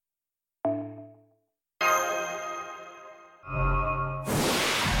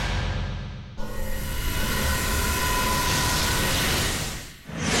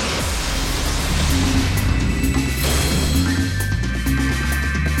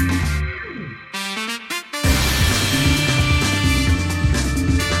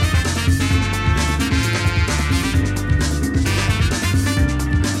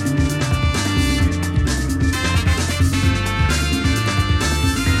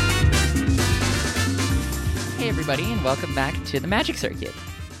everybody, and welcome back to the Magic Circuit.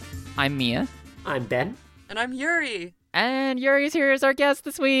 I'm Mia. I'm Ben. And I'm Yuri. And Yuri's here as our guest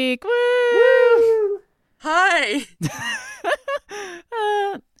this week. Woo! Woo! Hi!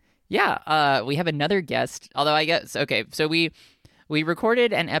 We have another guest, although I guess, okay, so we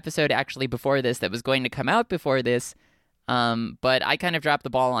recorded an episode actually before this that was going to come out before this, but I kind of dropped the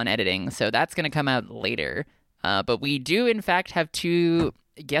ball on editing, so that's going to come out later. But we do, in fact, have 2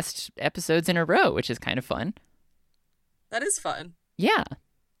 guest episodes in a row, which is kind of fun. That is fun. Yeah.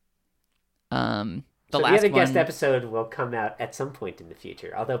 The other guest episode will come out at some point in the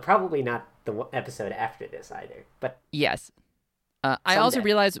future, although probably not the episode after this either. But yes. I also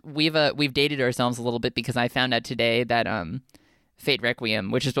realized we've dated ourselves a little bit because I found out today that Fate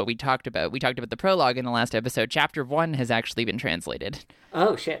Requiem, which is what we talked about the prologue in the last episode, chapter 1 has actually been translated.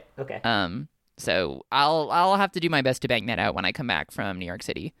 Oh shit. Okay. So I'll have to do my best to bang that out when I come back from New York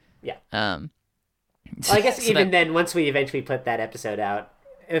City. Yeah. Well, I guess then, once we eventually put that episode out,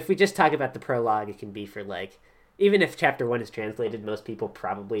 if we just talk about the prologue, it can be for even if chapter 1 is translated, most people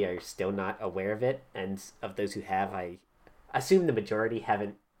probably are still not aware of it, and of those who have, I assume the majority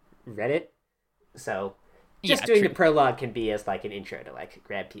haven't read it. So just doing the prologue can be as an intro to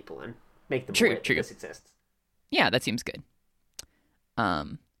grab people and make them aware that this exists. Yeah, that seems good.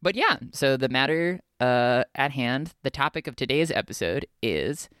 But yeah, so the matter at hand, the topic of today's episode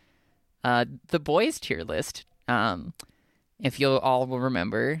is the boys tier list. If you all will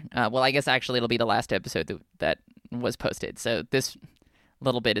remember, well, I guess actually it'll be the last episode that was posted, so this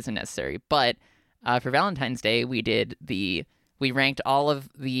little bit isn't necessary. But for Valentine's Day, we ranked all of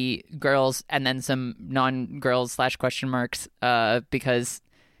the girls and then some non-girls / question marks because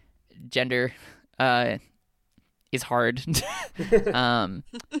gender is hard in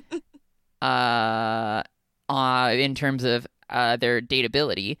terms of their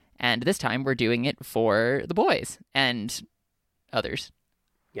dateability, and this time we're doing it for the boys and others.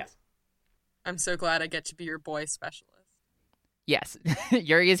 Yes. I'm so glad I get to be your boy specialist. Yes.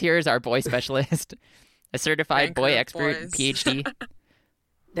 Yuri is here as our boy specialist, a certified boy expert, boys. PhD.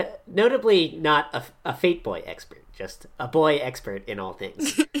 Notably not a Fate boy expert, just a boy expert in all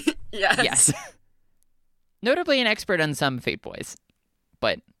things. Yes. Notably an expert on some Fate boys,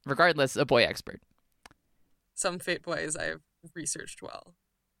 but regardless, a boy expert. Some Fate boys I have researched well.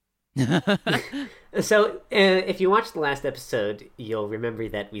 So, if you watched the last episode, you'll remember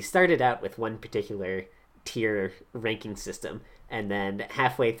that we started out with one particular tier ranking system, and then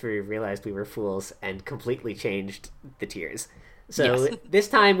halfway through realized we were fools and completely changed the tiers. So This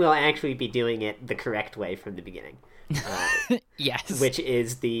time we'll actually be doing it the correct way from the beginning. Yes. Which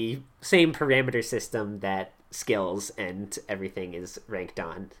is the same parameter system that skills and everything is ranked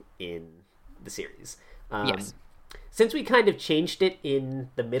on in the series. Yes. Since we kind of changed it in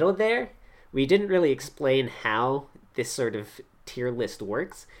the middle there, we didn't really explain how this sort of tier list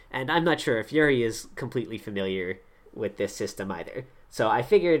works, and I'm not sure if Yuri is completely familiar with this system either. So I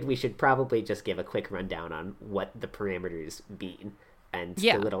figured we should probably just give a quick rundown on what the parameters mean and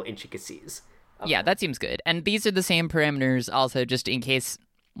the little intricacies. Yeah, that seems good. And these are the same parameters also, just in case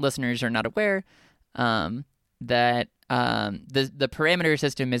listeners are not aware, that the parameter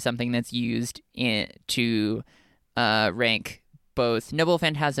system is something that's used to rank both noble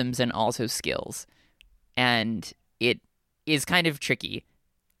phantasms and also skills. And it is kind of tricky,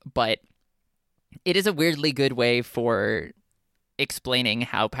 but it is a weirdly good way for explaining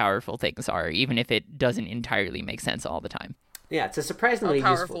how powerful things are, even if it doesn't entirely make sense all the time. Yeah, it's a surprisingly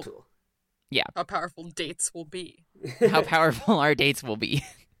useful tool. Yeah. How powerful dates will be. How powerful our dates will be.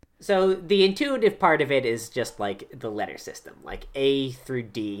 So the intuitive part of it is just the letter system, A through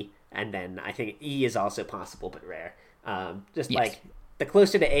D, and then I think E is also possible but rare. The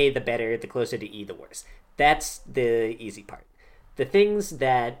closer to A, the better. The closer to E, the worse. That's the easy part. The things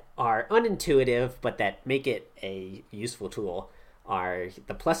that are unintuitive but that make it a useful tool are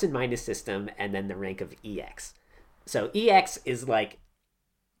the plus and minus system and then the rank of EX. So EX is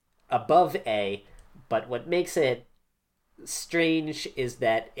above A, but what makes it strange is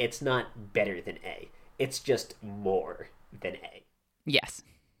that it's not better than A. It's just more than A. Yes.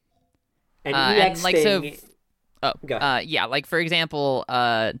 And EX go ahead. For example,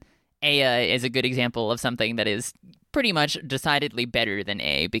 Aya is a good example of something that is pretty much decidedly better than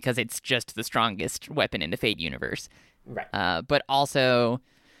A because it's just the strongest weapon in the Fate universe. Right. But also,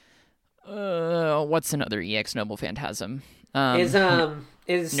 what's another EX Noble Phantasm? Is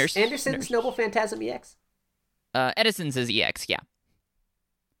Anderson's Noble Phantasm EX? Edison's is EX, yeah.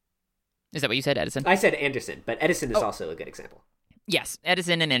 Is that what you said, Edison? I said Anderson, but Edison is also a good example. Yes,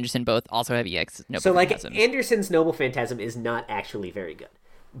 Edison and Anderson both also have EX Noble Phantasms. Anderson's Noble Phantasm is not actually very good,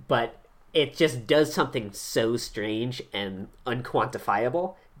 but it just does something so strange and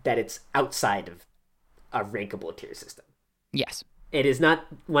unquantifiable that it's outside of a rankable tier system. Yes. It is not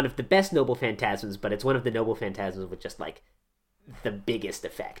one of the best noble phantasms, but it's one of the noble phantasms with just like the biggest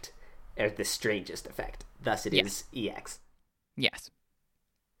effect, or the strangest effect. Thus it is EX. Yes.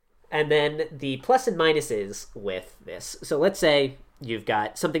 And then the plus and minuses with this. So let's say you've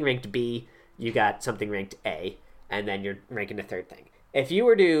got something ranked B, you got something ranked A, and then you're ranking a third thing. If you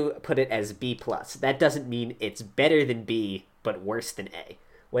were to put it as B+, that doesn't mean it's better than B, but worse than A.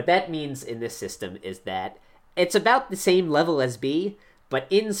 What that means in this system is that it's about the same level as B, but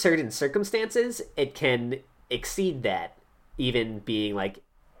in certain circumstances, it can exceed that, even being like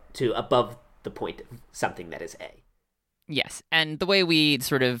to above the point of something that is A. Yes, and the way we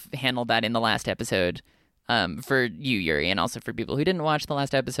sort of handled that in the last episode, for you, Yuri, and also for people who didn't watch the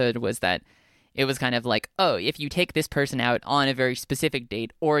last episode, was that it was kind of like, oh, if you take this person out on a very specific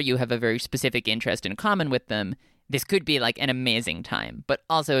date, or you have a very specific interest in common with them, this could be like an amazing time. But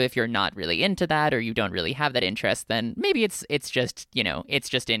also, if you're not really into that, or you don't really have that interest, then maybe it's just, it's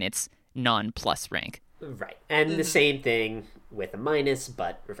just in its non-plus rank. Right, and the same thing with a minus,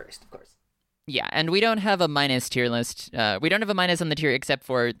 but reversed, of course. Yeah, and we don't have a minus tier list. We don't have a minus on the tier except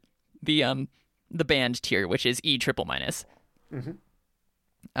for the band tier, which is E triple minus.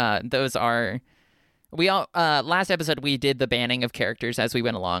 Those are we all last episode we did the banning of characters as we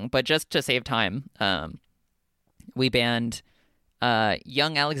went along, but just to save time, we banned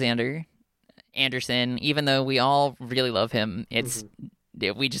young Alexander Anderson, even though we all really love him.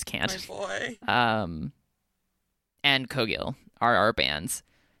 We just can't. My boy. And Kogil are our bans.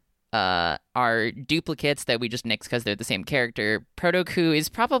 Are duplicates that we just nix because they're the same character. Proto-Ku is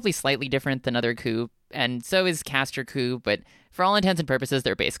probably slightly different than other Ku, and so is Caster Ku, but for all intents and purposes,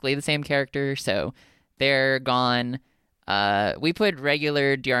 they're basically the same character, so they're gone. We put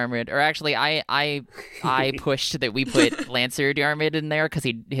regular Diarmid, or actually, I pushed that we put Lancer Diarmid in there because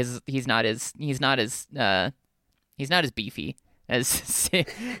he's not as beefy as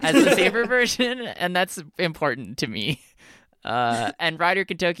the Saber version, and that's important to me. And Ryder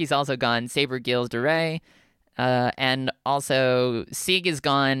Kentucky's also gone. Saber Gilles de Ray. And also Sieg is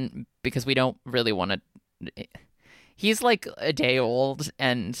gone because we don't really want to. He's like a day old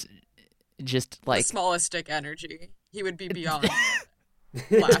and just like the smallest stick energy. He would be beyond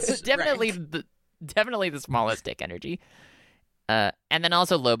last definitely rank. Definitely the smallest dick energy. And then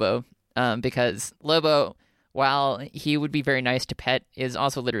also Lobo, because Lobo, while he would be very nice to pet, is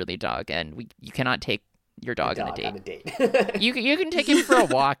also literally a dog, and you cannot take your dog on a date. You can take him for a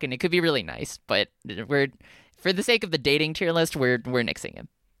walk, and it could be really nice, but we're for the sake of the dating tier list, we're nixing him.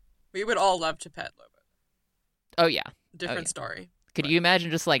 We would all love to pet Lobo. Oh yeah, Different story. Could you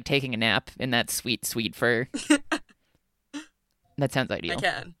imagine just like taking a nap in that sweet, sweet fur? That sounds ideal. I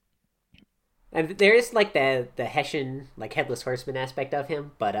can. And there is like the Hessian, like headless horseman aspect of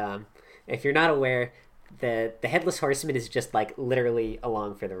him, but if you're not aware, the headless horseman is just like literally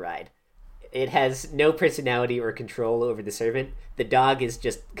along for the ride. It has no personality or control over the servant. The dog is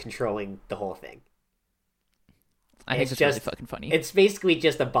just controlling the whole thing. I think it's just really fucking funny. It's basically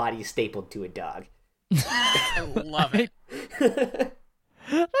just a body stapled to a dog. I love it.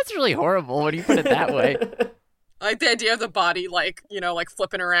 That's really horrible when you put it that way. I like the idea of the body, like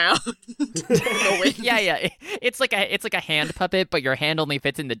flipping around. Yeah. It's like a hand puppet, but your hand only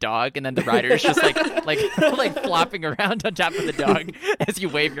fits in the dog, and then the rider is just like flopping around on top of the dog as you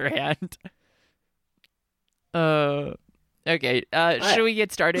wave your hand. Okay. Should we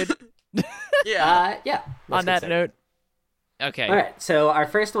get started? Yeah. Yeah. On that note. Okay. All right. So our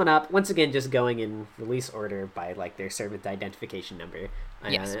first one up, once again, just going in release order by like their servant identification number.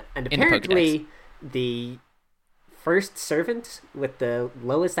 Yes. And apparently the first servant with the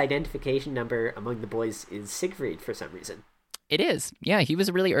lowest identification number among the boys is Siegfried for some reason. It is. Yeah, he was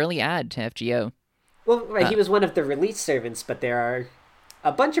a really early add to FGO. Well, right, he was one of the release servants, but there are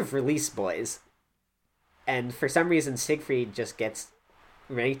a bunch of release boys. And for some reason, Siegfried just gets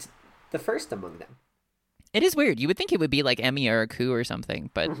ranked the first among them. It is weird. You would think it would be like Emmy or a Ku or something,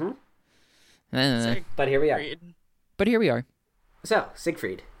 but... But here we are. But here we are. So,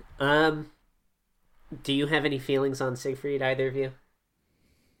 Siegfried. Do you have any feelings on Siegfried, either of you?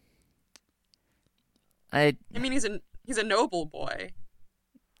 I mean, he's a noble boy.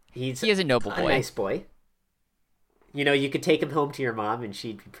 He is a noble boy. A nice boy. You know, you could take him home to your mom and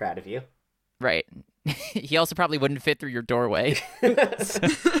she'd be proud of you. Right. He also probably wouldn't fit through your doorway.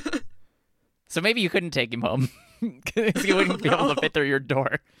 So maybe you couldn't take him home. Because he wouldn't be able to fit through your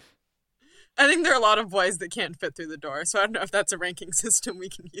door. I think there are a lot of boys that can't fit through the door, so I don't know if that's a ranking system we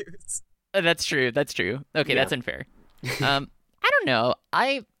can use. That's true. Okay, yeah. That's unfair. I don't know.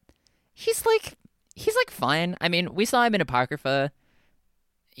 he's like fine. I mean, we saw him in Apocrypha.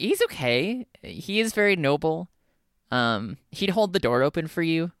 He's okay. He is very noble. He'd hold the door open for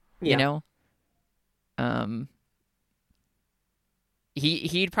you, you know?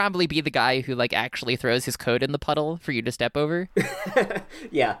 He'd probably be the guy who like actually throws his coat in the puddle for you to step over.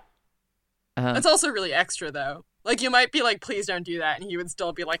 Yeah. That's also really extra, though. Like, you might be like, please don't do that, and he would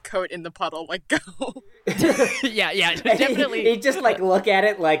still be like, coat in the puddle, like, go. yeah, definitely. He'd just like look at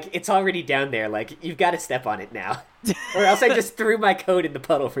it like it's already down there, like, you've got to step on it now. Or else I just threw my coat in the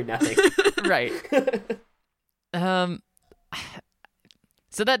puddle for nothing. Right.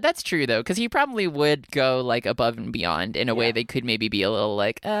 So that's true though, because he probably would go like above and beyond in a way that could maybe be a little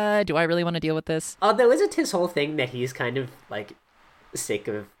like, do I really want to deal with this? Although isn't his whole thing that he's kind of like sick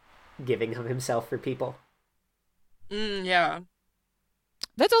of giving of himself for people? Yeah.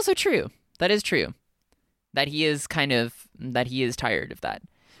 That's also true. That is true. That he is tired of that.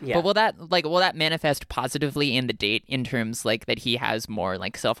 Yeah. But will that manifest positively in the date in terms like that he has more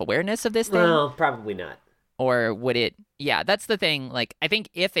like self-awareness of this thing? Well, probably not. Or would it? Yeah, that's the thing. Like, I think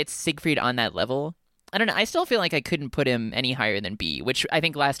if it's Siegfried on that level, I don't know. I still feel like I couldn't put him any higher than B, which I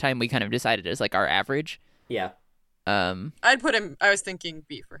think last time we kind of decided is like our average. Yeah. I'd put him. I was thinking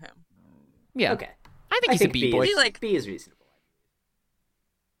B for him. Yeah. Okay. I think he's a B boy. B is reasonable.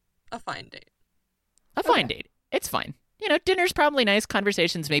 A fine date. A fine date. It's fine. You know, dinner's probably nice.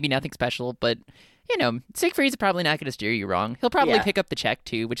 Conversations, maybe nothing special, but you know, Siegfried's probably not going to steer you wrong. He'll probably pick up the check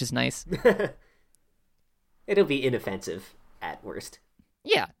too, which is nice. It'll be inoffensive at worst.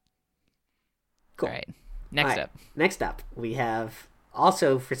 Yeah. Cool. All right. Next up, we have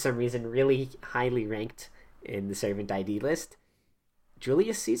also, for some reason, really highly ranked in the servant ID list,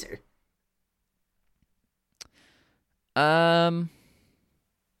 Julius Caesar. My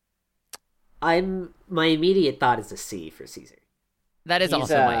immediate thought is a C for Caesar. That is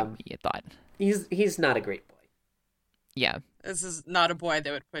also my immediate thought. He's not a great boy. Yeah. This is not a boy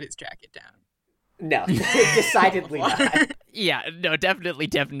that would put his jacket down. No, decidedly not. Yeah, no, definitely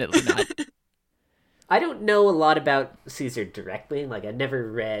not. I don't know a lot about Caesar directly. Like, I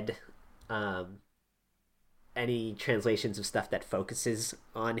never read any translations of stuff that focuses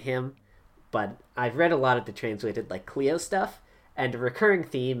on him, but I've read a lot of the translated, like, Cleo stuff, and a recurring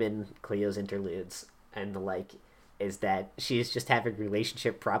theme in Cleo's interludes and the like is that she's just having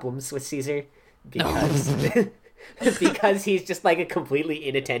relationship problems with Caesar because because he's just, like, a completely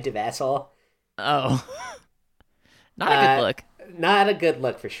inattentive asshole. Oh. Not a good look. Not a good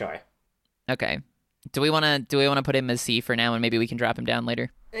look for sure. Okay. Do we want to put him as C for now and maybe we can drop him down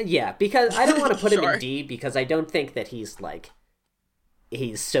later? Yeah, because I don't want to put him Sure. in D because I don't think that he's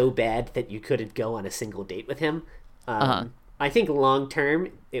so bad that you couldn't go on a single date with him. I think long term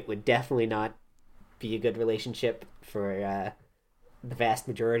it would definitely not be a good relationship for the vast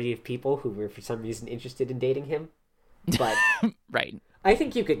majority of people who were for some reason interested in dating him. But right. I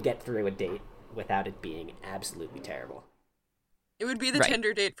think you could get through a date without it being absolutely terrible. It would be the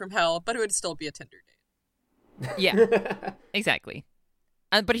Tinder date from hell, but it would still be a Tinder date. Yeah, exactly.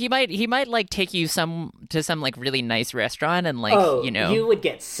 But he might like take you to some like really nice restaurant and like you would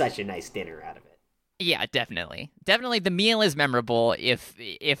get such a nice dinner out of it. Yeah, definitely. The meal is memorable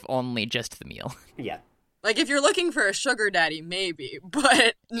if only just the meal. Yeah. Like, if you're looking for a sugar daddy, maybe,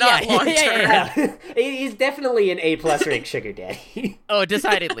 but not long term. Yeah. He's definitely an A+ rank sugar daddy. Oh,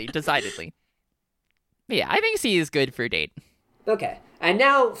 decidedly. Yeah, I think C is good for a date. Okay. And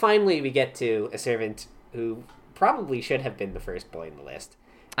now, finally, we get to a servant who probably should have been the first boy in the list.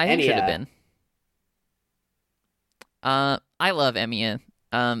 I think should have been. I love Emiya.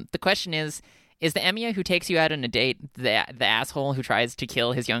 The question is the Emiya who takes you out on a date the asshole who tries to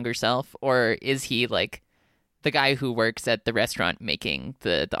kill his younger self, or is he, like, the guy who works at the restaurant making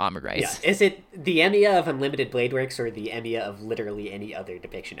the omelet rice? Yeah. Is it the Emiya of Unlimited Blade Works or the Emiya of literally any other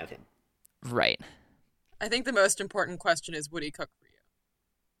depiction of him? Right. I think the most important question is, would he cook for you?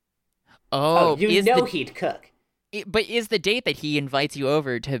 Oh, he'd cook. But is the date that he invites you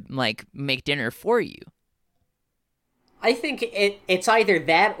over to, like, make dinner for you? I think it's either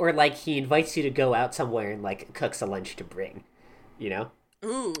that or, like, he invites you to go out somewhere and, like, cooks a lunch to bring, you know?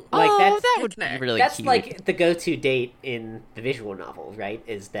 Ooh. Like, that would be really that's cute. like the go-to date in the visual novel, right?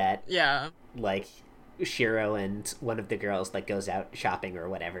 Is that, like, Shiro and one of the girls, like, goes out shopping or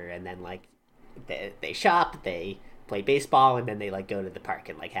whatever, and then, like, they shop, they play baseball, and then they, like, go to the park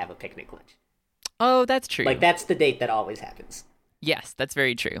and, like, have a picnic lunch. Oh, that's true. Like, that's the date that always happens. Yes, that's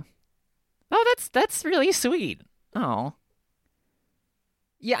very true. Oh, that's really sweet. Oh.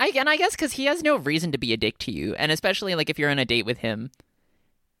 Yeah, I guess because he has no reason to be a dick to you, and especially, like, if you're on a date with him,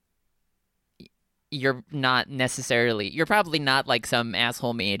 you're probably not like some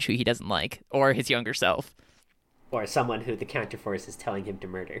asshole mage who he doesn't like, or his younger self. Or someone who the counterforce is telling him to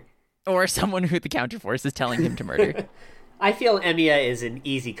murder. Or someone who the counterforce is telling him to murder. I feel Emiya is an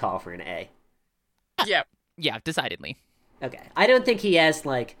easy call for an A. Yeah. Yeah, decidedly. Okay. I don't think he has,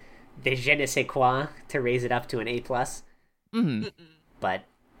 like, the je ne sais quoi to raise it up to an A+. Mm-hmm. But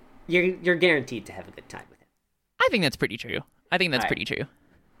you're guaranteed to have a good time with him. I think that's pretty true. Pretty true.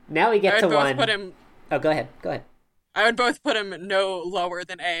 Now we get to one... Put him... Oh, go ahead. I would both put him no lower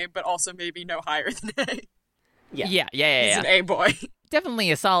than A, but also maybe no higher than A. Yeah. He's an A boy.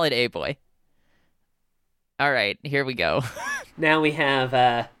 Definitely a solid A boy. All right, here we go. Now we have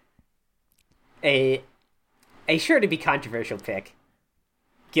a sure to be controversial pick,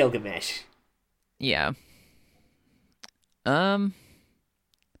 Gilgamesh. Yeah.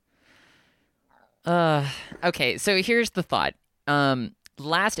 Okay, so here's the thought.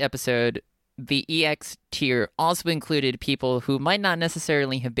 Last episode, the EX tier also included people who might not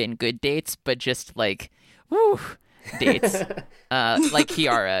necessarily have been good dates, but just like, woo, dates. Like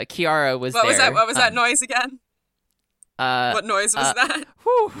Kiara. Kiara was there. What was that noise again? What noise was that?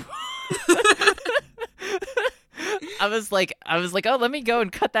 Whew. I was like, oh, let me go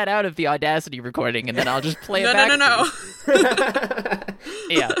and cut that out of the Audacity recording, and then I'll just play it back. No.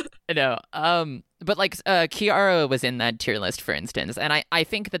 Yeah, no. But like, Kiara was in that tier list, for instance, and I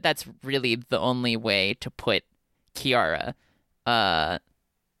think that that's really the only way to put Kiara.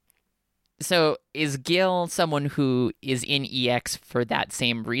 So is Gil someone who is in EX for that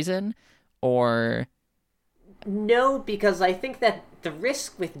same reason, or? No, because I think that the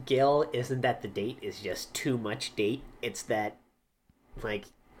risk with Gil isn't that the date is just too much date. It's that, like,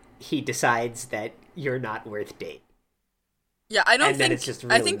 he decides that you're not worth date. Yeah, I don't think. It's just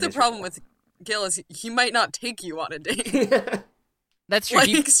really I think the miserable. problem with Gil is he might not take you on a date. That's true.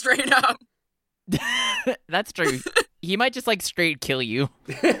 Like, straight up. That's true. He might just like straight kill you.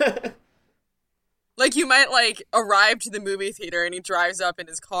 Like, you might like arrive to the movie theater and he drives up in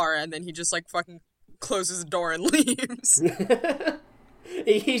his car and then he just like fucking closes the door and leaves.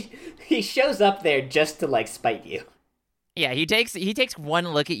 He shows up there just to like spite you. Yeah, he takes one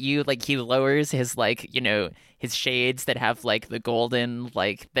look at you, like he lowers his like, his shades that have like the golden,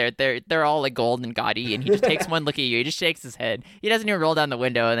 like they're all like gold and gaudy, and he just takes one look at you, he just shakes his head. He doesn't even roll down the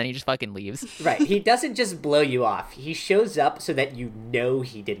window, and then he just fucking leaves. Right. He doesn't just blow you off. He shows up so that you know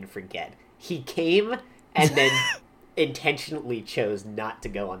he didn't forget. He came and then intentionally chose not to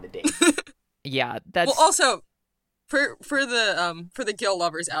go on the date. Yeah, that's well. Also, for the Gil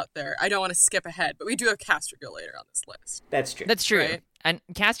lovers out there, I don't want to skip ahead, but we do have Caster Gil later on this list. That's true. That's true. Right? And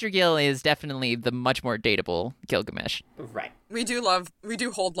Caster Gil is definitely the much more dateable Gilgamesh. Right. We do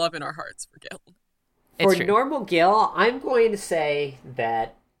hold love in our hearts for Gil. It's For true. normal Gil, I'm going to say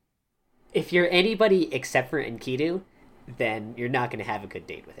that if you're anybody except for Enkidu, then you're not going to have a good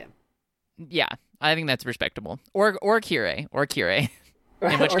date with him. Yeah, I think that's respectable. Or Kirei.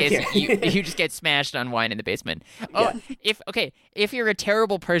 In which Or case, Kirei. you just get smashed on wine in the basement. Oh, Yeah. if you're a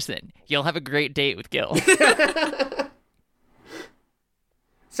terrible person, you'll have a great date with Gil.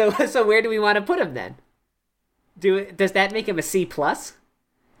 So where do we want to put him then? Does that make him a C+? Because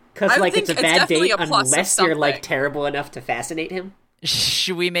I like think it's a it's bad definitely date a plus of unless you're like something. terrible enough to fascinate him.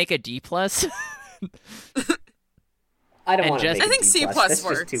 Should we make a D+? I don't And want to. just- Make I think it C+ B+. That's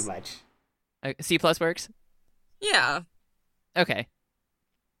works. just too much. C+ works? Yeah. Okay.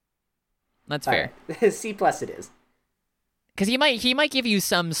 That's fair. All right. C+ it is. Because he might give you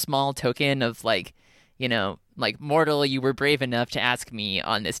some small token of like, like, mortal, you were brave enough to ask me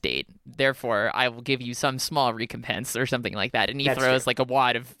on this date. Therefore, I will give you some small recompense or something like that. And he That's throws true. like a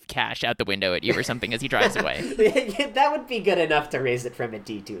wad of cash out the window at you or something as he drives away. That would be good enough to raise it from a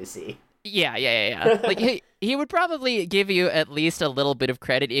D to a C. Yeah. Like he would probably give you at least a little bit of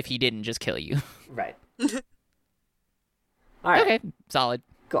credit if he didn't just kill you. Right. All right. Okay, solid.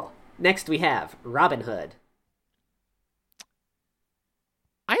 Cool. Next we have Robin Hood.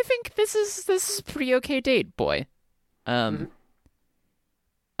 I think this is a pretty okay date, boy. I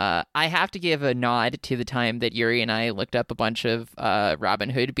have to give a nod to the time that Yuri and I looked up a bunch of Robin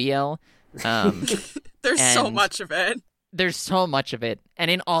Hood BL. There's so And- much of it. There's so much of it, and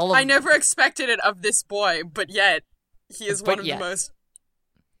in all of I never expected it of this boy, but yet he is one of yet. the most.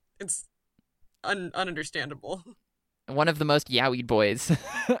 It's ununderstandable. one of the most yaoi boys.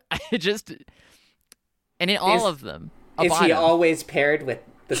 And in all of them, a Is he bottom. always paired with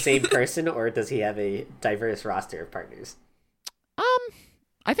the same person, or does he have a diverse roster of partners?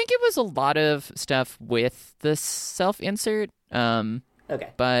 I think it was a lot of stuff with the self-insert. Okay.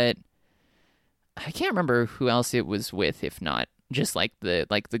 But I can't remember who else it was with. If not, just like the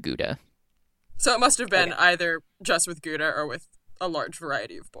Gouda. So it must have been either just with Gouda or with a large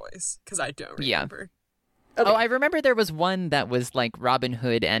variety of boys, because I don't remember. Okay. Oh, I remember there was one that was like Robin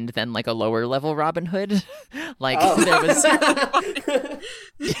Hood and then like a lower level Robin Hood. Like there was.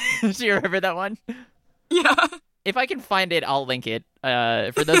 Do you remember that one? Yeah. If I can find it, I'll link it.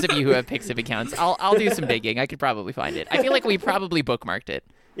 For those of you who have Pixiv accounts, I'll do some digging. I could probably find it. I feel like we probably bookmarked it.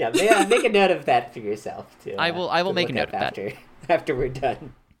 Yeah, make a note of that for yourself too. I will make a note of that after we're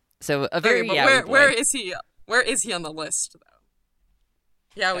done. So a very where is he? Where is he on the list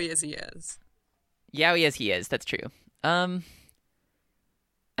though? Yaoi as he is. Yaoi as he is. That's true. I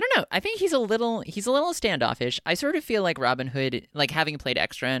don't know. I think he's a little standoffish. I sort of feel like Robin Hood, like having played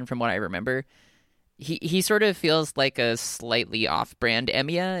Extra, and from what I remember, he sort of feels like a slightly off-brand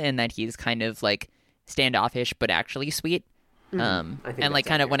Emiya in that he's kind of like standoffish but actually sweet. And like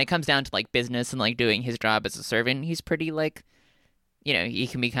kind of when it comes down to like business and like doing his job as a servant, he's pretty like, you know, he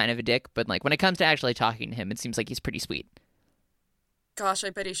can be kind of a dick, but like when it comes to actually talking to him, it seems like he's pretty sweet. Gosh,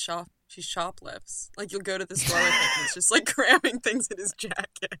 I bet he shoplifts. Like, you'll go to the store with him and it's just like cramming things in his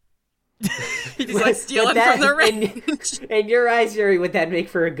jacket. He's like stealing from the range. In your eyes, Yuri, would that make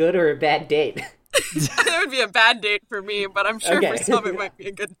for a good or a bad date? That would be a bad date for me, but I'm sure for some it might be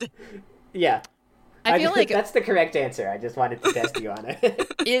a good date. Yeah. I feel like that's the correct answer. I just wanted to test you on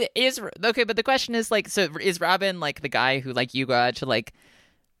it. It is okay, but the question is like, so is Robin like the guy who like you go out to like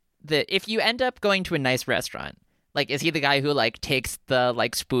if you end up going to a nice restaurant, like is he the guy who like takes the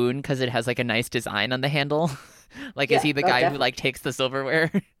like spoon because it has like a nice design on the handle? Like is he the guy who like takes the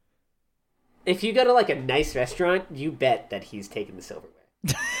silverware? If you go to like a nice restaurant, you bet that he's taking the silverware.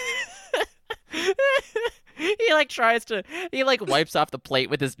 He wipes off the plate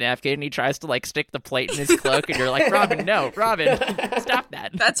with his napkin and he tries to like stick the plate in his cloak and you're like, Robin, stop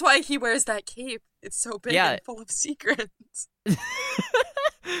that. That's why he wears that cape. It's so big and full of secrets.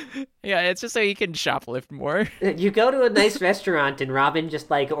 Yeah, it's just so he can shoplift more. You go to a nice restaurant and Robin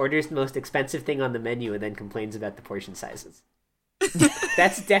just like orders the most expensive thing on the menu and then complains about the portion sizes.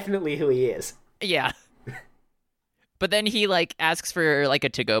 That's definitely who he is. Yeah. But then he like asks for like a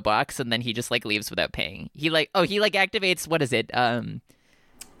to-go box and then he just like leaves without paying. He activates, what is it?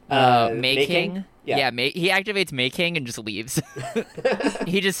 Making? Yeah, he activates Making and just leaves.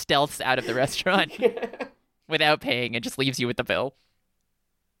 He just stealths out of the restaurant without paying and just leaves you with the bill.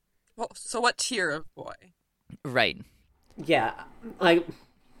 Well, so what tier of boy? Right. Yeah,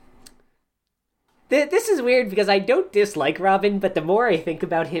 this is weird because I don't dislike Robin, but the more I think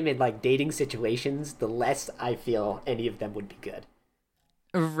about him in like dating situations, the less I feel any of them would be good.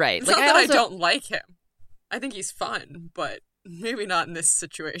 Right. It's not that I don't like him. I think he's fun, but maybe not in this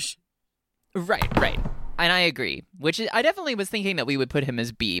situation. Right. And I agree. I definitely was thinking that we would put him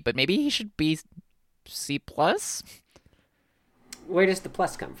as B, but maybe he should be C+? Where does the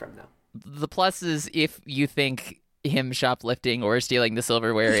plus come from, though? The plus is if you think him shoplifting or stealing the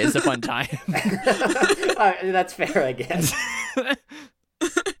silverware is a fun time. That's fair, I guess.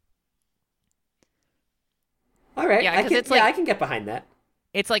 All right, yeah, I can get behind that.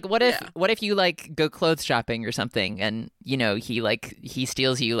 It's like, what if you like go clothes shopping or something, and you know he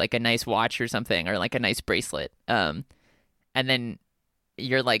steals you like a nice watch or something, or like a nice bracelet, and then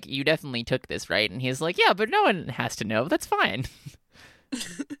you're like, you definitely took this, right? And he's like, yeah, but no one has to know. That's fine.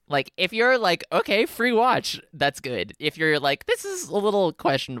 Like, if you're like, okay, free watch, that's good. If you're like, this is a little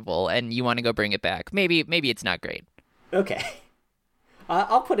questionable and you want to go bring it back, maybe it's not great. Okay.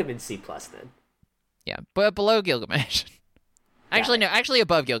 I'll put him in C+ then. Yeah, but below Gilgamesh. Actually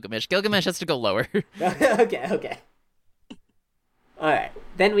above Gilgamesh. Gilgamesh has to go lower. Okay. All right.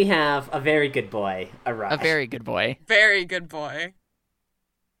 Then we have a very good boy, Arash. A very good boy. Very good boy.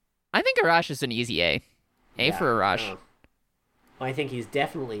 I think Arash is an easy A. A for Arash. Well, I think he's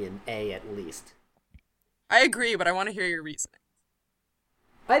definitely an A at least. I agree, but I want to hear your reasoning.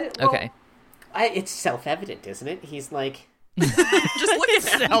 Okay. It's self-evident, isn't it? He's like... Just look at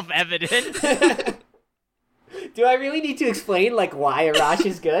him. Self-evident. Do I really need to explain like why Arash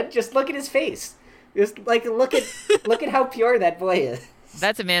is good? Just look at his face. Just like look at how pure that boy is.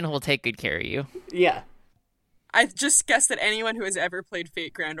 That's a man who will take good care of you. Yeah. I just guess that anyone who has ever played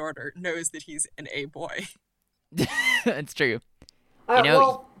Fate Grand Order knows that he's an A boy. It's true.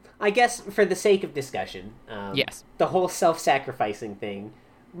 Well, I guess for the sake of discussion, yes, the whole self-sacrificing thing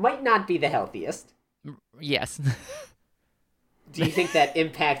might not be the healthiest. Yes. Do you think that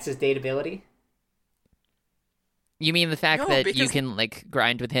impacts his dateability? You mean the fact that you can like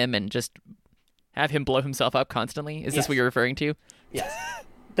grind with him and just have him blow himself up constantly? Is this what you're referring to? Yes.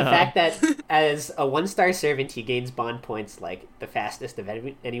 The fact that as a 1-star servant, he gains bond points like the fastest of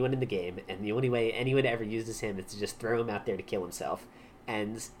anyone in the game, and the only way anyone ever uses him is to just throw him out there to kill himself.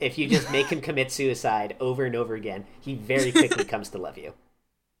 and if you just make him commit suicide over and over again, he very quickly comes to love you.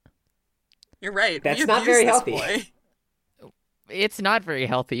 You're right. That's not very healthy. Boy. It's not very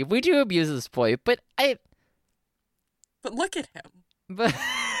healthy. We do abuse this boy, but look at him. But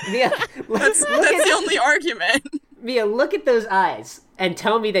Mia, that's the only argument. Mia, look at those eyes and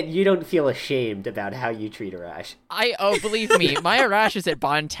tell me that you don't feel ashamed about how you treat Arash. Believe me, my Arash is at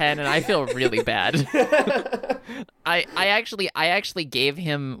bond 10 and I feel really bad. I actually gave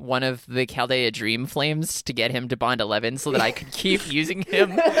him one of the Chaldea Dream Flames to get him to bond 11 so that I could keep using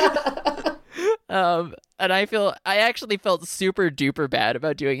him. And I actually felt super duper bad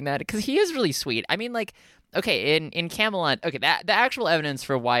about doing that because he is really sweet. I mean, like, okay, in Camelot, okay, the actual evidence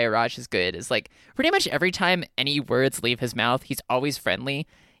for why Arash is good is, like, pretty much every time any words leave his mouth, he's always friendly.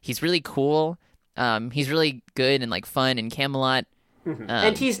 He's really cool. He's really good and, like, fun in Camelot. Mm-hmm.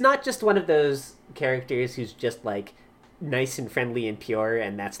 And he's not just one of those characters who's just, like, nice and friendly and pure,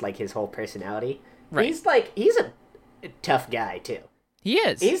 and that's, like, his whole personality. Right. He's a tough guy, too. He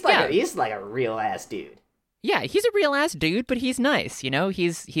is. He's like a real-ass dude. Yeah, he's a real ass dude, but he's nice, you know?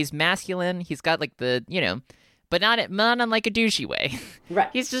 He's masculine, he's got like the, you know, but not in like a douchey way.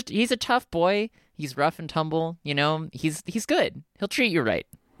 Right. He's a tough boy, he's rough and tumble, you know? He's good. He'll treat you right.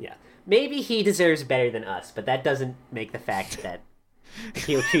 Yeah. Maybe he deserves better than us, but that doesn't make the fact that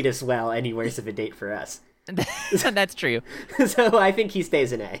he'll treat us well any worse of a date for us. That's true. So I think he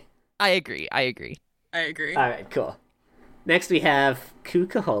stays an A. I agree. I agree. All right, cool. Next we have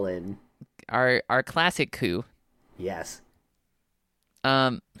Kukaholin. Our classic coup. Yes.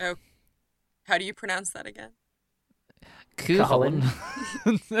 Oh, how do you pronounce that again? Kuholin.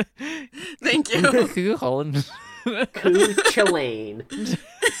 Thank you. Kuholin. Kuchalane.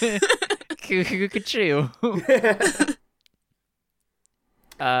 Kukachu.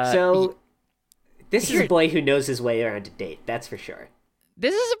 So, this is a boy who knows his way around a date, that's for sure.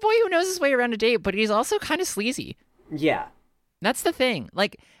 This is a boy who knows his way around a date, but he's also kind of sleazy. Yeah. That's the thing.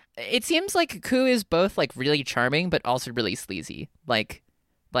 Like, it seems like Ku is both, like, really charming, but also really sleazy. My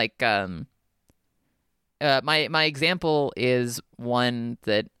example is one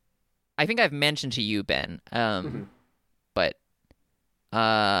that I think I've mentioned to you, Ben. But,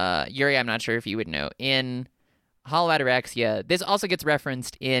 Yuri, I'm not sure if you would know. In Hollow Ataraxia, this also gets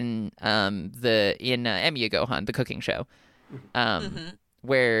referenced in Emiya Gohan, the cooking show.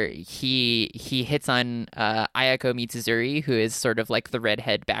 Where he hits on Ayako Mitsuzuri, who is sort of like the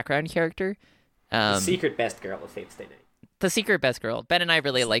redhead background character. The secret best girl of Fate Stay Night. The secret best girl. Ben and I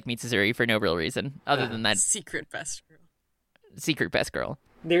really like Mitsuzuri for no real reason, other than that. Secret best girl. Secret best girl.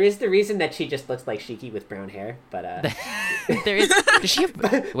 There is the reason that she just looks like Shiki with brown hair, but there is. Does she have?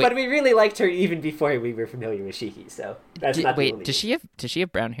 But we really liked her even before we were familiar with Shiki, so that's not the only does she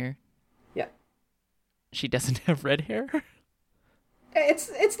have brown hair? Yeah. She doesn't have red hair?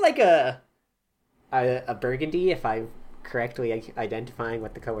 It's like a burgundy, if I'm correctly identifying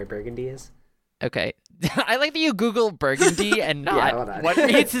what the color burgundy is. Okay. I like that you Google burgundy and not what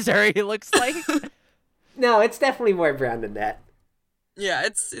Mitsuzuri looks like. No, it's definitely more brown than that. Yeah,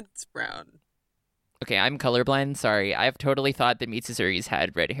 it's brown. Okay, I'm colorblind. Sorry. I've totally thought that Mitsuzuri's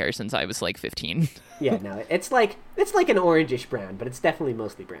had red hair since I was like 15. Yeah, no, it's like an orangish brown, but it's definitely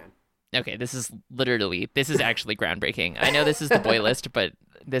mostly brown. Okay, this is actually groundbreaking. I know this is the boy list, but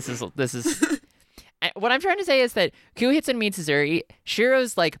this is what I'm trying to say is that Ku hits on Mitsuzuri.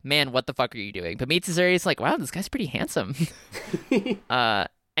 Shiro's like, man, what the fuck are you doing? But Mitsuzuri's like, wow, this guy's pretty handsome.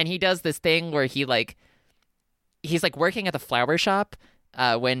 And he does this thing where he's like working at the flower shop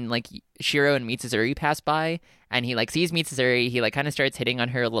when like Shiro and Mitsuzuri pass by, and he like sees Mitsuzuri. He like kind of starts hitting on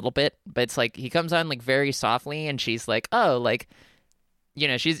her a little bit, but it's like he comes on like very softly, and she's like, oh, like, you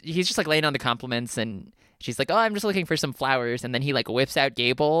know, he's just like laying on the compliments, and she's like, oh, I'm just looking for some flowers. And then he like whips out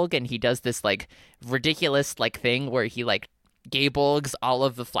Gaybolg, and he does this like ridiculous like thing where he like Gaybolgs all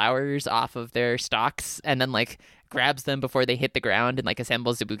of the flowers off of their stalks, and then like grabs them before they hit the ground and like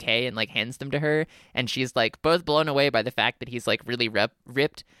assembles a bouquet and like hands them to her. And she's like both blown away by the fact that he's like really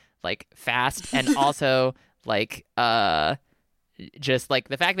ripped, like fast, and also like just like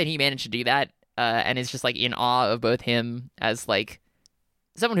the fact that he managed to do that, and is just like in awe of both him as like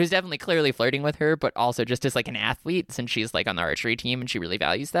someone who's definitely clearly flirting with her, but also just as like an athlete, since she's like on the archery team and she really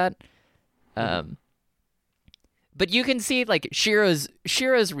values that. But you can see like Shiro's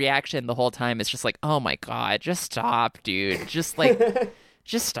reaction the whole time is just like, oh my god, just stop, dude. Just like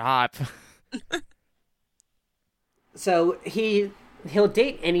just stop. So he'll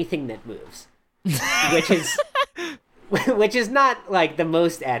date anything that moves. which is not like the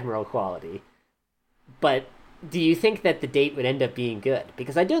most admirable quality. But do you think that the date would end up being good?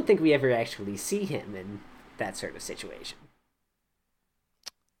 Because I don't think we ever actually see him in that sort of situation.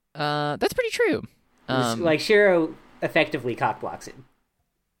 That's pretty true. Like Shiro effectively cockblocks him.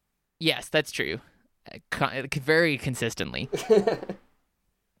 Yes, that's true. Very consistently.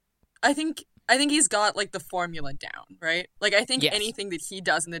 I think he's got like the formula down, right? Like I think Yes. anything that he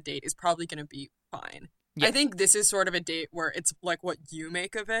does in the date is probably going to be fine. Yes. I think this is sort of a date where it's like what you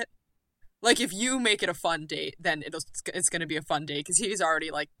make of it. Like if you make it a fun date, then it's going to be a fun date because he's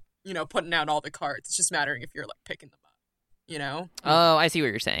already like, you know, putting out all the cards. It's just mattering if you're like picking them up, you know? Oh, I see what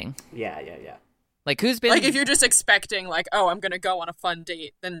you're saying. Yeah. Like who's been Like if you're just expecting like, oh, I'm going to go on a fun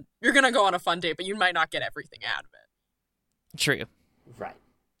date, then you're going to go on a fun date, but you might not get everything out of it. True. Right.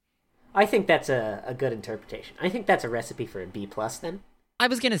 I think that's a good interpretation. I think that's a recipe for a B+ then. I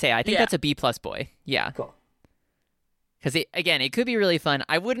was gonna say I think that's a B+ boy. Yeah. Cool. Because it could be really fun.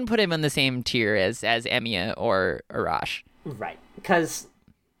 I wouldn't put him on the same tier as Emiya or Arash. Right. Because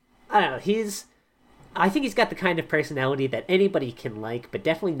I don't know, I think he's got the kind of personality that anybody can like, but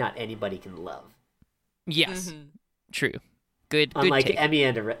definitely not anybody can love. Yes. Mm-hmm. True. Good. Unlike Good take. Emiya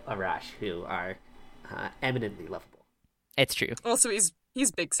and Arash, who are eminently lovable. It's true. Also, he's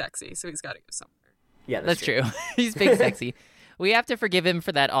big sexy, so he's got to go somewhere. Yeah, That's true. He's big sexy. We have to forgive him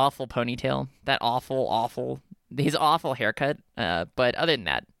for that awful ponytail, that his awful haircut. But other than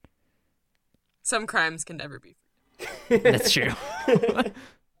that, Some crimes can never be that's true. All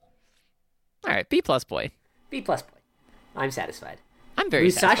right, B+ boy. B+ boy. I'm satisfied. I'm very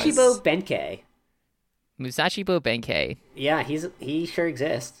satisfied. Musashibo Benkei. Musashibo Benkei. Yeah, he sure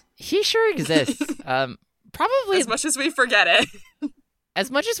exists. He sure exists. Probably as much as we forget it. as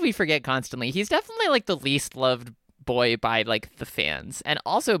much as we forget constantly, he's definitely like the least loved boy by like the fans, and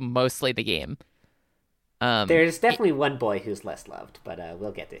also mostly the game. There's definitely one boy who's less loved, but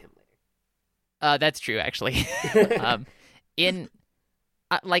we'll get to him later. That's true, actually. In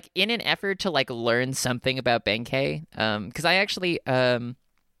an effort to like learn something about Benkei, because I actually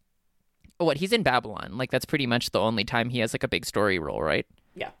he's in Babylon. Like that's pretty much the only time he has like a big story role, right?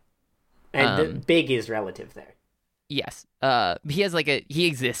 Yeah, and the big is relative there. Yes. He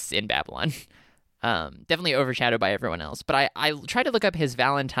exists in Babylon. Definitely overshadowed by everyone else. But I tried to look up his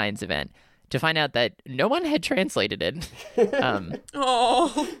Valentine's event to find out that no one had translated it.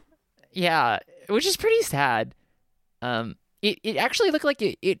 Oh. Yeah, which is pretty sad. It actually looked like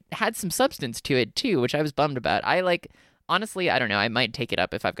it had some substance to it too, which I was bummed about. Honestly, I don't know. I might take it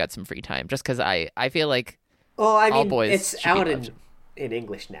up if I've got some free time, just because I feel like all boys it's should out be loved. in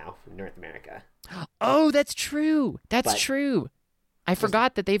English now in North America. Oh, that's true. That's But- true. I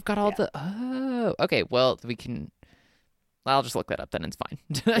forgot that they've got all the. Oh, okay. Well, we can. I'll just look that up then. It's fine.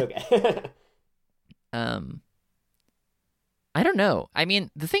 Okay. I don't know. I mean,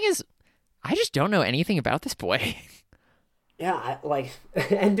 the thing is, I just don't know anything about this boy. Yeah,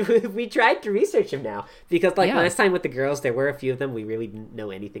 and we tried to research him now because last time with the girls, there were a few of them we really didn't know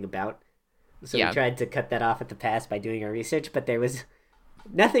anything about. So we tried to cut that off at the pass by doing our research, but there was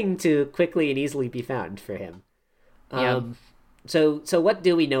nothing to quickly and easily be found for him. So what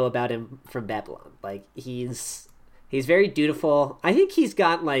do we know about him from Babylon? Like he's very dutiful. I think he's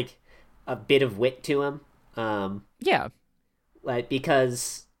got like a bit of wit to him. Like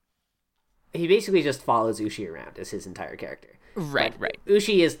because he basically just follows Ushi around as his entire character. Right.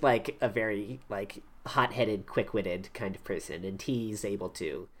 Ushi is like a very like hot-headed, quick-witted kind of person, and he's able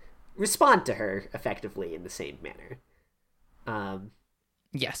to respond to her effectively in the same manner.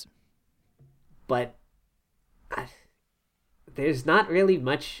 Yes. But there's not really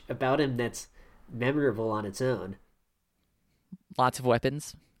much about him that's memorable on its own. Lots of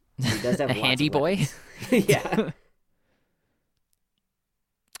weapons. He does have a lots handy of boy. Yeah.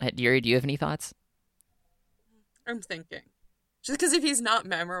 Yuri, do you have any thoughts? I'm thinking. Just because if he's not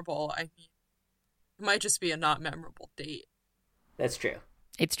memorable, I mean, it might just be a not memorable date. That's true.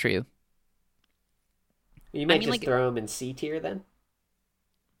 It's true. You might just throw him in C tier then?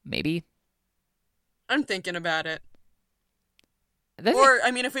 Maybe. I'm thinking about it.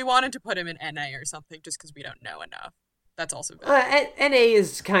 I mean, if we wanted to put him in NA or something just because we don't know enough, that's also good. NA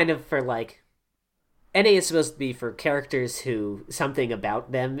is kind of for like... NA is supposed to be for characters who something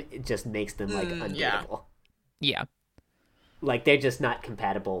about them just makes them like undateable. Yeah. Like they're just not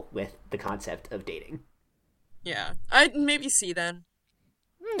compatible with the concept of dating. Yeah. I'd maybe C then.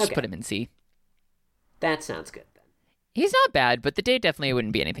 Just put him in C. That sounds good then. He's not bad, but the date definitely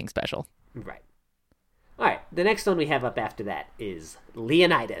wouldn't be anything special. Right. Alright, the next one we have up after that is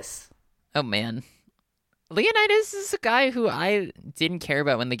Leonidas. Oh man. Leonidas is a guy who I didn't care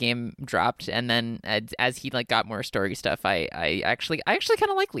about when the game dropped, and then as he like got more story stuff, I actually kind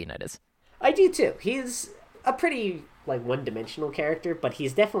of like Leonidas. I do too. He's a pretty like one-dimensional character, but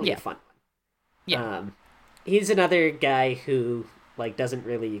he's definitely a fun one. Yeah. He's another guy who like doesn't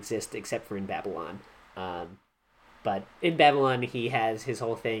really exist except for in Babylon. But in Babylon, he has his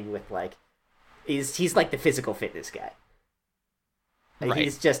whole thing with like he's like the physical fitness guy. Like, right.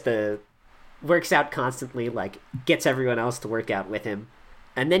 He's just works out constantly, like gets everyone else to work out with him,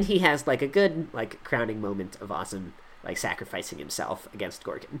 and then he has like a good like crowning moment of awesome like sacrificing himself against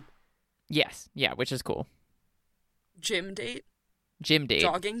Gorgon. Yes, yeah, which is cool. Gym date? Gym date.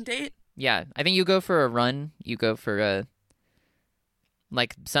 Jogging date? Yeah, I think you go for a run. You go for a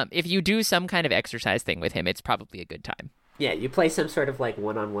if you do some kind of exercise thing with him, it's probably a good time. Yeah, you play some sort of like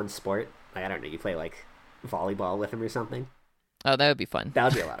one-on-one sport. Like I don't know, you play like volleyball with him or something. Oh, that would be fun. That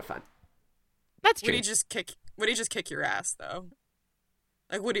would be a lot of fun. That's true. Would he just kick your ass though?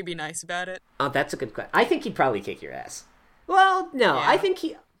 Like, would he be nice about it? Oh, that's a good question. I think he'd probably kick your ass. Well, no, Yeah. I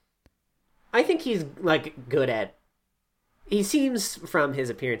think he's like good at. He seems from his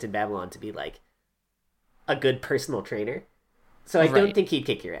appearance in Babylon to be like a good personal trainer. So I don't think he'd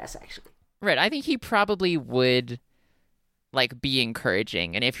kick your ass actually. Right, I think he probably would like be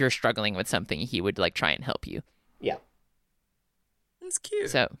encouraging, and if you're struggling with something, he would like try and help you. Yeah. That's cute.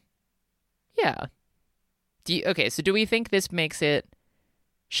 So, yeah. So do we think this makes it?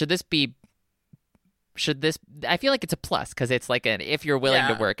 Should this? I feel like it's a plus because it's like if you're willing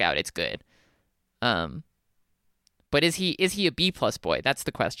to work out, it's good. But is he a B+ boy? That's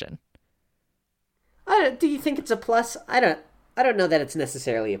the question. Do you think it's a plus? I don't know that it's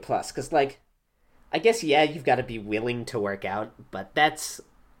necessarily a plus because like, I guess yeah, you've got to be willing to work out, but that's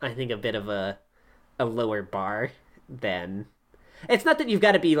I think a bit of a lower bar than. It's not that you've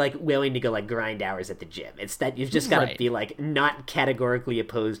got to be like willing to go like grind hours at the gym. It's that you've just got to be like not categorically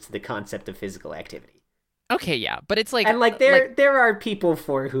opposed to the concept of physical activity. Okay, yeah, but it's like and like there are people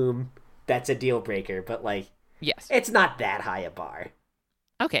for whom that's a deal breaker, but like yes, it's not that high a bar.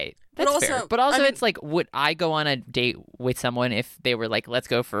 Okay, that's fair. But also, it's like, would I go on a date with someone if they were like, "Let's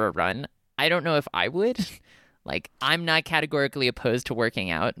go for a run"? I don't know if I would. Like, I'm not categorically opposed to working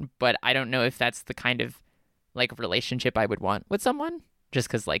out, but I don't know if that's the kind of like relationship I would want with someone, just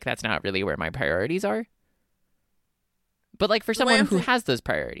because like that's not really where my priorities are. But like for someone who has those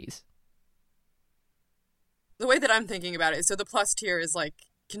priorities, the way that I'm thinking about it is, so the plus tier is like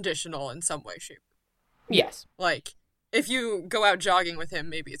conditional in some way, shape. Yes. Like if you go out jogging with him,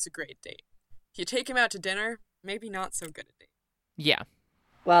 maybe it's a great date. If you take him out to dinner, maybe not so good a date. Yeah.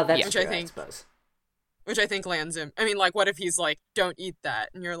 Well, that's true, I suppose. Which I think lands him. I mean, like, what if he's like, "Don't eat that,"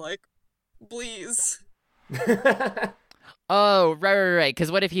 and you're like, "Please." Oh, right.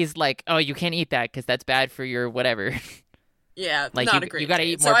 Because what if he's like, "Oh, you can't eat that because that's bad for your whatever." Yeah, like not a great. You got to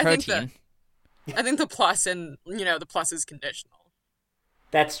date. eat more protein. I think the plus, and the plus is conditional.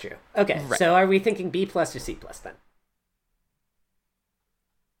 That's true. Okay, so are we thinking B+ or C+ then?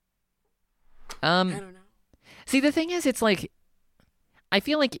 I don't know. See, the thing is, it's like, I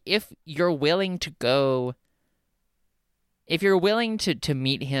feel like if you're willing to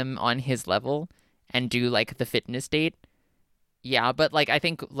meet him on his level and do like the fitness date, yeah, but like I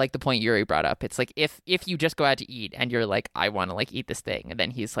think like the point Yuri brought up, it's like if you just go out to eat and you're like, I want to like eat this thing, and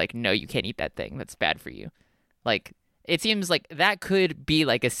then he's like, no, you can't eat that thing, that's bad for you. Like it seems like that could be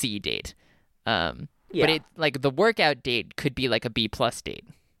like a C date. But it like the workout date could be like a B+ date.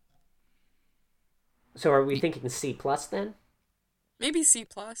 So are we thinking C+ then? Maybe C+.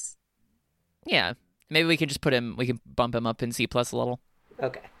 Yeah, maybe we can just we can bump him up in C+ a little.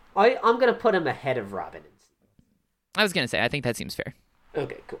 Okay, I'm gonna put him ahead of Robin. I was gonna say, I think that seems fair.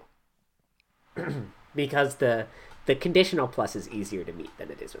 Okay, cool. Because the conditional plus is easier to meet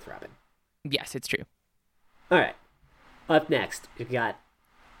than it is with Robin. Yes, it's true. All right. Up next, we've got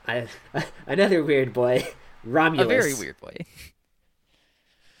another weird boy, Romulus. A very weird boy.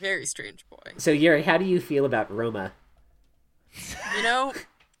 Very strange boy. So, Yuri, how do you feel about Roma?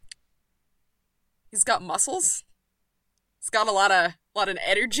 He's got muscles. He's got a lot of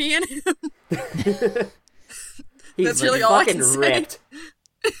energy in him. He's That's really all I can ripped.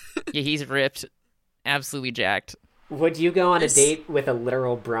 say. Yeah, he's ripped. Absolutely jacked. Would you go on a date with a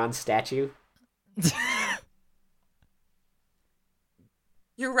literal bronze statue?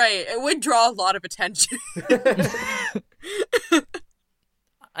 You're right. It would draw a lot of attention.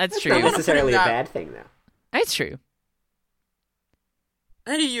 That's true. Not necessarily a bad thing, though. That's true.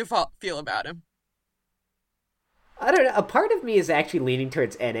 How do you feel about him? I don't know. A part of me is actually leaning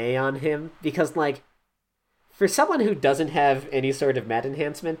towards NA on him because, like, for someone who doesn't have any sort of mat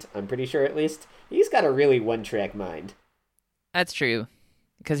enhancement, I'm pretty sure at least, he's got a really one-track mind. That's true.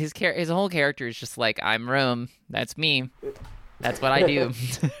 Because his whole character is just like, I'm Rome. That's me. That's what I do.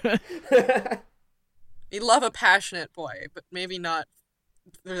 You love a passionate boy, but maybe not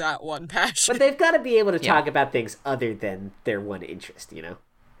that one passion. But they've got to be able to talk about things other than their one interest, you know?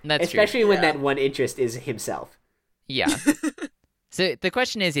 That's especially true. when that one interest is himself. Yeah. So the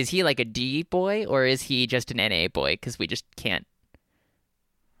question is he like a D boy or is he just an NA boy? Because we just can't.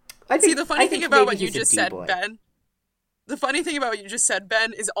 See, the funny thing about what you just said, Ben, the funny thing about what you just said,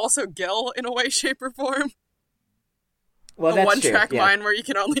 Ben, is also Gil in a way, shape, or form. Well, that's one track mind where you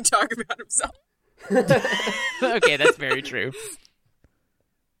can only talk about himself. Okay, that's very true.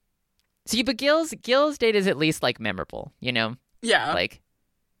 See, but Gil's date is at least like memorable, you know? Yeah. Like,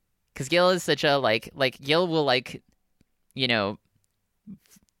 because Gil is such a like Gil will like, you know,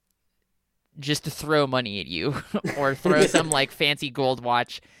 just throw money at you or throw some like fancy gold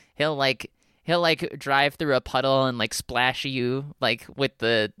watch. He'll drive through a puddle and like splash you like with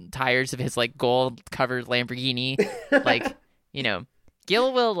the tires of his like gold covered Lamborghini. Like, you know,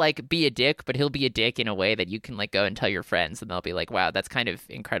 Gil will like be a dick, but he'll be a dick in a way that you can like go and tell your friends and they'll be like, wow, that's kind of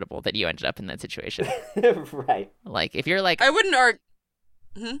incredible that you ended up in that situation. Right. Like if you're like, I wouldn't argue.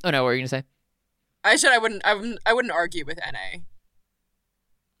 Oh no, what were you gonna say? I said I wouldn't argue with NA.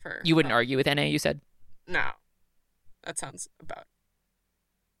 You wouldn't argue with NA, you said? No. That sounds about.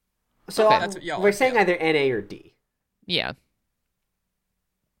 So okay, that's what y'all we're saying either NA or D. Yeah.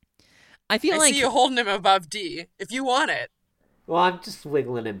 I see you holding him above D. If you want it. Well, I'm just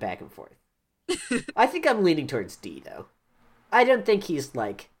wiggling him back and forth. I think I'm leaning towards D, though. I don't think he's,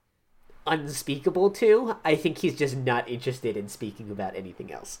 like, unspeakable to. I think he's just not interested in speaking about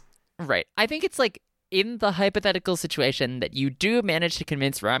anything else. Right. I think it's, like, in the hypothetical situation that you do manage to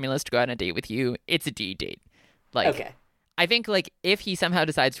convince Romulus to go on a date with you, it's a D date. Like, okay. I think, like, if he somehow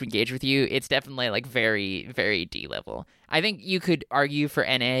decides to engage with you, it's definitely, like, very, very D level. I think you could argue for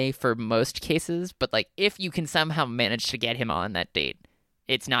NA for most cases, but, like, if you can somehow manage to get him on that date,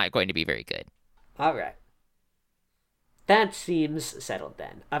 it's not going to be very good. All right. That seems settled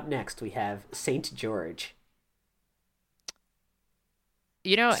then. Up next, we have St. George.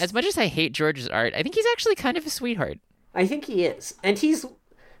 You know, as much as I hate George's art, I think he's actually kind of a sweetheart. I think he is. And he's...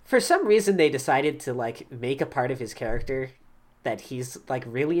 For some reason, they decided to, like, make a part of his character that he's, like,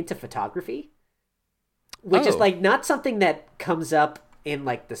 really into photography. Which is, like, not something that comes up in,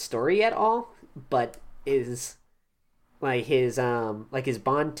 like, the story at all, but is, like, his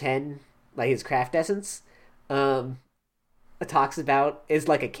Bond 10, like, his craft essence, it talks about, is,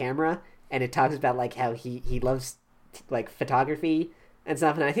 like, a camera, and it talks about, like, how he loves, like, photography and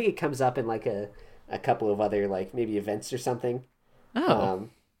stuff, and I think it comes up in, like, a couple of other, like, maybe events or something. Oh.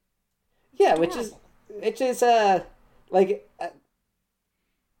 Yeah, which is like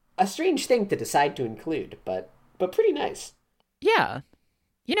a strange thing to decide to include, but pretty nice. Yeah,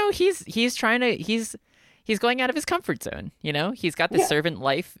 you know, he's going out of his comfort zone. You know, he's got this servant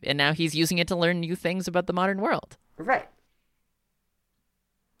life, and now he's using it to learn new things about the modern world. Right.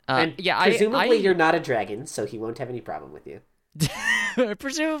 And presumably you're not a dragon, so he won't have any problem with you.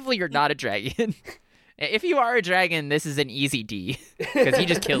 Presumably you're not a dragon. If you are a dragon, this is an easy D, because he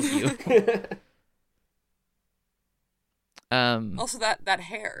just kills you. Also, that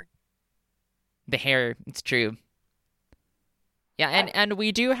hair. The hair, it's true. Yeah, and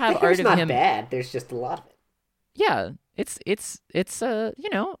we do have art of him. Not bad. There's just a lot of it. Yeah, it's you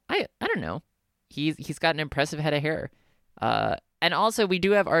know, I don't know. He's got an impressive head of hair. And also we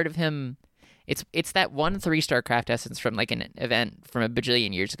do have art of him. It's that one 3-star craft essence from like an event from a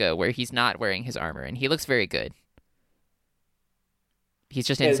bajillion years ago where he's not wearing his armor and he looks very good. He's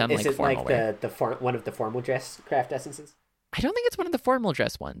just in some like formal wear. Is it like one of the formal dress craft essences? I don't think it's one of the formal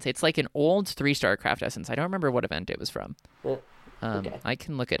dress ones. It's like an old 3-star craft essence. I don't remember what event it was from. Okay. I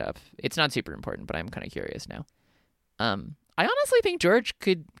can look it up. It's not super important, but I'm kind of curious now. I honestly think George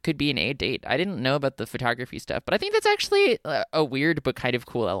could be an A date. I didn't know about the photography stuff, but I think that's actually a weird but kind of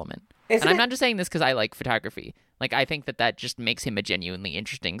cool element. I'm not just saying this because I like photography. Like, I think that just makes him a genuinely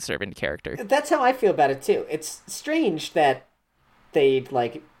interesting servant character. That's how I feel about it, too. It's strange that they'd,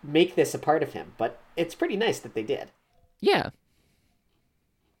 like, make this a part of him, but it's pretty nice that they did. Yeah.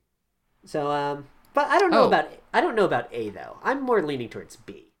 So, but I don't know about A, though. I'm more leaning towards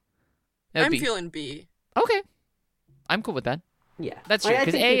B. I'm feeling B. Okay. I'm cool with that. Yeah. That's true,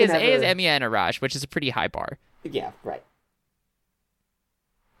 because A is Emiya and Arash, which is a pretty high bar. Yeah, right.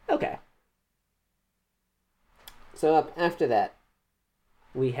 Okay. So up after that,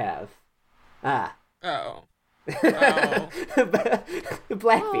 we have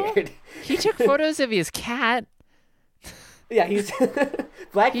Blackbeard. He took photos of his cat. Yeah,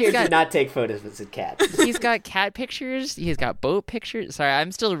 Blackbeard did not take photos of his cat. He's got cat pictures. He's got boat pictures. Sorry,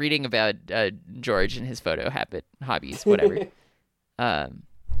 I'm still reading about George and his photo hobbies, whatever.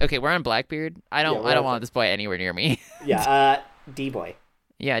 Okay, we're on Blackbeard. I don't want this boy anywhere near me. Yeah, D-boy.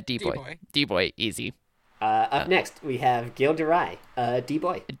 Yeah, D-boy. D-boy. D-boy, easy. Up next, we have Gilderoy,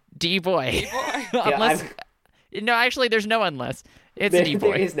 D-boy. D-boy. D-boy. Unless... No, actually, there's no unless. It's There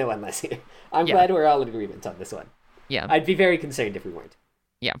D-boy. is no unless here. I'm glad we're all in agreement on this one. Yeah. I'd be very concerned if we weren't.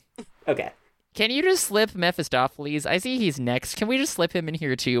 Yeah. Okay. Can you just slip Mephistopheles? I see he's next. Can we just slip him in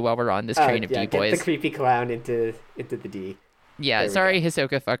here too while we're on this train of D-boys? Get the creepy clown into the D. Yeah, sorry,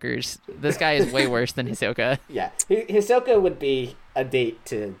 Hisoka fuckers. This guy is way worse than Hisoka. Yeah, Hisoka would be a date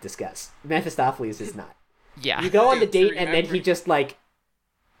to discuss. Mephistopheles is not. Yeah. You go on the date and then he just, like,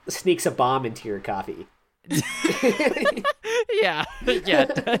 sneaks a bomb into your coffee. Yeah.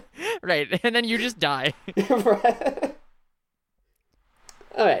 Right, and then you just die.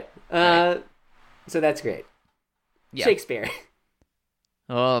 Alright, so that's great. Yeah. Shakespeare.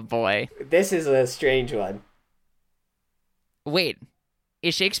 Oh, boy. This is a strange one. Wait,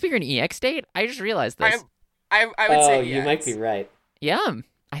 is Shakespeare an EX date? I just realized this. I would say you yes. might be right. Yeah,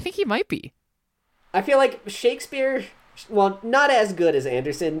 I think he might be. I feel like Shakespeare, well, not as good as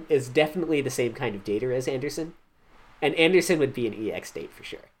Anderson, is definitely the same kind of dater as Anderson. And Anderson would be an EX date for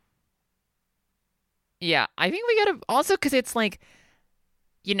sure. Yeah, I think we gotta... Also, because it's like,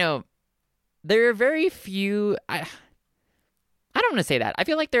 you know, there are very few... I don't want to say that. I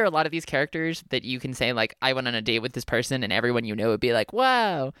feel like there are a lot of these characters that you can say, like, I went on a date with this person, and everyone you know would be like,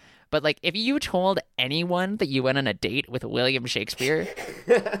 wow. But, like, if you told anyone that you went on a date with William Shakespeare,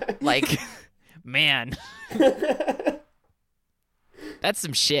 like, man, that's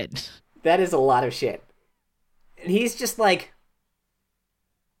some shit. That is a lot of shit. And he's just like...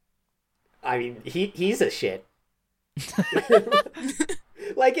 I mean, he's a shit.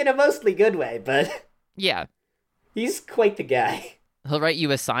 Like, in a mostly good way, but... Yeah. He's quite the guy. He'll write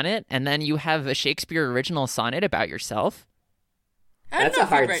you a sonnet, and then you have a Shakespeare original sonnet about yourself. I don't know if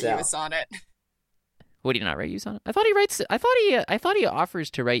he'd write you a sonnet. Would he not write you a sonnet? I thought he writes. I thought he offers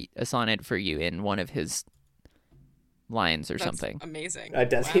to write a sonnet for you in one of his lines or something. Amazing.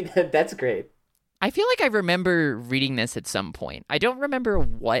 Does he? That's great. I feel like I remember reading this at some point. I don't remember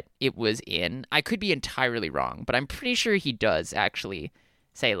what it was in. I could be entirely wrong, but I'm pretty sure he does actually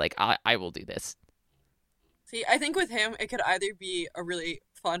say, like, I will do this. See, I think with him, it could either be a really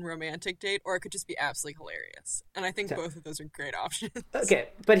fun romantic date, or it could just be absolutely hilarious. And I think both of those are great options. Okay,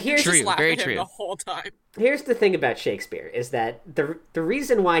 but here's true, very true. The whole time. Here's the thing about Shakespeare is that the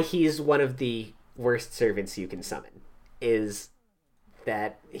reason why he's one of the worst servants you can summon is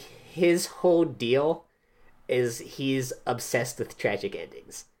that his whole deal is he's obsessed with tragic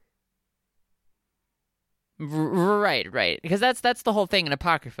endings. Right. Because that's the whole thing in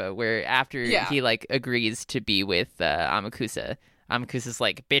Apocrypha, where after he, like, agrees to be with Amakusa, Amakusa's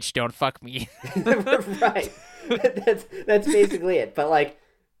like, bitch, don't fuck me. Right. That's basically it. But, like,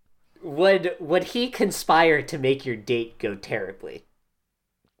 would he conspire to make your date go terribly?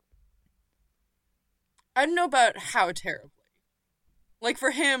 I don't know about how terribly. Like,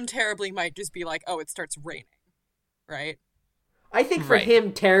 for him, terribly might just be like, oh, it starts raining, right? I think for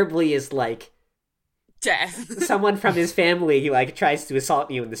him, terribly is, like... death. Someone from his family who, like, tries to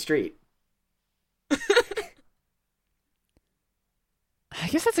assault you in the street. I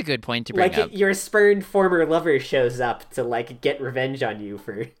guess that's a good point to bring up. Like, your spurned former lover shows up to, like, get revenge on you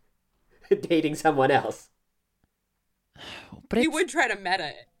for dating someone else. But he would try to meta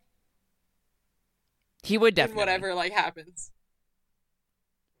it. He would definitely. Whatever, like, happens.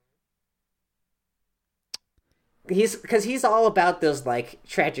 Because he's all about those, like,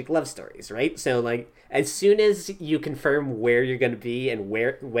 tragic love stories, right? So, like, as soon as you confirm where you're going to be and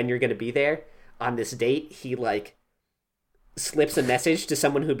when you're going to be there on this date, he, like, slips a message to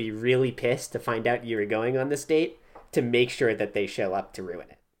someone who'd be really pissed to find out you were going on this date to make sure that they show up to ruin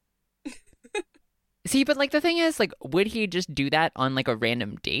it. See, but, like, the thing is, like, would he just do that on, like, a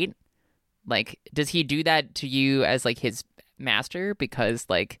random date? Like, does he do that to you as, like, his master because,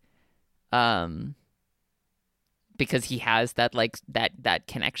 like, because he has that, like, that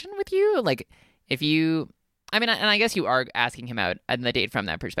connection with you? Like, if you... I mean, and I guess you are asking him out on the date from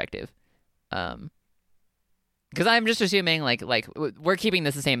that perspective. Because I'm just assuming, like, we're keeping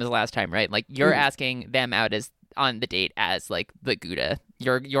this the same as last time, right? Like, you're asking them out as on the date as, like, the Gouda.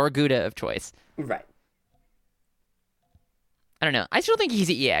 Your Gouda of choice. Right. I don't know. I still think he's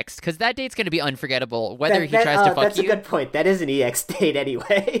an EX, because that date's going to be unforgettable, whether he tries to fuck that's you. That's a good point. That is an EX date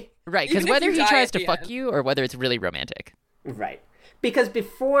anyway. Right, because whether he tries to fuck you or whether it's really romantic. Right. Because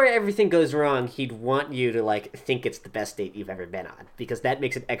before everything goes wrong, he'd want you to, like, think it's the best date you've ever been on. Because that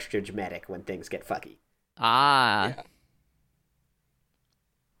makes it extra dramatic when things get fucky. Ah. Yeah.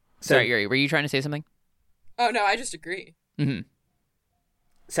 Sorry, Yuri, were you trying to say something? Oh, no, I just agree. Mm-hmm.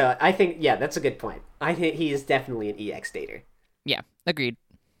 So I think, yeah, that's a good point. I think he is definitely an EX dater. Yeah, agreed.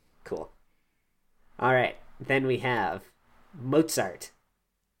 Cool. All right. Then we have Mozart.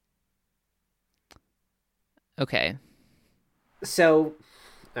 Okay. So,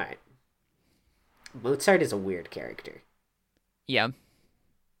 all right. Mozart is a weird character. Yeah.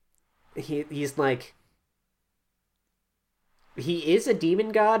 He's like... He is a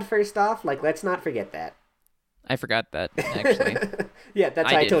demon god, first off. Like, let's not forget that. I forgot that, actually. Yeah,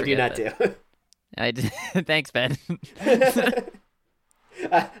 that's why I told you not that. to. I did. Thanks, Ben.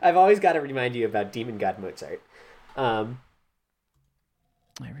 I've always got to remind you about demon god Mozart. I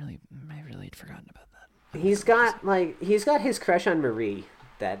really had forgotten about that. He's got his crush on Marie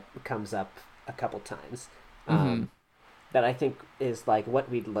that comes up a couple times. That I think is like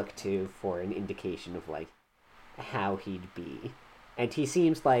what we'd look to for an indication of like how he'd be. And he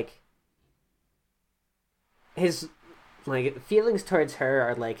seems like his like feelings towards her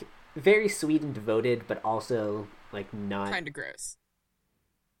are like very sweet and devoted, but also like not kind of gross.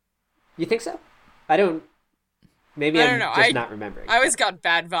 You think so? I don't. Maybe I'm know. just not remembering. I always got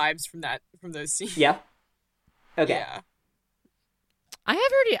bad vibes from those scenes. Yeah. Okay. Yeah. I have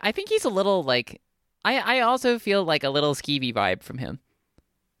heard. I think he's a little like. I also feel like a little skeevy vibe from him.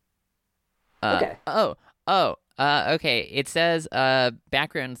 Okay. Okay. It says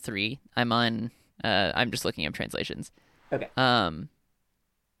background 3. I'm on. I'm just looking up translations. Okay.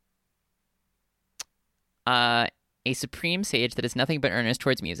 A supreme sage that is nothing but earnest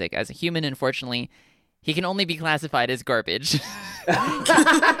towards music. As a human, unfortunately, he can only be classified as garbage.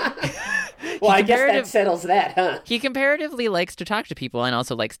 Well, I guess that settles that, huh? He comparatively likes to talk to people and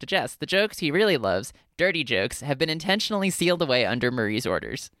also likes to jest. The jokes he really loves, dirty jokes, have been intentionally sealed away under Marie's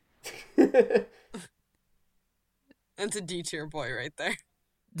orders. That's a D-tier boy right there.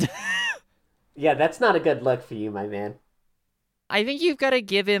 Yeah, that's not a good look for you, my man. I think you've got to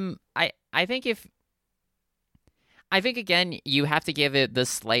give him... I think again, you have to give it the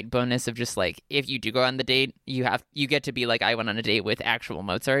slight bonus of just like, if you do go on the date, you get to be like, I went on a date with actual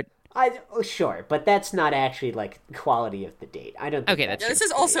Mozart. Sure, but that's not actually like quality of the date. I don't think Okay, that's true. This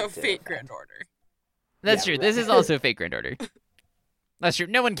is also Fate Grand Order. That's true. Right. This is also Fate Grand Order. That's true.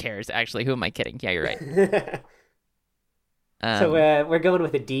 No one cares, actually. Who am I kidding? Yeah, you're right. So we're going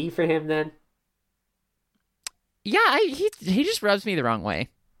with a D for him then? Yeah, he just rubs me the wrong way.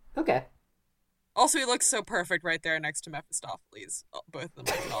 Okay. Also, he looks so perfect right there next to Mephistopheles. Both of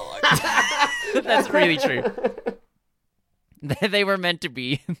them are all like... That's really true. They were meant to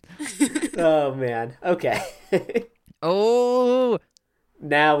be. Oh, man. Okay. Oh!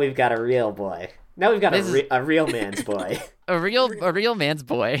 Now we've got a real boy. Now we've got a real man's boy. A real man's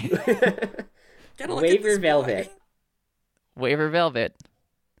boy. Waver Velvet. Waver Velvet.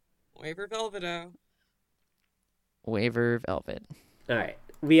 Waver Velveto. Waver Velvet. All right.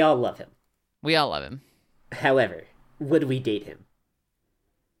 We all love him. We all love him. However, would we date him?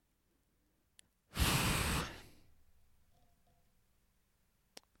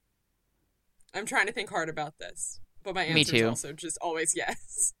 I'm trying to think hard about this, but my Me answer is too. also just always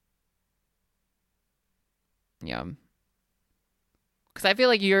yes. Yeah. Because I feel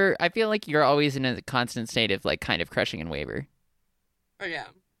like you're always in a constant state of like kind of crushing and Waver. Oh yeah.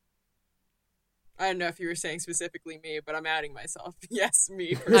 I don't know if you were saying specifically me, but I'm adding myself. Yes,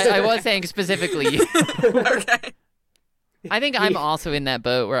 me. I was saying specifically you. Okay. I think I'm also in that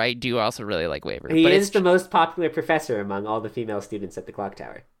boat where I do also really like Waver. He but is the most popular professor among all the female students at the clock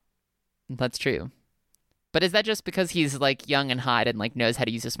tower. That's true. But is that just because he's like young and hot and like knows how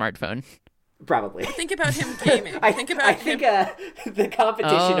to use a smartphone? Probably. Think about him gaming. I think the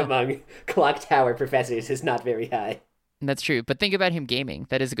competition among clock tower professors is not very high. That's true. But think about him gaming.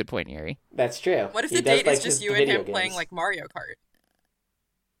 That is a good point, Yuri. That's true. What if the date is just you and him playing like Mario Kart?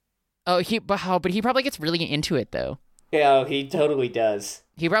 But he probably gets really into it though. Yeah, he totally does.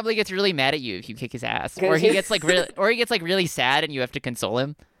 He probably gets really mad at you if you kick his ass, or he gets like really sad and you have to console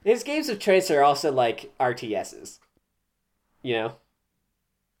him. His games of choice are also like RTSs. You know?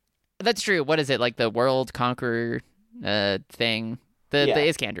 That's true. What is it, like the World Conqueror thing? The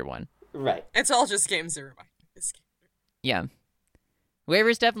Iskander one. Right. It's all just games that remind me of Iskander. Yeah.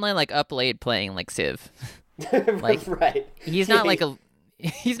 Waver's definitely like up late playing like Civ. Like right. He's not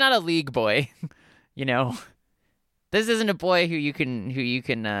a league boy, you know. This isn't a boy who you can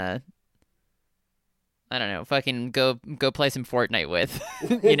I don't know, fucking go play some Fortnite with,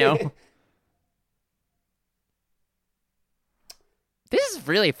 you know. This is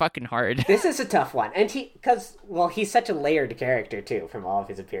really fucking hard. This is a tough one. And he's such a layered character too from all of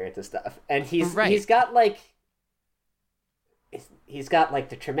his appearance and stuff. And he's got like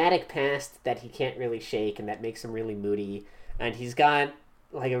the traumatic past that he can't really shake and that makes him really moody. And he's got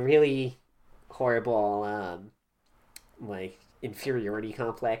like a really horrible like inferiority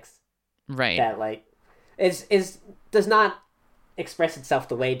complex. Right. That like is does not express itself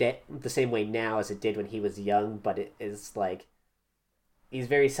the same way now as it did when he was young, but it is like he's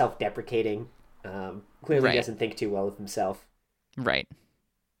very self-deprecating. Clearly doesn't think too well of himself. Right.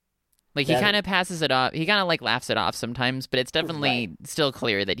 Like he kind of passes it off. He kind of like laughs it off sometimes, but it's definitely still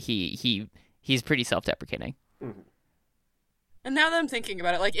clear that he's pretty self-deprecating. Mm-hmm. And now that I'm thinking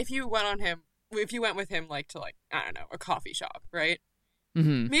about it, like if you went with him like to like, I don't know, a coffee shop, right?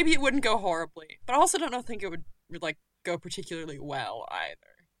 Mm-hmm. Maybe it wouldn't go horribly, but I also don't think it would like go particularly well either.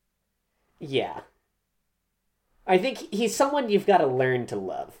 Yeah. I think he's someone you've got to learn to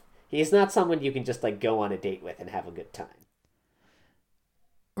love. He's not someone you can just like go on a date with and have a good time.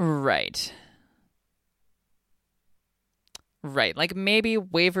 Right. Right. Like maybe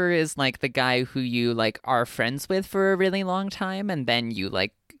Waver is like the guy who you like are friends with for a really long time and then you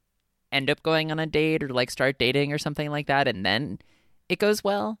like end up going on a date or like start dating or something like that and then it goes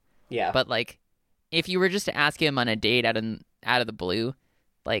well. Yeah. But like if you were just to ask him on a date out of the blue,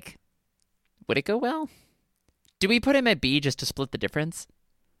 like would it go well? Do we put him at B just to split the difference?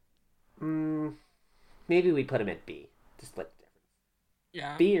 Maybe we put him at B to split the difference.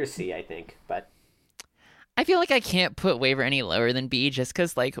 Yeah. B or C, I think, but I feel like I can't put Waver any lower than B just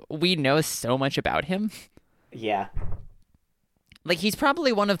because, like, we know so much about him. Yeah. Like, he's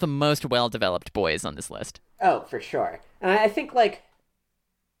probably one of the most well-developed boys on this list. Oh, for sure. And I think, like,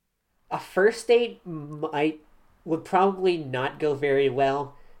 a first date would probably not go very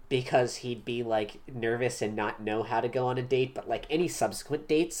well because he'd be, like, nervous and not know how to go on a date, but, like, any subsequent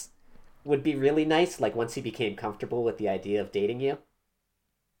dates would be really nice, like, once he became comfortable with the idea of dating you.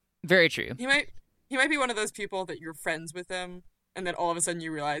 Very true. He might be one of those people that you're friends with him, and then all of a sudden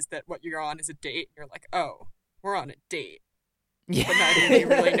you realize that what you're on is a date, and you're like, oh, we're on a date. Yeah. But neither of you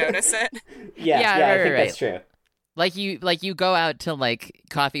really notice it. Yeah, right, I think right. that's true. Like you go out to like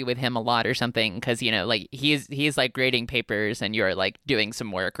coffee with him a lot or something because you know like he's like grading papers and you're like doing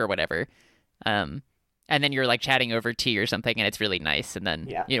some work or whatever, and then you're like chatting over tea or something and it's really nice and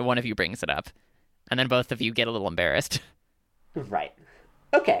then you know one of you brings it up, and then both of you get a little embarrassed. Right.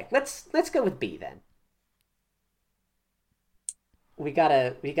 Okay, let's go with B then. We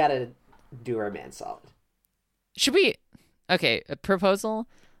gotta do our man solid. Should we? Okay, a proposal,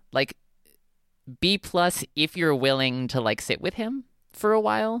 like B plus if you're willing to like sit with him for a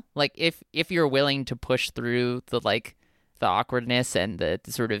while, like if you're willing to push through the like the awkwardness and the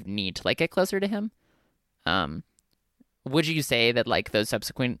sort of need to like get closer to him. Would you say that like the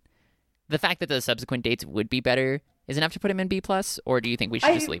fact that those subsequent dates would be better is enough to put him in B plus, or do you think we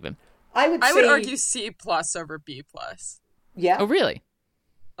should just leave him? I would argue C plus over B plus. Yeah. Oh really?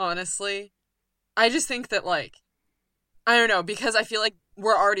 Honestly, I just think that like I don't know because I feel like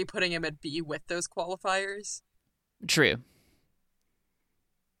we're already putting him at B with those qualifiers. True.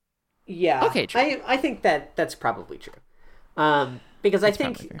 Yeah. Okay. True. I think that's probably true. Because I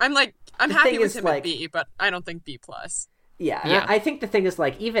think I'm happy with him at B, but I don't think B plus. Yeah. I think the thing is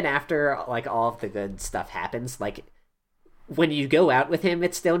like even after like all of the good stuff happens, like when you go out with him,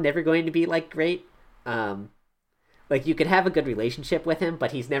 it's still never going to be like great. Like you could have a good relationship with him,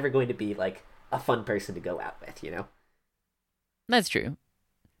 but he's never going to be like a fun person to go out with, you know? That's true.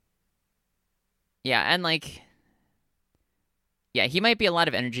 Yeah, and like yeah, he might be a lot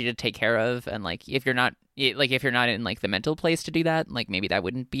of energy to take care of and like if you're not in like the mental place to do that, like maybe that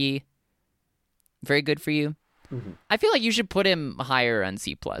wouldn't be very good for you. Mm-hmm. I feel like you should put him higher on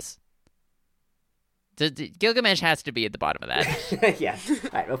C plus. Gilgamesh has to be at the bottom of that. Yeah. All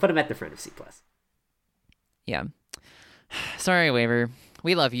right, we'll put him at the front of C plus. Yeah. Sorry, Waver.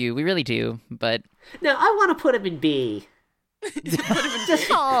 We love you. We really do. But no, I want to put him in B.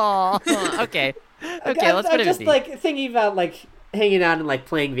 Okay. Okay, let's put him in just B. like thinking about like hanging out and like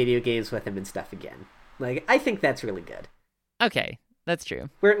playing video games with him and stuff again. Like I think that's really good. Okay, that's true.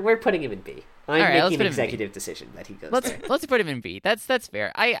 We're putting him in B. I'm making an executive decision that he goes there. Let's put him in B. That's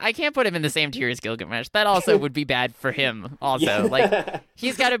fair. I can't put him in the same tier as Gilgamesh. That also would be bad for him. Also, Yeah. Like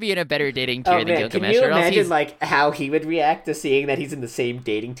he's got to be in a better dating tier than Gilgamesh. Can you or else imagine like how he would react to seeing that he's in the same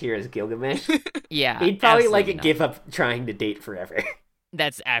dating tier as Gilgamesh? Yeah, He'd probably absolutely like not. give up trying to date forever.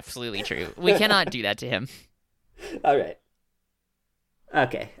 That's absolutely true. We cannot do that to him. All right.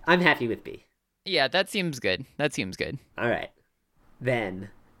 Okay, I'm happy with B. Yeah, that seems good. All right. Then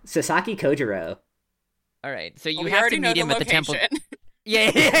Sasaki Kojiro. All right, so you we have already to know meet the him at the temple. location.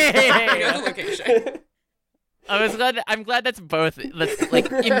 Yeah. We know the location. I'm glad that's both. That's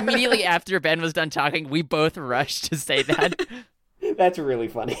like immediately after Ben was done talking, we both rushed to say that. That's really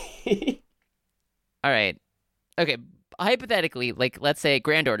funny. All right. Okay. Hypothetically, like let's say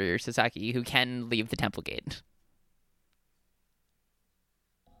Grand Order Sasaki, who can leave the temple gate.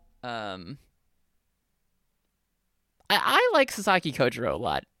 Um, I like Sasaki Kojiro a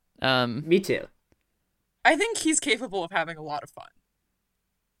lot. Me too. I think he's capable of having a lot of fun.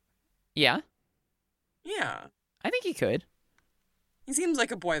 Yeah, Yeah. I think he could. He seems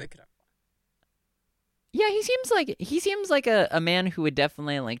like a boy that could have fun. Yeah, he seems like a man who would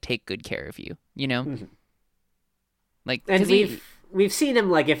definitely like take good care of you. You know, Mhm. like And 'cause we've seen him,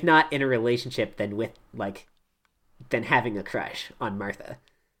 like, if not in a relationship, then with, like, then having a crush on Martha.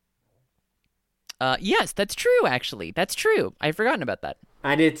 Yes, that's true. Actually, that's true. I've forgotten about that.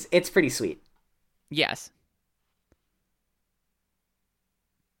 And it's pretty sweet. Yes.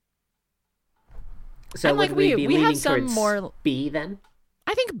 So And, like, would we be we have leaning some towards more- B then?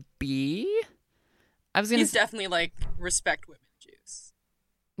 I think B. I was gonna. He's definitely like respect women juice.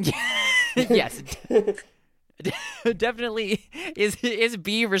 Yes. Definitely is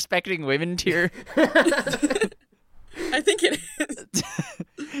B respecting women tier. I think it is.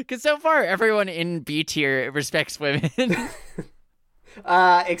 Because so far everyone in B tier respects women.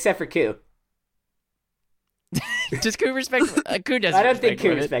 Except for Ku. Does Ku respect? Ku doesn't. I don't think respect Ku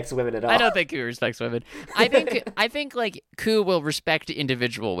women. respects women at all. I don't think Ku respects women. I think like Ku will respect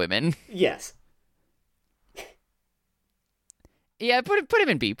individual women. Yes. Yeah, put him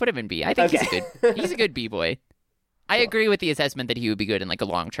in B. Put him in B. I think Okay. he's a good B boy. I agree with the assessment that he would be good in like a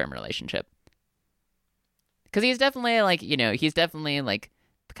long-term relationship. Because he's definitely like, he's definitely like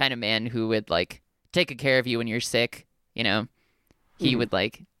the kind of man who would like take good care of you when you're sick. He would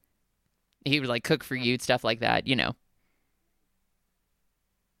like cook for you, stuff like that.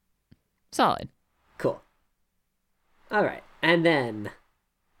 Solid. Cool. All right, and then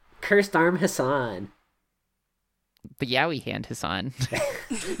Cursed Arm Hassan. The Yowie Hand Hassan.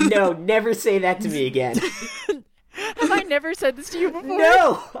 No, never say that to me again. Have I never said this to you before?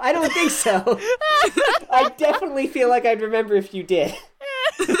 No, I don't think so. I definitely feel like I'd remember if you did.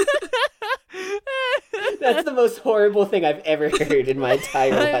 That's the most horrible thing I've ever heard in my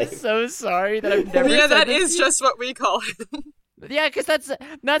entire I'm life. so sorry that I've never Yeah, said that this is to you. just what we call him. Yeah, because that's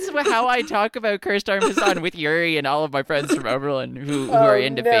how I talk about Cursed Arm Hassan with Yuri and all of my friends from Oberlin who are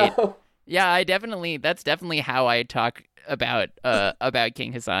into Fate. Yeah, that's definitely how I talk about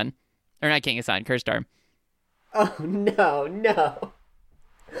King Hassan. Or not King Hassan, Cursed Arm. Oh, no.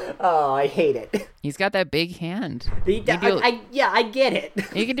 Oh, I hate it. He's got that big hand. I get it.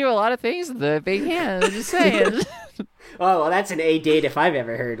 He can do a lot of things with the big hand, I'm just saying. Oh, well, that's an A date if I've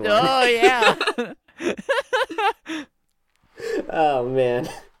ever heard one. Oh, yeah. Oh, man.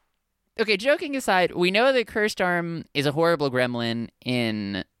 Okay, joking aside, we know that Cursed Arm is a horrible gremlin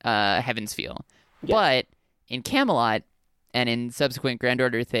in Heaven's Feel. Yes. But in Camelot and in subsequent Grand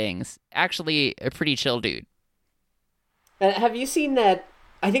Order things, actually a pretty chill dude. Have you seen that?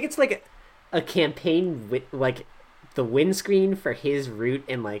 I think it's like a campaign with like the windscreen for his route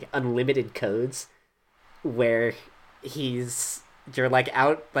in like Unlimited Codes, where you're like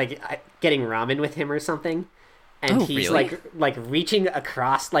out like getting ramen with him or something, and Oh, he's really? like reaching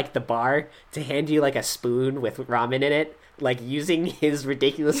across like the bar to hand you like a spoon with ramen in it, like using his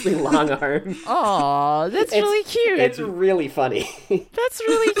ridiculously long arm. Aw, that's really cute. It's really funny. That's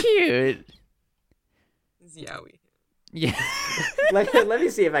really cute. Yowie. Yeah. let me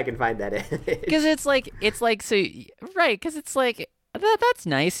see if I can find that image. Because it's like so right, because it's like that's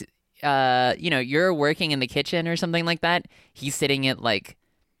nice. You're working in the kitchen or something like that. He's sitting at like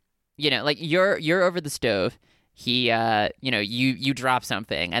you're over the stove. He you drop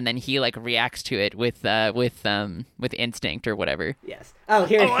something and then he like reacts to it with instinct or whatever. Yes. Oh,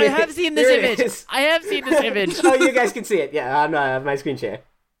 here. Oh, I have seen this image. I have seen this image. Oh, you guys can see it. Yeah, on my screen share.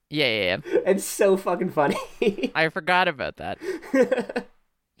 Yeah. It's so fucking funny. I forgot about that.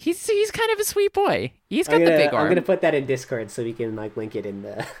 He's kind of a sweet boy. He's got the big arm. I'm gonna put that in Discord so we can like link it in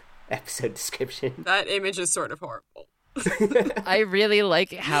the episode description. That image is sort of horrible. I really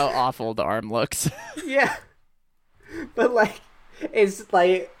like how awful the arm looks. Yeah. But like, it's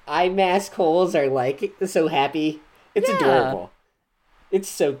like eye mask holes are like so happy. It's adorable. It's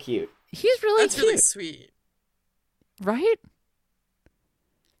so cute. He's really That's cute. really sweet. Right?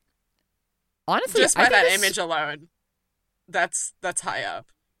 Honestly, Just I by think that image alone, that's high up.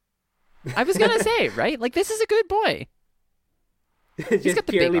 I was gonna say, right? Like, this is a good boy. Just got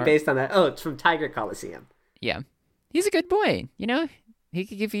the big purely arm. based on that. Oh, it's from Tiger Coliseum. Yeah, he's a good boy. He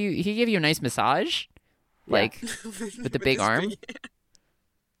could give you a nice massage, like with the big his arm.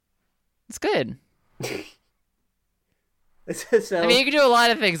 It's good. So I mean, you can do a lot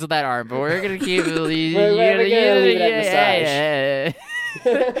of things with that arm, but we're gonna keep. We're gonna leave it at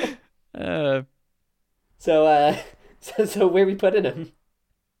massage. So where we putting him?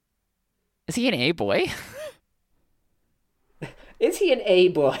 Is he an A boy? Is he an A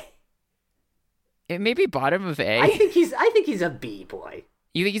boy? Maybe bottom of A. I think he's a B boy.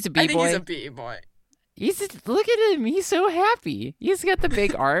 You think he's a B I think boy? he's a B boy. Look at him. He's so happy. He's got the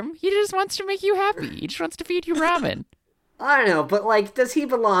big arm. He just wants to make you happy. He just wants to feed you ramen. I don't know, but like, does he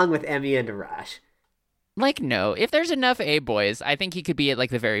belong with Emi and Arash? Like, no. If there's enough A boys, I think he could be at like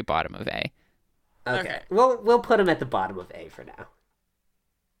the very bottom of A. Okay. We'll put him at the bottom of A for now.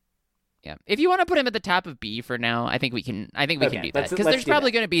 Yeah. If you want to put him at the top of B for now, I think we can. I think we can do that because there's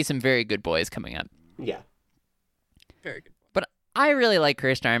probably going to be some very good boys coming up. Yeah. Very good. But I really like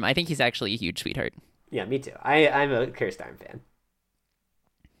Cursed Arm. I think he's actually a huge sweetheart. Yeah, me too. I'm a Cursed Arm fan.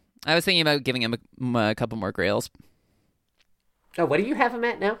 I was thinking about giving him a couple more grails. Oh, what do you have him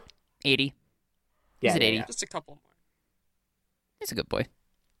at now? 80. He's at 80. Yeah. Just a couple more. He's a good boy.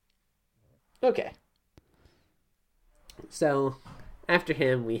 Okay. So, after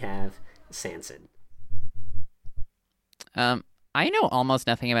him, we have Sanson. I know almost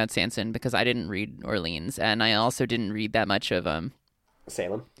nothing about Sanson because I didn't read Orleans, and I also didn't read that much of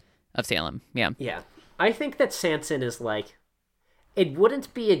Salem. Yeah. Yeah. I think that Sanson is like, it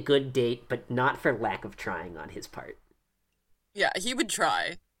wouldn't be a good date, but not for lack of trying on his part. Yeah, he would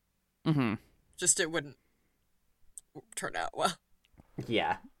try. Mm-hmm. Just it wouldn't turn out well.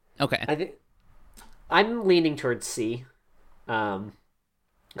 Yeah. Okay. I'm leaning towards C.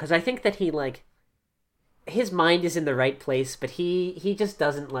 Because I think that he, like, his mind is in the right place, but he just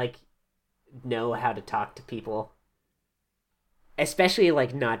doesn't, like, know how to talk to people. Especially,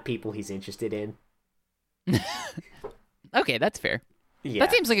 like, not people he's interested in. Okay, that's fair. Yeah.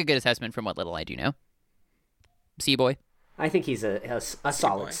 That seems like a good assessment from what little I do know. C boy. I think he's a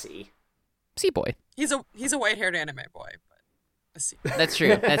solid C. C boy. He's a white-haired anime boy, but a C. That's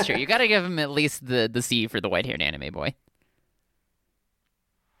true. That's true. You got to give him at least the C for the white-haired anime boy.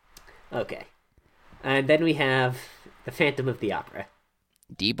 Okay. And then we have the Phantom of the Opera.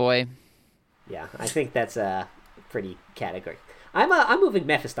 D boy. Yeah, I think that's a pretty category. I'm moving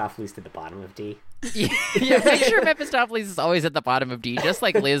Mephistopheles to the bottom of D. Yeah, make sure Mephistopheles is always at the bottom of D, just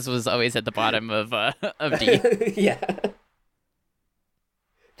like Liz was always at the bottom of D. Yeah.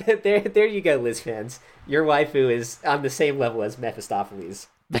 There you go, Liz fans. Your waifu is on the same level as Mephistopheles.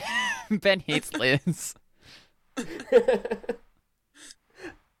 Ben hates Liz.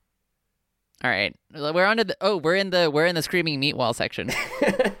 All right, we're on to the. We're in the screaming meatwall section.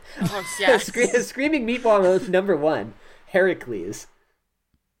 Oh, yes. Screaming Meatball number 1, Heracles.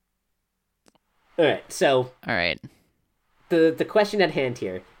 All right, so the question at hand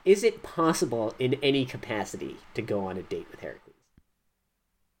here, is it possible in any capacity to go on a date with Heracles?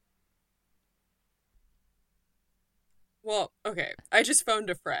 Well, okay. I just phoned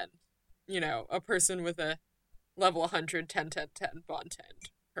a friend. You know, a person with a level 100, 10, 10, 10 bond 10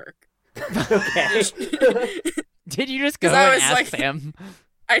 perk. Okay. Did you just go 'Cause I and was ask like- Sam?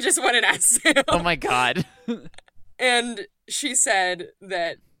 I just went and asked Sam. Oh my god. And she said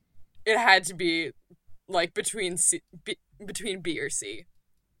that it had to be like between B or C.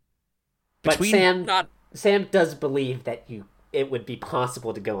 But Between- Sam does believe that it would be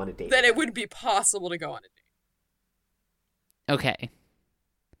possible to go on a date. That it would be possible to go on a date. Okay.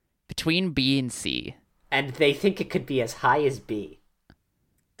 Between B and C. And they think it could be as high as B.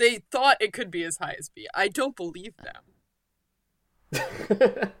 They thought it could be as high as B. I don't believe them.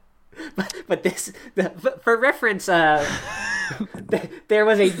 But for reference, there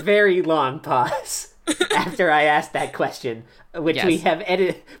was a very long pause after I asked that question, which Yes. we have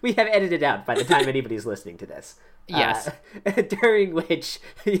edited out by the time anybody's listening to this. Yes. During which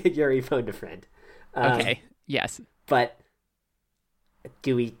Yuri phoned a friend. Okay. Yes. But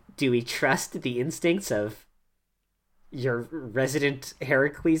do we trust the instincts of your resident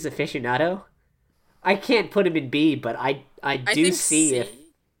Heracles aficionado? I can't put him in B, but I do think see C. if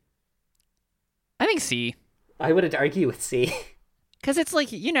I think C. I wouldn't argue with C. Because it's like,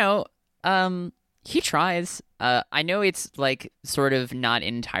 he tries. I know it's like sort of not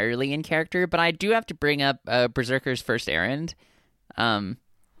entirely in character, but I do have to bring up Berserker's first errand. Oh,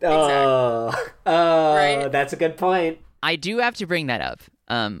 Right. That's a good point. I do have to bring that up.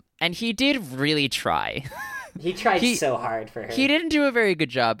 And he did really try. He tried so hard for her. He didn't do a very good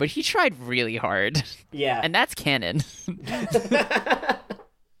job, but he tried really hard. Yeah. And that's canon.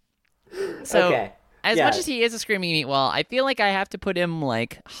 So, okay. as Yeah. much as he is a screaming meatwall, I feel like I have to put him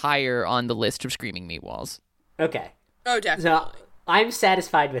like higher on the list of screaming meatwalls. Okay. Oh, definitely. So I'm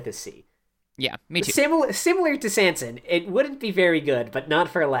satisfied with a C. Yeah, me too. Similar to Sanson, it wouldn't be very good, but not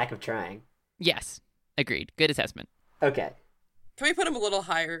for a lack of trying. Yes, agreed. Good assessment. Okay. Can we put him a little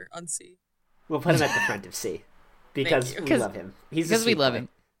higher on C? We'll put him at the front of C. Because Thank we you. love him. He's a Because we sweet love boy. him.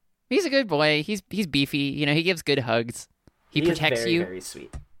 He's a good boy. He's beefy. He gives good hugs. He is protects very, you. very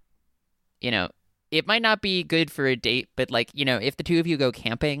sweet. it might not be good for a date, but like, you know, if the two of you go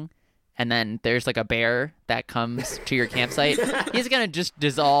camping and then there's like a bear that comes to your campsite, he's gonna just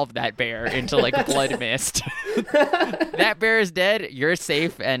dissolve that bear into like blood mist. That bear is dead, you're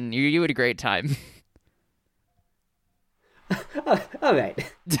safe, and you had a great time. All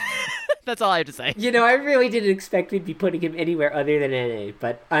right. That's all I have to say. You know, I really didn't expect we'd be putting him anywhere other than NA,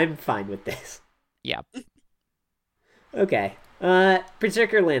 but I'm fine with this. Yeah. Okay.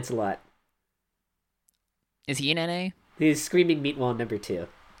 Berserker Lancelot. Is he in NA? He's Screaming Meatwall number 2.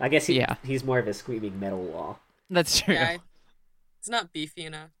 I guess he's more of a Screaming Metal Wall. That's true. Yeah, it's not beefy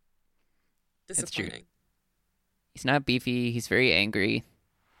enough. Disappointing. That's true. He's not beefy. He's very angry.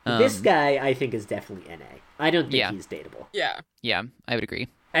 This guy, I think, is definitely NA. I don't think he's dateable. Yeah. Yeah, I would agree.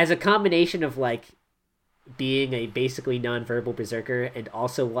 As a combination of, like, being a basically nonverbal berserker and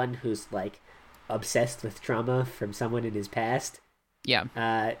also one who's, like, obsessed with trauma from someone in his past. Yeah.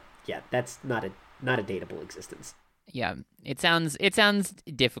 That's not a dateable existence. Yeah. It sounds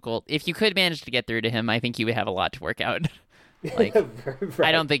difficult. If you could manage to get through to him, I think you would have a lot to work out. Like, right.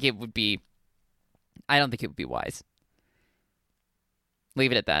 I don't think it would be wise.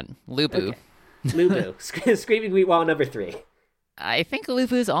 Leave it at that. Lubu. Okay. Lubu. Screaming Wheat Wall number 3. I think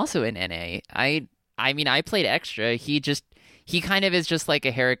Lubu is also in NA. I mean, I played extra. He kind of is just like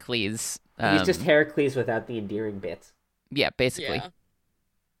a Heracles. He's just Heracles without the endearing bits. Yeah, basically. Yeah.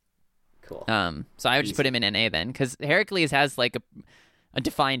 Cool. So I would just put him in NA then, because Heracles has like a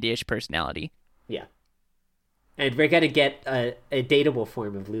defined-ish personality. Yeah. And we're gonna get a dateable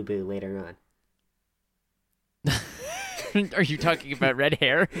form of Lubu later on. Are you talking about red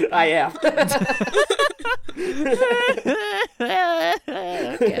hair? I am.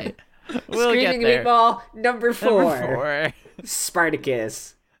 Okay. We'll Screaming get there. Meatball number 4. Number 4.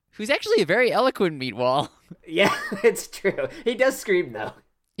 Spartacus. Who's actually a very eloquent meatwall. Yeah, it's true. He does scream, though.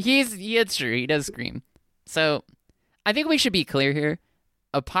 It's true. He does scream. So, I think we should be clear here.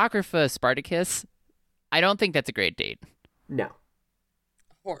 Apocrypha Spartacus, I don't think that's a great date. No.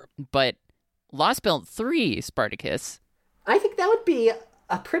 Horrible. But Lost Belt 3 Spartacus, I think that would be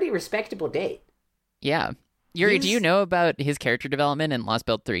a pretty respectable date. yeah. Yuri, do you know about his character development in Lost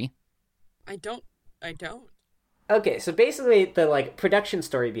Belt 3? I don't. Okay, so basically the like production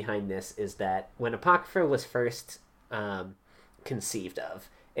story behind this is that when Apocrypha was first conceived of,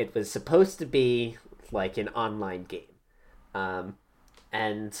 it was supposed to be like an online game.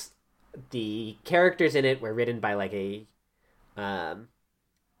 And the characters in it were written by like a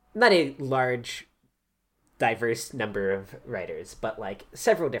not a large diverse number of writers, but like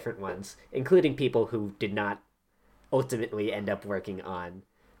several different ones, including people who did not ultimately end up working on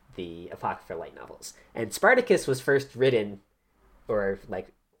the Apocrypha light novels. And Spartacus was first written, or like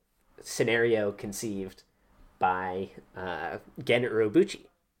scenario conceived, by Gen Urobuchi,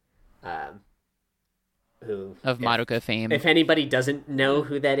 who Of Madoka fame. If anybody doesn't know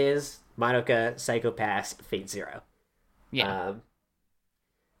who that is, Madoka, Psycho Pass, Fate Zero. Yeah.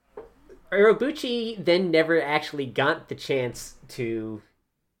 Urobuchi then never actually got the chance to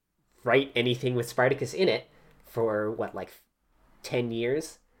write anything with Spartacus in it for, 10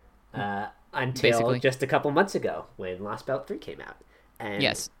 years? Until Basically. just a couple months ago when Lost Belt 3 came out. And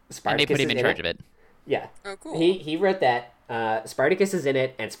Yes. Spartacus And they put him is in charge of it. Yeah. Oh, cool. He wrote that. Spartacus is in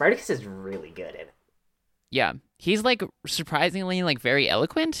it, and Spartacus is really good in it. Yeah. He's like surprisingly like very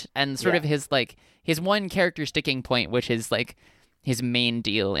eloquent, and sort of his one character sticking point, which is like his main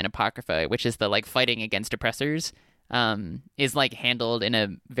deal in Apocrypha, which is the like fighting against oppressors, is like handled in a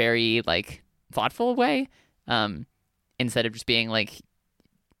very like thoughtful way, instead of just being like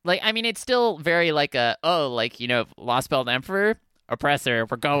I mean, it's still very like Lost Belt Emperor, oppressor,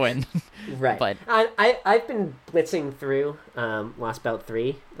 we're going. Right. But I've been blitzing through Lost Belt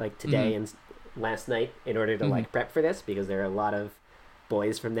 3 like today and last night in order to like prep for this, because there are a lot of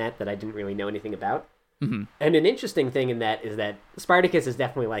boys from that I didn't really know anything about. And an interesting thing in that is that Spartacus is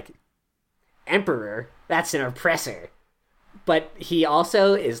definitely like emperor, that's an oppressor, but he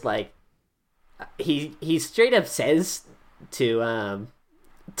also is like he straight up says to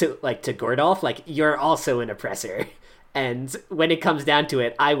Gordolf, like, you're also an oppressor, and when it comes down to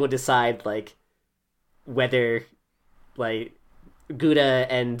it, I will decide like whether like Gouda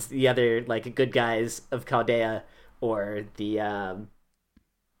and the other like good guys of Chaldea, or the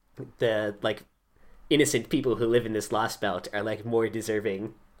like innocent people who live in this lost belt are like more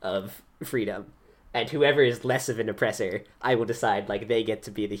deserving of freedom, and whoever is less of an oppressor, I will decide like they get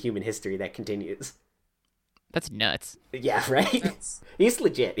to be the human history that continues. that's nuts. Yeah, right. He's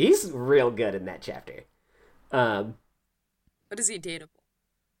legit. He's real good in that chapter. But is he dateable?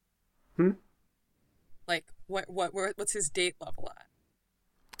 Hmm? Like, what's his date level at?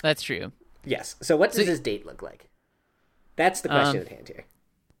 That's true. Yes. So what does his date look like? That's the question at hand here.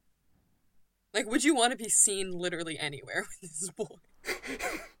 Like, would you want to be seen literally anywhere with this boy?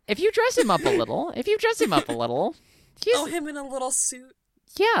 If you dress him up a little, he's... Oh, him in a little suit.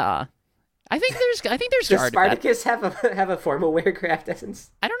 Yeah. I think there's Does Spartacus have a formal wear craft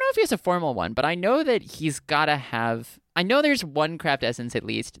essence? I don't know if he has a formal one, but I know that he's gotta have. I know there's one craft essence at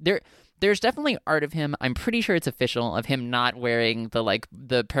least. There's definitely art of him. I'm pretty sure it's official of him not wearing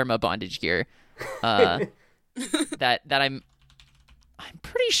the perma bondage gear. That I'm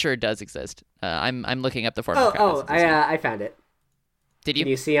pretty sure does exist. I'm looking up the formal craft essence. I found it. Did you?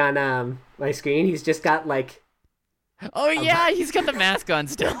 Can you see on my screen? He's just got like. Oh yeah, he's got the mask on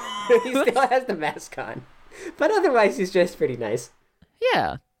still. He still has the mask on, but otherwise he's dressed pretty nice.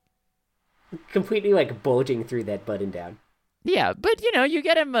 Yeah. Completely like bulging through that button down. Yeah, but you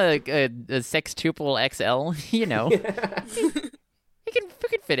get him a sextuple XL. He can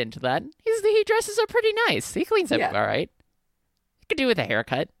fit into that. He dresses up pretty nice. He cleans up all right. He could do with a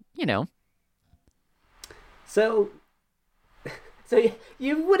haircut. So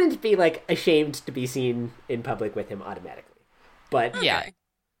you wouldn't be like ashamed to be seen in public with him automatically, but yeah,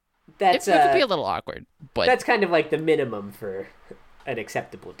 it could be a little awkward. But that's kind of like the minimum for an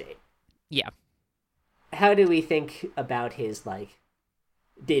acceptable date. Yeah. How do we think about his like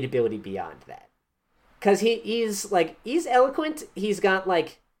dateability beyond that? Because he's eloquent. He's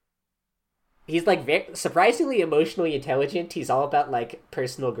very surprisingly emotionally intelligent. He's all about like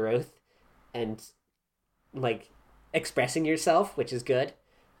personal growth and like expressing yourself, which is good.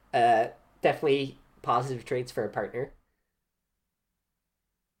 Definitely positive traits for a partner.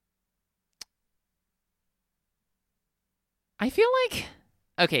 I feel like,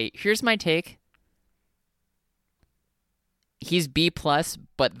 okay, here's my take. He's B+,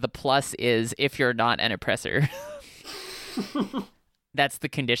 but the plus is if you're not an oppressor. That's the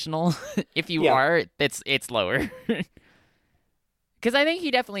conditional. If you are, it's lower. Because I think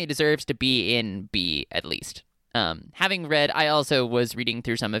he definitely deserves to be in B at least. Having read, I also was reading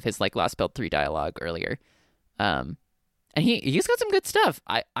through some of his like Lost Belt 3 dialogue earlier. And he's got some good stuff.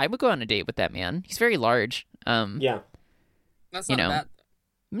 I would go on a date with that man. He's very large. Yeah. That's not bad.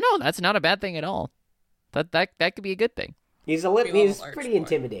 No, that's not a bad thing at all. That could be a good thing. He's pretty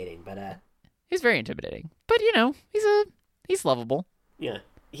intimidating, but he's very intimidating. But he's lovable. Yeah.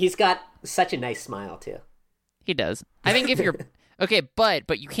 He's got such a nice smile too. He does. I think if you're okay,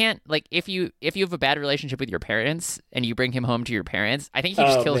 but you can't like if you have a bad relationship with your parents and you bring him home to your parents, I think he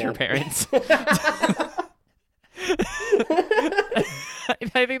just kills your parents.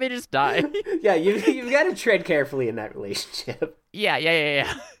 I think they just die. Yeah, you've got to tread carefully in that relationship.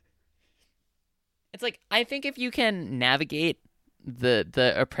 Yeah. It's like I think if you can navigate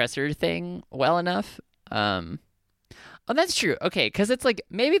the oppressor thing well enough, oh, that's true. Okay, because it's like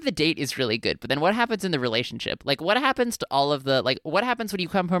maybe the date is really good, but then what happens in the relationship? Like, what happens to all of the what happens when you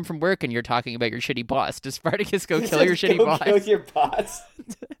come home from work and you're talking about your shitty boss? Does Spartacus go kill your shitty boss? Kill your boss.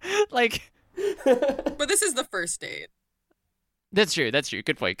 Like, but this is the first date. That's true.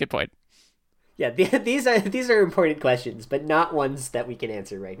 Good point. Yeah, these are important questions, but not ones that we can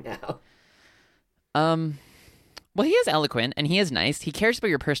answer right now. Well, he is eloquent and he is nice. He cares about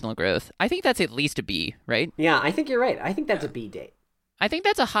your personal growth. I think that's at least a B, right? Yeah, I think you're right. I think that's a B date. I think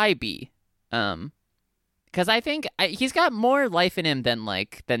that's a high B. Because I think he's got more life in him than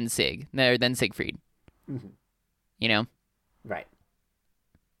Siegfried. Mm-hmm. Right.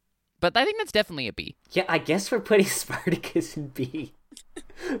 But I think that's definitely a B. Yeah, I guess we're putting Spartacus in B.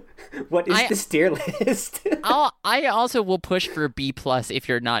 What is the tier list? I also will push for B+ if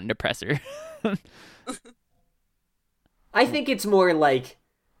you're not an oppressor. I think it's more like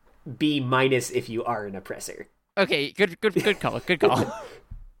B- if you are an oppressor. Okay, good call.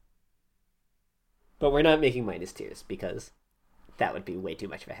 But we're not making minus tiers because that would be way too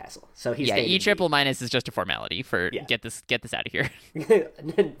much of a hassle. So he's E triple minus is just a formality for get this out of here.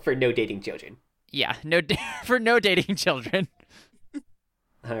 For no dating children. Yeah, for no dating children.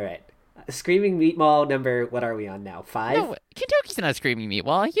 All right. Screaming Meatball number, what are we on now? 5? No, Kentucky's not a Screaming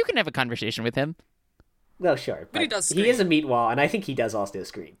Meatball. You can have a conversation with him. Well, sure. But he does scream. He is a meat wall, and I think he does also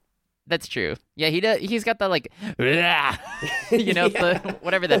scream. That's true. Yeah, he does. He's got that, like,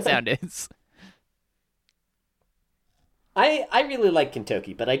 whatever that sound is. I really like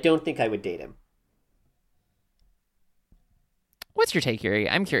Kentucky, but I don't think I would date him. What's your take, Yuri?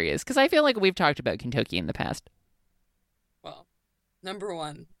 I'm curious, because I feel like we've talked about Kentucky in the past. Well, number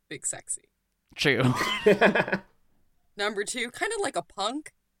 1, big sexy. True. Number 2, kind of like a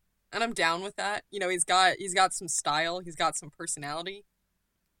punk. And I'm down with that. He's got some style. He's got some personality.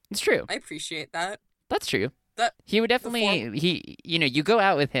 It's true. I appreciate that. That's true. That He would definitely you go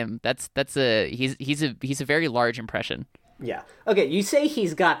out with him. He's a very large impression. Yeah. Okay, you say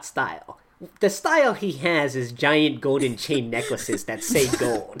he's got style. The style he has is giant golden chain necklaces that say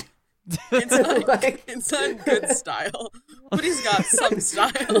gold. It's not good style, but he's got some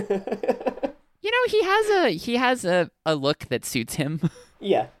style. He has a look that suits him.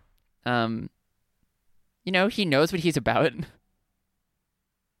 Yeah. He knows what he's about.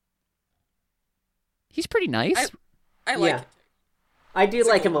 He's pretty nice. I like it. I do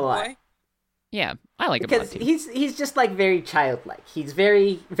like him a lot. Boy. Yeah, I like him a lot too. Because he's just like very childlike. He's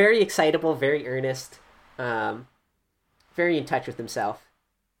very, very excitable, very earnest, very in touch with himself.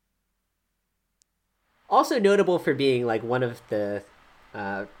 Also notable for being like one of the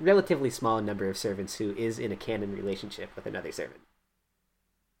relatively small number of servants who is in a canon relationship with another servant.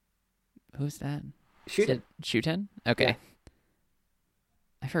 Who's that? Shuten? Okay. Yeah.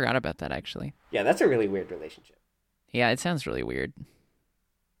 I forgot about that, actually. Yeah, that's a really weird relationship. Yeah, it sounds really weird.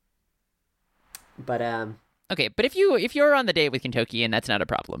 But, Okay, but if you're on the date with Kentucky, and that's not a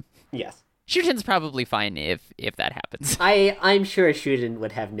problem. yes. Shuten's probably fine if that happens. I'm sure Shuten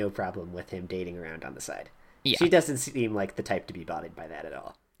would have no problem with him dating around on the side. Yeah. She doesn't seem like the type to be bothered by that at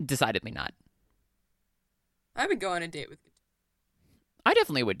all. Decidedly not. I would go on a date with Kentucky. I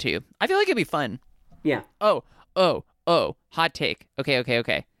definitely would, too. I feel like it'd be fun. Yeah. Oh, hot take.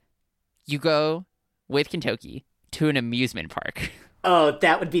 Okay. You go with Kentucky to an amusement park. Oh,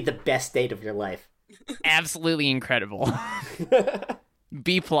 that would be the best date of your life. Absolutely incredible.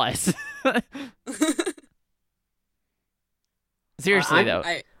 B+. Seriously, though.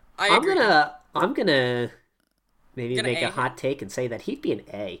 I'm agree. gonna maybe make a hot take and say that he'd be an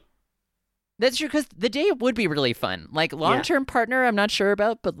A. That's true, because the date would be really fun. Like, long-term partner, I'm not sure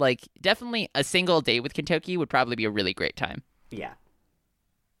about, but, like, definitely a single date with Kentucky would probably be a really great time. Yeah.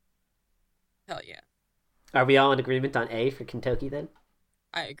 Hell yeah. Are we all in agreement on A for Kentucky then?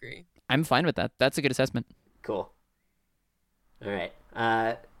 I agree. I'm fine with that. That's a good assessment. Cool. All right.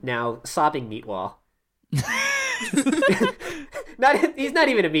 Now, sobbing Meatwall. He's not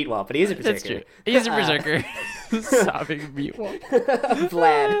even a Meatwall, but he's a berserker. That's true. He's a berserker. Sobbing Meatwall.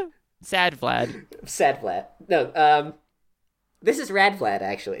 Vlad. Sad Vlad. Sad Vlad. No, this is Rad Vlad,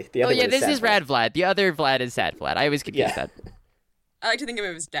 actually. The other one this Sad is Vlad. Rad Vlad. The other Vlad is Sad Vlad. I always confuse that. I like to think of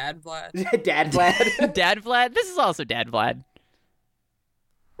him as Dad Vlad. Dad Vlad. Dad Vlad? This is also Dad Vlad.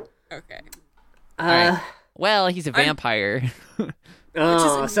 Okay. Well, he's a vampire.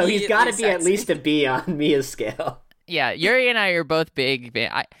 Oh, so he's got to be at sexy. least a B on Mia's scale. Yeah, Yuri and I are both big.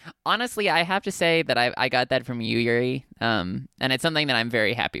 Honestly, I have to say that I got that from you, Yuri, and it's something that I'm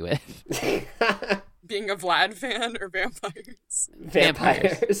very happy with. Being a Vlad fan or vampires?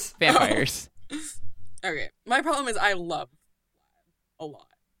 Vampires. Vampires. Okay. My problem is I love Vlad a lot.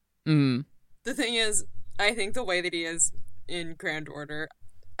 Mm. The thing is, I think the way that he is in Grand Order,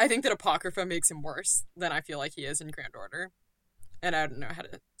 I think that Apocrypha makes him worse than I feel like he is in Grand Order. And I don't know how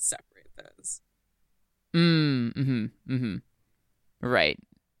to separate those. Right.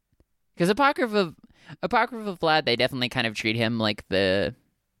 Because Apocrypha Vlad, they definitely kind of treat him like the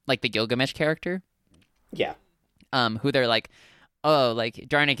Gilgamesh character. Yeah. Who they're like, oh, like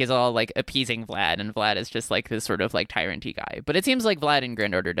Darnik is all like appeasing Vlad, and Vlad is just like this sort of like tyrant-y guy. But it seems like Vlad in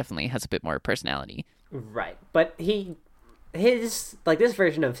Grand Order definitely has a bit more personality. Right. But his this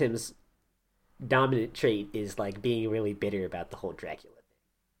version of him's dominant trait is like being really bitter about the whole Dracula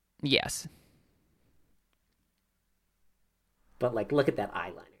thing. Yes. But like, look at that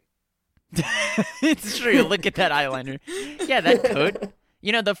eyeliner. It's true. Look at that eyeliner. Yeah, that coat.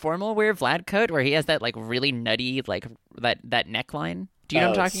 You know, the formal wear Vlad coat where he has that like really nutty like that neckline. Do you know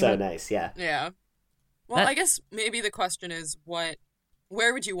what I'm talking so about? Nice, yeah. Yeah. Well, I guess maybe the question is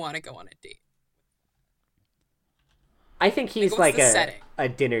where would you want to go on a date? I think he's like a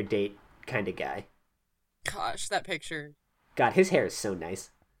dinner date kind of guy. Gosh, that picture. God, his hair is so nice.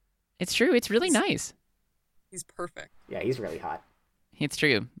 It's true. It's really nice. He's perfect. Yeah, he's really hot. It's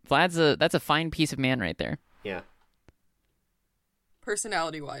true. That's a fine piece of man right there. Yeah.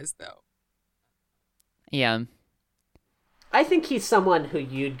 Personality-wise, though. Yeah. I think he's someone who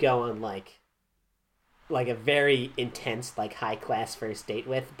you'd go on like a very intense, like high-class first date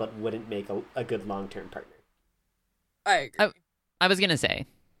with, but wouldn't make a good long-term partner. I agree. I was gonna say,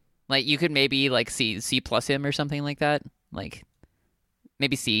 like, you could maybe like C plus him or something like that. Like,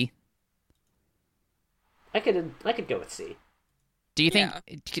 maybe C. I could go with C. Do you think?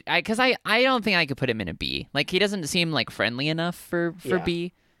 Because I don't think I could put him in a B. Like, he doesn't seem like friendly enough for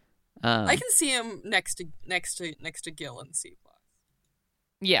B. I can see him next to Gil and C+.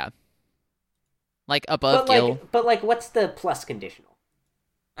 Yeah. Like above Gil. But like, what's the plus conditional?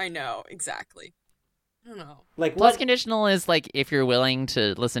 I know exactly. I don't know. Like Plus what conditional is like if you're willing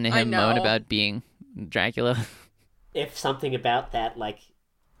to listen to I him moan know. about being Dracula. if something about that like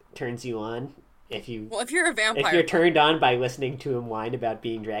turns you on? If you're a vampire, if you're turned on by listening to him whine about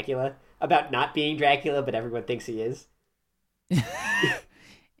being Dracula, about not being Dracula, but everyone thinks he is.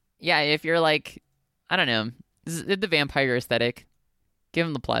 Yeah, if you're like, I don't know, the vampire aesthetic, give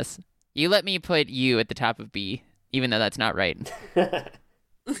him the plus. You let me put you at the top of B, even though that's not right.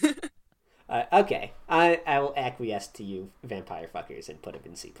 Okay, I will acquiesce to you, vampire fuckers, and put him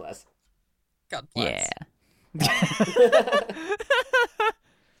in C+. God bless. Yeah.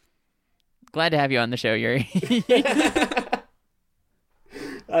 Glad to have you on the show, Yuri.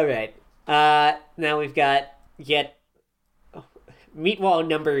 All right. Now we've got yet meat wall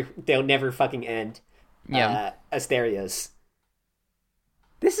number they'll never fucking end. Yeah. Asterios.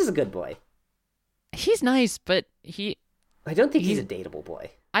 This is a good boy. He's nice, but I don't think he's a dateable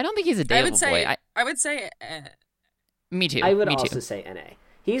boy. I don't think he's a dateable boy. I would say. Me too. I would me also too. say NA.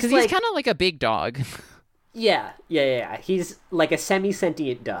 Because he's kind of like a big dog. Yeah. He's like a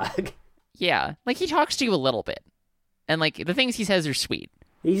semi-sentient dog. Yeah, like he talks to you a little bit, and like the things he says are sweet.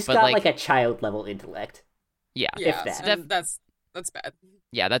 He's but, got like a child level intellect. Yeah, Yeah, if that. and that's bad.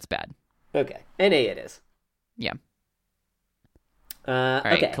 Yeah, that's bad. Okay, NA it is. Yeah. All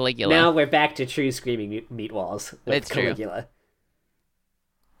right, okay. Caligula. Now we're back to true screaming meat walls with It's true. Caligula.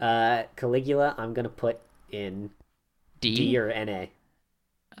 Caligula, I'm gonna put in D or NA.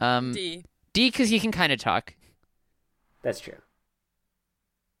 D. D because he can kind of talk. That's true.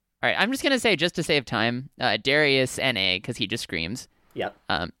 All right, I'm just gonna say, just to save time, Darius NA because he just screams. Yep.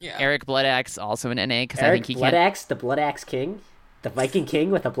 Yeah. Eric Bloodaxe also an NA because I think he can't. Bloodaxe, the Bloodaxe King, the Viking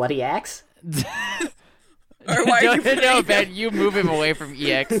King with a bloody axe. Or why are you putting No, Ben, you move him away from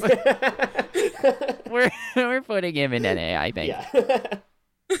EX. we're putting him in NA, I think. Yeah.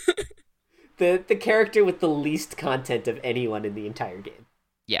 the character with the least content of anyone in the entire game.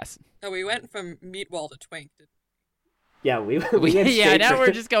 Yes. Oh, we went from Meatwall to Twink. Yeah, we yeah, now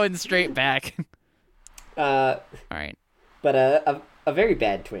we're just going straight back. All right. But a very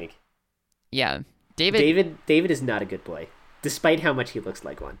bad twink. Yeah, David is not a good boy, despite how much he looks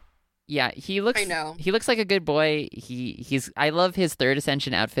like one. Yeah, he looks. I know. He looks like a good boy. He's. I love his third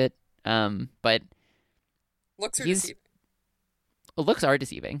ascension outfit. But Looks are deceiving. Looks are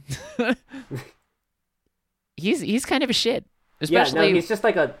deceiving. he's kind of a shit. Especially, Yeah, no, he's just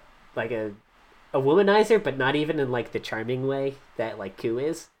like a womanizer, but not even in like the charming way that like Ku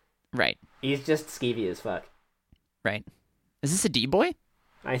is. right. He's just skeevy as fuck. Right. Is this a D boy?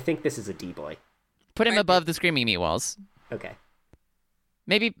 I think this is a D boy. Put him Might be. above the screaming meat walls. Okay.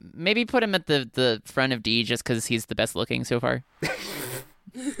 Maybe put him at the front of D just because he's the best looking so far.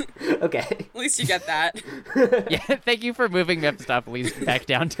 Okay. At least you get that. Yeah, thank you for moving Mephistopheles back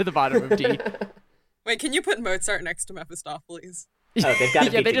down to the bottom of D. Wait, can you put Mozart next to Mephistopheles? Oh, they've got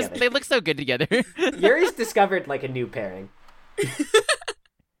to Yeah, be they together. look so good together. Yuri's discovered like a new pairing.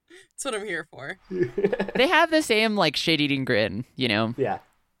 That's what I'm here for. They have the same like shit-eating grin, you know. Yeah.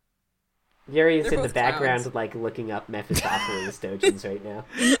 Yuri's They're in the both background, clowns. like looking up Mephistopheles dojins right now.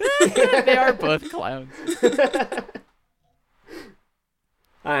 They are both clowns.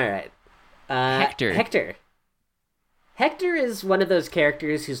 All right. Hector. Hector is one of those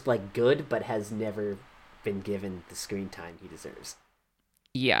characters who's like good, but has never been given the screen time he deserves.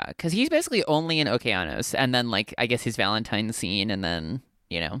 Yeah, because he's basically only in Okeanos, and then like I guess his Valentine scene, and then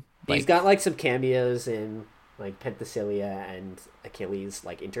you know, like, He's got like some cameos in like Penthesilea and Achilles,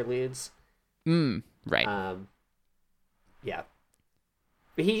 like interludes. right. Yeah.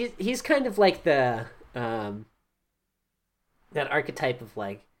 But he's kind of like the that archetype of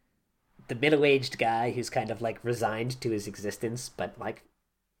like the middle-aged guy who's kind of like resigned to his existence, but like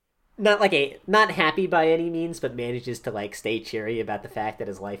not happy by any means, but manages to like stay cheery about the fact that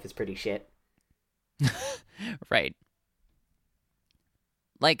his life is pretty shit. Right.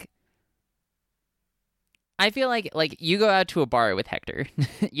 Like, I feel like you go out to a bar with Hector,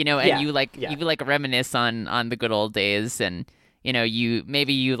 you know, and Yeah, you yeah. like reminisce on the good old days, and you know, you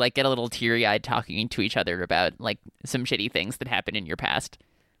like get a little teary-eyed talking to each other about like some shitty things that happened in your past.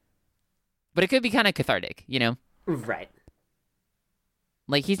 But it could be kind of cathartic, you know? Right.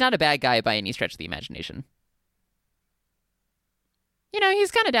 Like, he's not a bad guy by any stretch of the imagination. You know,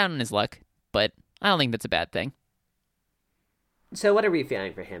 he's kind of down on his luck, but I don't think that's a bad thing. So what are we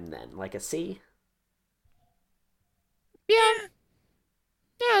feeling for him then? Like a C?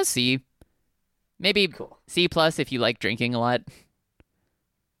 Yeah, C. Maybe Cool. C plus if you like drinking a lot.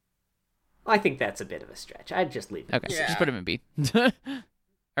 I think that's a bit of a stretch. I'd just leave it. Okay, Yeah. just put him in B.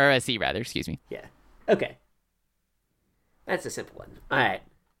 Or a C, rather, excuse me. Yeah. Okay. That's a simple one. All right.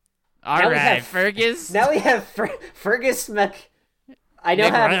 All right, Fergus. Now we have Fergus I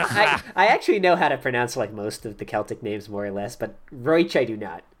know how I actually know how to pronounce like most of the Celtic names more or less, but Roich I do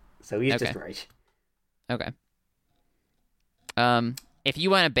not. So he's just Roich. Okay. If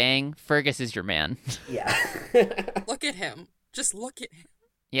you want to bang, Fergus is your man. Yeah. Look at him. Just look at him.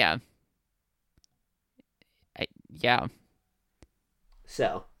 Yeah. Yeah.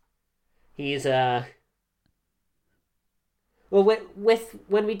 So, he's well,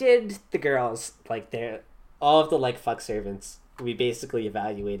 when we did the girls, like they're all of the like fuck servants, we basically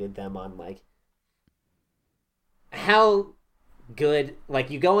evaluated them on like how good, like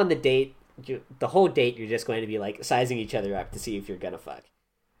you go on the date, the whole date you're just going to be like sizing each other up to see if you're gonna fuck,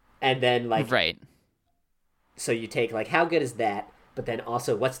 and then like right. So you take like how good is that, but then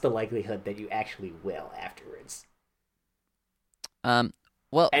also what's the likelihood that you actually will afterwards.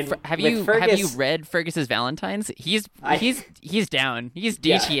 Well, have you read Fergus's Valentines? He's down. He's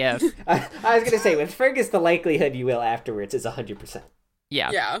DTF. Yeah. I was gonna say with Fergus, the likelihood you will afterwards is 100%.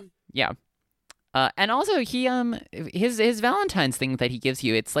 Yeah. And also he his Valentine's thing that he gives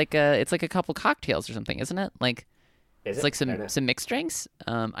you, it's like a couple cocktails or something, isn't it? Like it's like some mixed drinks.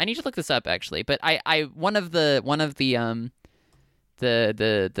 I need to look this up actually, but I one of the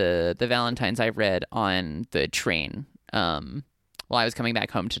Valentines I read on the train while I was coming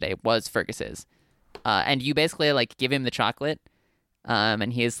back home today was Fergus's. And you basically like give him the chocolate,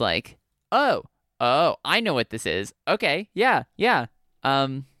 and he's like, oh, I know what this is. Okay, yeah. Here,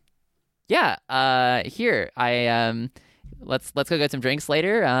 let's go get some drinks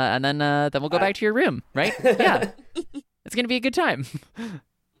later, and then we'll go back to your room, right? Yeah, it's gonna be a good time.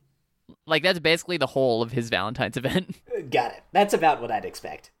 Like that's basically the whole of his Valentine's event. Got it. That's about what I'd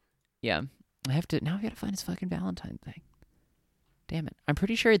expect. Yeah, I gotta find his fucking Valentine thing. Damn it. I'm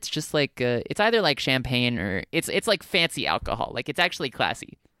pretty sure it's just like, it's either like champagne or it's like fancy alcohol. Like it's actually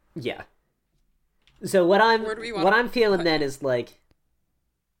classy. Yeah. So what I'm feeling then is like,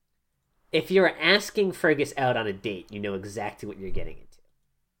 if you're asking Fergus out on a date, you know exactly what you're getting into.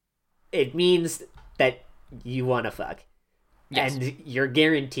 It means that you want to fuck. Yes. And you're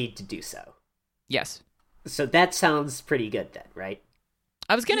guaranteed to do so. Yes. So that sounds pretty good then, right?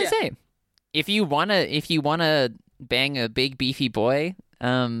 I was going to say, if you want to bang a big beefy boy,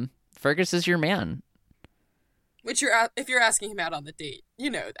 Fergus is your man. Which if you're asking him out on the date, you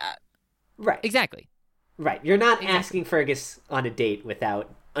know that. Right. Exactly. Right. You're not asking Fergus on a date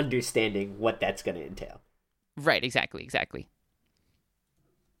without understanding what that's going to entail. Right, exactly.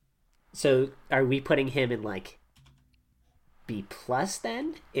 So are we putting him in like B+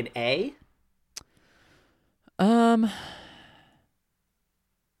 then? In A? I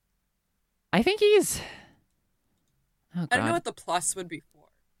think he's... Oh, God. I don't know what the plus would be for.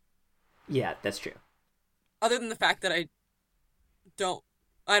 Yeah, that's true. Other than the fact that I don't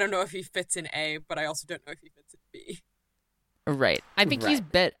know if he fits in A, but I also don't know if he fits in B. Right. I think he's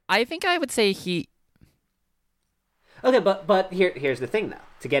I think I would say he... Okay, but here's the thing, though.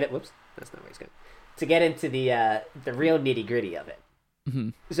 To get it... Whoops. That's not where he's going. To get into the real nitty-gritty of it. Mm-hmm.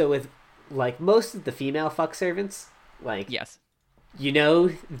 So with, like, most of the female fuck servants, like... Yes. You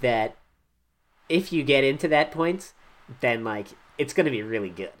know that if you get into that point, then, like, it's going to be really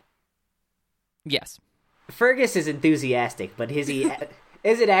good. Yes. Fergus is enthusiastic, but is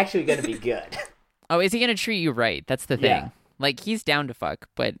it actually going to be good? Oh, is he going to treat you right? That's the thing. Yeah. Like, he's down to fuck,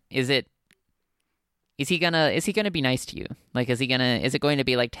 but is he gonna be nice to you? Like, is it going to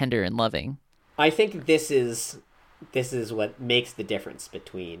be like tender and loving? I think this is what makes the difference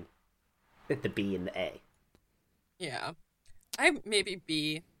between the B and the A. Yeah. I maybe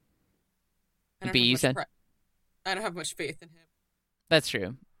B. B, you said? I don't have much faith in him. That's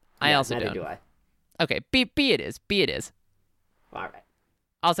true. I also neither don't. do I. Okay, B it is. B it is. All right.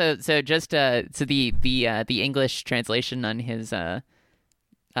 Also, so just the English translation on his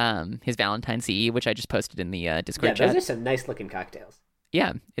Valentine CE, which I just posted in the Discord chat. Yeah, those are some nice looking cocktails.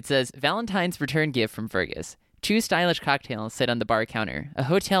 Yeah, it says Valentine's return gift from Fergus. 2 stylish cocktails sit on the bar counter. A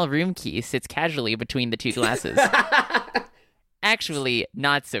hotel room key sits casually between the 2 glasses. Actually,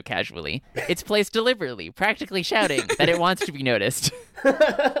 not so casually. It's placed deliberately, practically shouting that it wants to be noticed.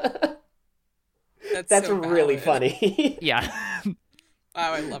 That's so really funny. Yeah.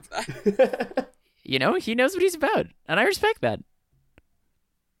 Wow, I love that. You know, he knows what he's about, and I respect that.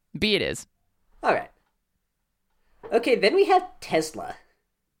 B it is. All right. Okay, then we have Tesla.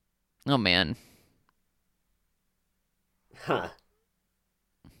 Oh, man. Huh.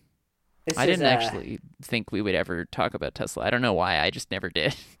 I didn't actually think we would ever talk about Tesla. I don't know why. I just never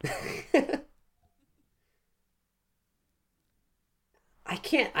did. I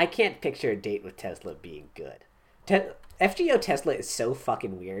can't picture a date with Tesla being good. FGO Tesla is so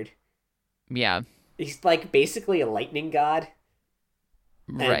fucking weird Yeah. He's like basically a lightning god.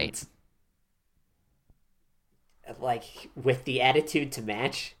 Right. And, like, with the attitude to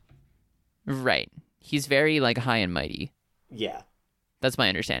match. Right. He's very like high and mighty. Yeah. That's my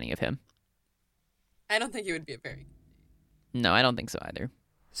understanding of him. I don't think it would be a very... No, I don't think so either.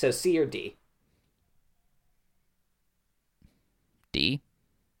 So C or D? D.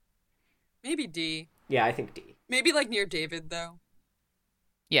 Maybe D. Yeah, I think D. Maybe like near David, though.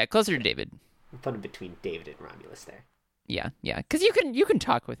 Yeah, closer to David. Put him between David and Romulus there. Yeah, yeah. Because you can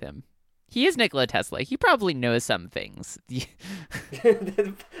talk with him. He is Nikola Tesla. He probably knows some things.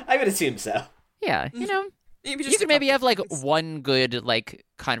 I would assume so. Yeah, you know. Maybe just You can maybe have like things. one good like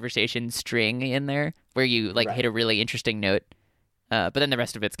conversation string in there where you like Right. hit a really interesting note, but then the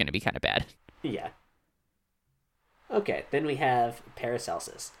rest of it's going to be kind of bad. Yeah. Okay, then we have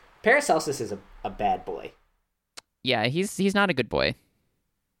Paracelsus. Paracelsus is a bad boy. Yeah, he's not a good boy.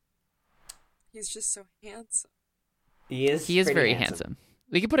 He's just so handsome. He is He is pretty very handsome.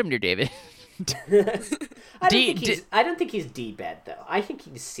 We can put him near David. I don't think he's D bad though. I think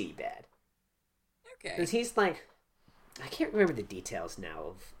he's C bad. Okay. Because he's like, I can't remember the details now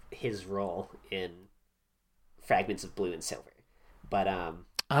of his role in Fragments of Blue and Silver, but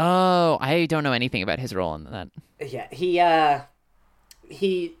Oh, I don't know anything about his role in that. yeah,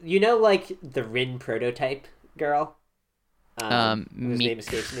 he you know, like the Rin prototype girl, whose name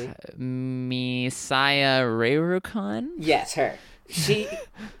escapes me. Misaya Reirukan? Yes, her.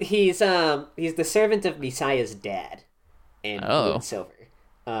 He's the servant of Misaya's dad in Blue and Silver.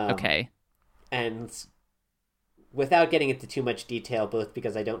 Okay. And without getting into too much detail, both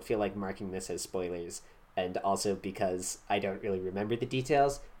because I don't feel like marking this as spoilers, and also because I don't really remember the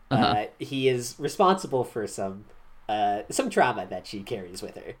details, he is responsible for some trauma that she carries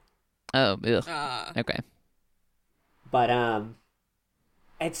with her. Oh, ugh. Okay. But I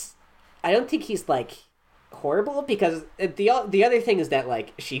don't think he's like horrible, because the other thing is that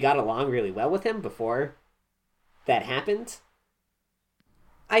like she got along really well with him before that happened.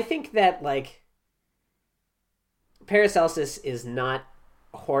 I think that like Paracelsus is not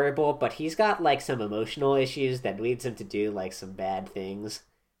horrible, but he's got like some emotional issues that leads him to do like some bad things.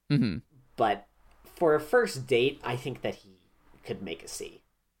 Mm-hmm. But for a first date, I think that he could make a C.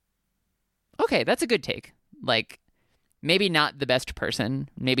 Okay, that's a good take. Like, maybe not the best person,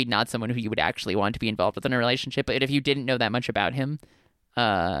 maybe not someone who you would actually want to be involved with in a relationship, but if you didn't know that much about him,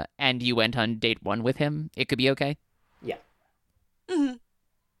 and you went on date 1 with him, it could be okay? Yeah. Mm-hmm.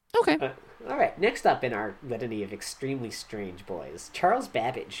 Okay. All right, next up in our litany of extremely strange boys, Charles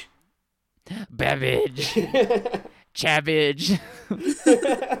Babbage. Babbage. Chabbage.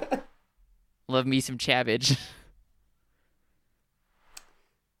 Love me some Chabbage.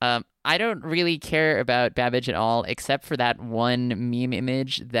 I don't really care about Babbage at all, except for that one meme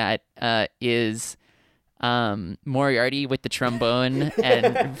image that is Moriarty with the trombone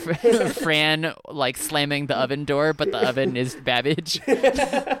and Fran like slamming the oven door, but the oven is Babbage.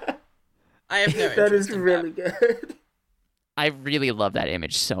 I have no That interest is in really good. I really love that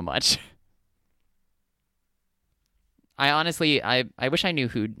image so much. I honestly, I wish I knew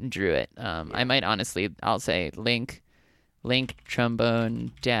who drew it. I might honestly, I'll say link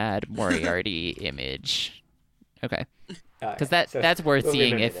trombone dad Moriarty image. Okay, because that's worth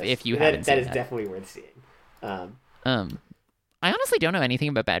seeing if you haven't seen that. That is that. definitely worth seeing. I honestly don't know anything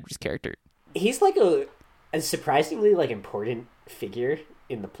about Badger's character. He's like a surprisingly like important figure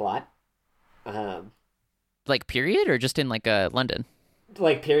in the plot. Like period, or just in like London?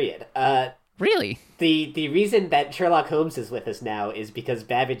 Like period. Really? The reason that Sherlock Holmes is with us now is because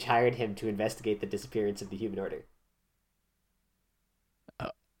Babbage hired him to investigate the disappearance of the human order.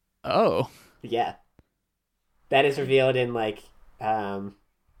 Oh. Yeah. That is revealed in like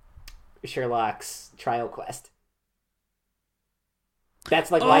Sherlock's trial quest.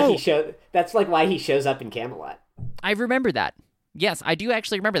 That's like why he shows up in Camelot. I remember that. Yes, I do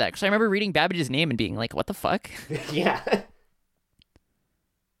actually remember that, because I remember reading Babbage's name and being like, what the fuck? Yeah.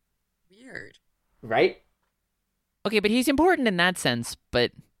 Weird. Right? Okay, but he's important in that sense,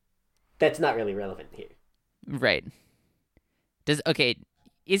 but... That's not really relevant here. Right.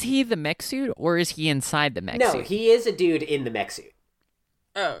 Is he the mech suit, or is he inside the mech No, suit? he is a dude in the mech suit.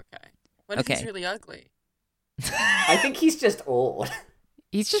 Oh, okay. What if he's Okay. really ugly? I think he's just old.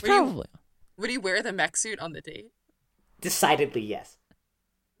 He's just Were you- probably... Would he wear the mech suit on the date? Decidedly, yes.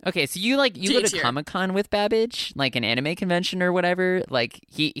 Okay, so you go to T-tier. Comic-Con with Babbage, like an anime convention or whatever, like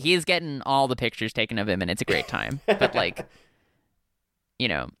he is getting all the pictures taken of him and it's a great time. But like, you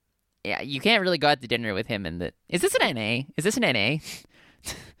know, yeah, you can't really go out to dinner with him Is this an NA? Is this an NA?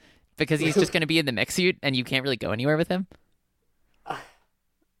 Because he's just going to be in the mech suit and you can't really go anywhere with him?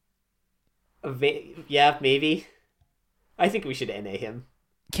 Yeah, maybe. I think we should NA him.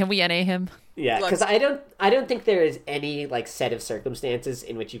 Can we NA him? Yeah, because I don't think there is any like set of circumstances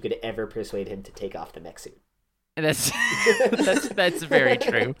in which you could ever persuade him to take off the mech suit. That's that's very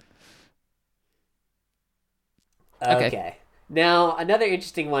true. Okay. Now another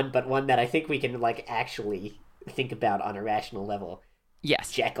interesting one, but one that I think we can like actually think about on a rational level.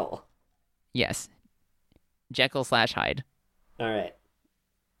 Yes. Jekyll. Yes. Jekyll/Hyde. All right.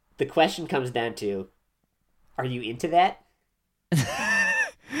 The question comes down to, are you into that?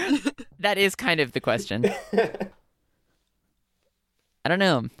 That is kind of the question. I don't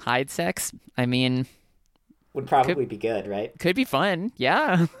know. Hyde sex? I mean... Would probably be good, right? Could be fun.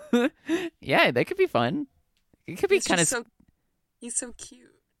 Yeah. Yeah, that could be fun. It could be kind of... He's so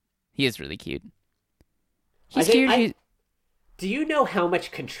cute. He is really cute. He's cute. Do you know how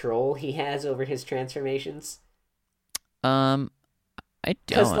much control he has over his transformations? I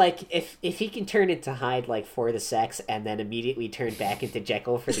don't. Because, like, if he can turn into Hyde, like, for the sex and then immediately turn back into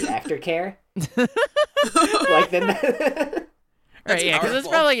Jekyll for the aftercare, like, then... Right, yeah, because it's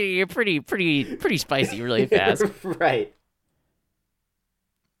probably you're pretty spicy really fast. Right.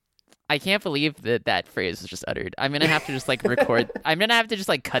 I can't believe that phrase was just uttered. I'm gonna have to just, like, record... I'm gonna have to just,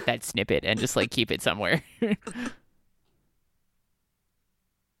 like, cut that snippet and just, like, keep it somewhere.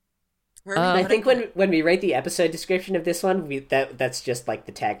 I think when we write the episode description of this one, that's just like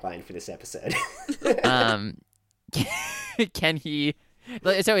the tagline for this episode. Can he?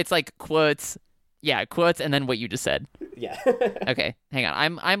 So it's like quotes, and then what you just said. Yeah. Okay, hang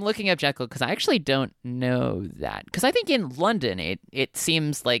on. I'm looking up Jekyll because I actually don't know that, because I think in London it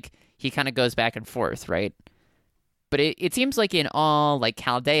seems like he kind of goes back and forth, right? But it seems like in all like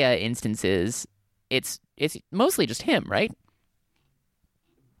Chaldea instances, it's mostly just him, right?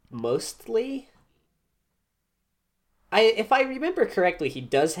 Mostly, if I remember correctly, he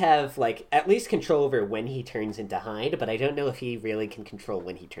does have like at least control over when he turns into Hyde, but I don't know if he really can control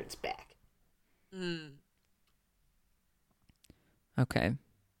when he turns back. Okay.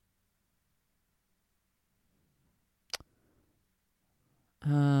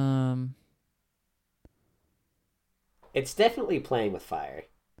 It's definitely playing with fire.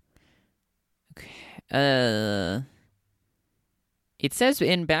 Okay. It says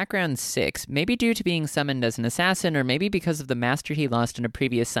in background 6, maybe due to being summoned as an assassin, or maybe because of the master he lost in a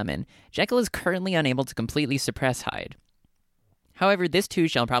previous summon, Jekyll is currently unable to completely suppress Hyde. However, this too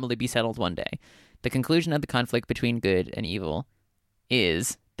shall probably be settled one day. The conclusion of the conflict between good and evil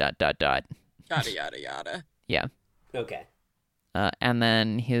is ... Yada yada yada. Yeah. Okay. And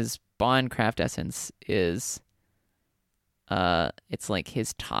then his Bondcraft essence is... it's like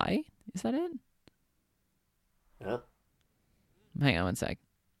his tie? Is that it? Oh. Hang on one sec.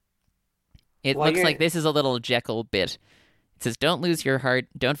 It looks like this is a little Jekyll bit. It says, don't lose your heart.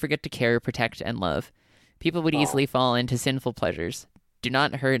 Don't forget to care, protect, and love. People would easily fall into sinful pleasures. Do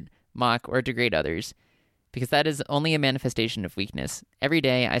not hurt, mock, or degrade others, because that is only a manifestation of weakness. Every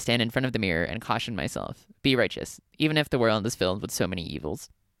day I stand in front of the mirror and caution myself. Be righteous, even if the world is filled with so many evils.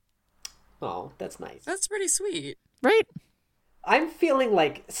 Oh, that's nice. That's pretty sweet. Right? I'm feeling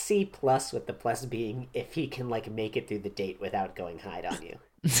like C+ with the plus being if he can like make it through the date without going Hyde on you.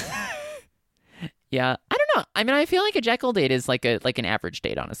 Yeah, I don't know. I mean, I feel like a Jekyll date is like an average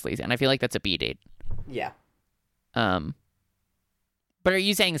date, honestly, and I feel like that's a B date. Yeah. But are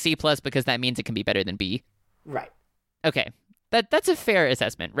you saying C+ because that means it can be better than B? Right. Okay. That's a fair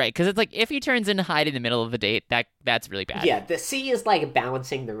assessment, right? Because it's like if he turns into Hyde in the middle of the date, that's really bad. Yeah, the C is like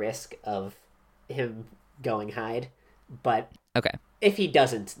balancing the risk of him going Hyde, but okay, if he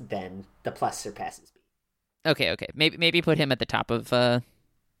doesn't, then the plus surpasses B. Okay. Maybe put him at the top of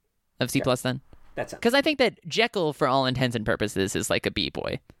C+ then. That's because I think that Jekyll, for all intents and purposes, is like a B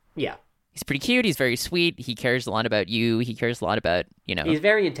boy. Yeah. He's pretty cute. He's very sweet. He cares a lot about you. He cares a lot about, He's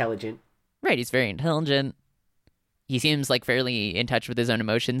very intelligent. Right. He's very intelligent. He seems like fairly in touch with his own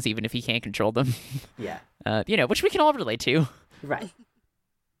emotions, even if he can't control them. Yeah. Which we can all relate to. Right.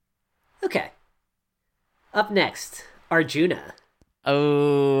 Okay. Up next, Arjuna.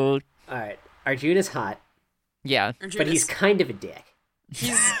 Oh. All right. Arjuna's hot. Yeah. But he's kind of a dick.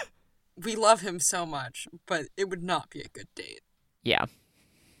 We love him so much, but it would not be a good date. Yeah.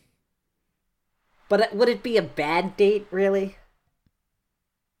 But would it be a bad date, really?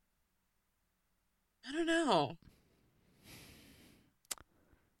 I don't know.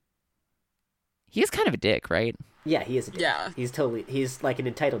 He is kind of a dick, right? Yeah, he is a dick. Yeah. He's like an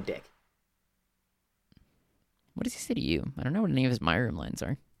entitled dick. What does he say to you? I don't know what any of his My Room lines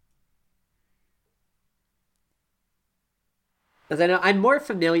are. As I know, I'm more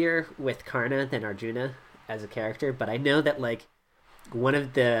familiar with Karna than Arjuna as a character, but I know that like one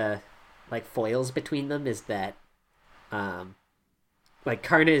of the like foils between them is that like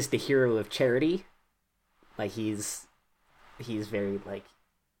Karna is the hero of charity. Like he's very like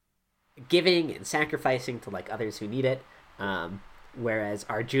giving and sacrificing to like others who need it. Whereas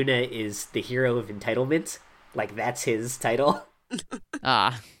Arjuna is the hero of entitlement. Like that's his title.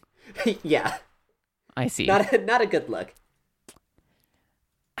 Ah. Yeah. I see. Not a good look.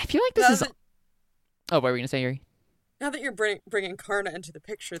 I feel like this is... Oh, what were we going to say, Yuri? Now that you're bringing Karna into the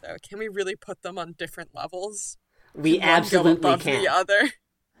picture, though, can we really put them on different levels? We Can one absolutely go above can. the other?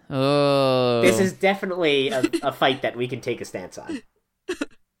 Oh. This is definitely a fight that we can take a stance on.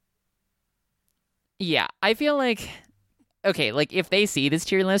 Yeah, I feel like... Okay, like, if they see this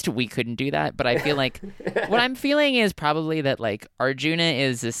tier list, we couldn't do that, but I feel like... what I'm feeling is probably that, like, Arjuna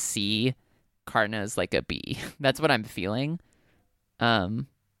is a C, Karna is, like, a B. That's what I'm feeling. I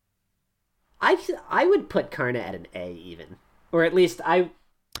would put Karna at an A even, or at least I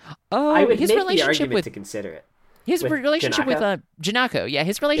would his make relationship the argument with to consider it. his relationship Janako? with Janako. Yeah,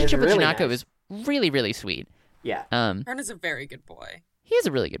 his relationship with really Janako nice. is really, really sweet. Yeah, Karna's a very good boy. He is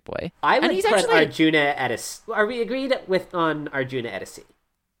a really good boy. I And would he's put actually... Arjuna at a. Are we agreed on Arjuna at a C?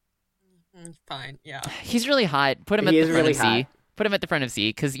 Fine, yeah. He's really hot. Put him He at is the front really of C. hot. Put him at the front of C,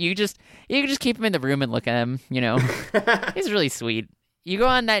 because you can just keep him in the room and look at him. You know, he's really sweet. You go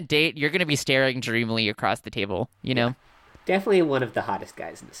on that date, you're gonna be staring dreamily across the table. You know, Definitely one of the hottest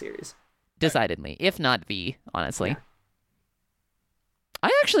guys in the series. decidedly, if not the, honestly. Yeah. I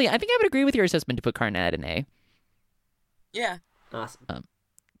think I would agree with your assessment to put Karna at an A, Yeah. Awesome.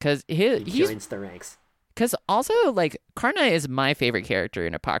 because He he's joins the ranks. because also like Karna is my favorite character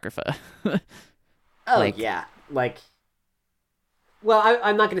in Apocrypha. Oh Like- yeah, like. Well,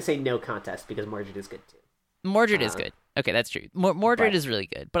 I'm not going to say no contest because Mordred is good too. Mordred is good. Okay, that's true. Mordred but- is really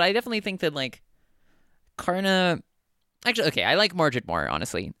good, but I definitely think that like Karna. Actually, okay, I like Mordred more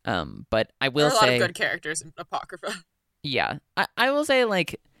honestly. But I There will are a lot say, of good characters in Apocrypha. yeah, I will say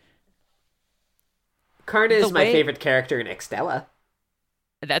like Karna is The my way- favorite character in Extella.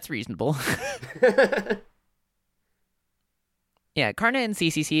 that's reasonable. Yeah, Karna and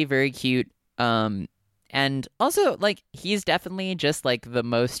CCC very cute. And also like he's definitely just like the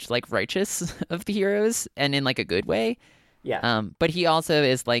most like righteous of the heroes, and in like a good way. Yeah. But he also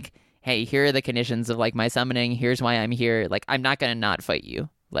is like, hey, here are the conditions of like my summoning. Here's why I'm here. Like, I'm not gonna not fight you.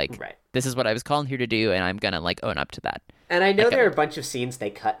 Like, Right. this is what I was called here to do, and I'm gonna like own up to that. And I know Okay. there are a bunch of scenes they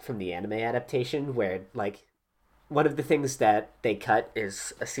cut from the anime adaptation where, like, one of the things that they cut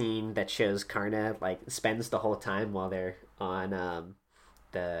is a scene that shows Karna, like, spends the whole time while they're on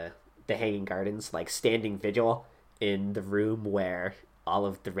the Hanging Gardens, like, standing vigil in the room where all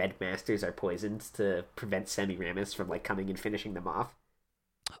of the Red Masters are poisoned to prevent Semiramis from, like, coming and finishing them off.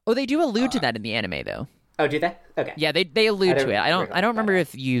 Oh, they do allude to that in the anime, though. Oh, do they? Okay. Yeah, they allude to it. I don't recall remember that.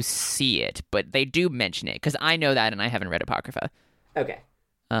 if you see it, but they do mention it because I know that, and I haven't read Apocrypha. Okay.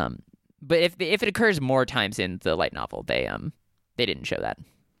 But if it occurs more times in the light novel, they didn't show that.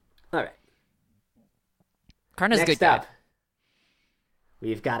 All right. Karna's a Next good guy. up,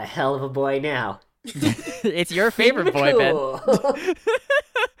 we've got a hell of a boy now. It's your favorite boy, Ben. Cool.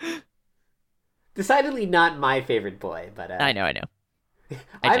 Decidedly not my favorite boy, but I know.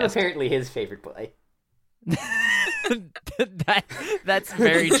 I'm jest. apparently his favorite boy. That's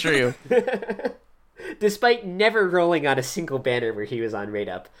very true. Despite never rolling on a single banner where he was on Raid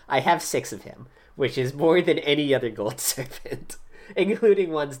Up, I have 6 of him, which is more than any other Gold Serpent,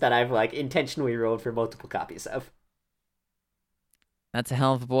 including ones that I've like intentionally rolled for multiple copies of. That's a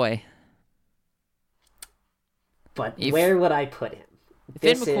hell of a boy. But If- where would I put him?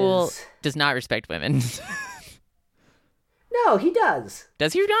 Finn This McCool is- does not respect women. No, he does.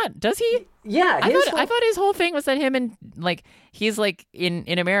 Does he not? Does he? Yeah, I his thought his whole thing was that him and like he's like in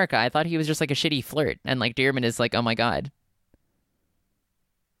America. I thought he was just like a shitty flirt, and like Dearman is like, oh my god.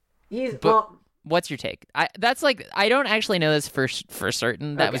 he's But- well. What's your take? That's like I don't actually know this for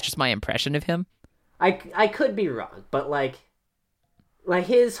certain. That was Okay. just my impression of him. I could be wrong, but like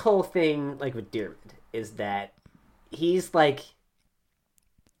his whole thing like with Dearman is that he's like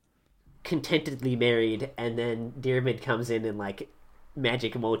contentedly married, and then Dearman comes in and like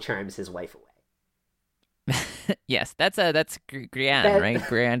magic mole charms his wife away. Yes, that's Grian, That- right?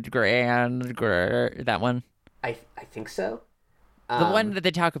 That one, I think so. the one that they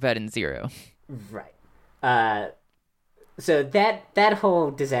talk about in Zero. Right. So that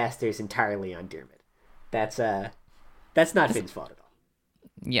whole disaster is entirely on Dearman. That's not Finn's fault at all.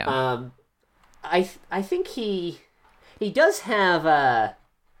 Yeah, I think he does have a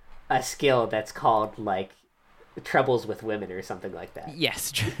skill that's called like troubles with women or something like that.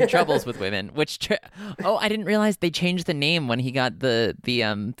 yes, troubles with women. I didn't realize they changed the name when he got the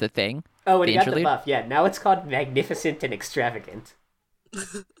thing. Oh, when The he got the interlude? buff, yeah. Now it's called Magnificent and Extravagant.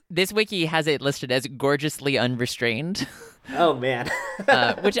 This wiki has it listed as gorgeously unrestrained, Oh man.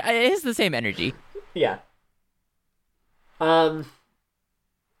 which is the same energy. Yeah. Um.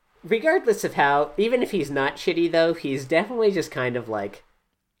 Regardless of how, even if he's not shitty though, he's definitely just kind of like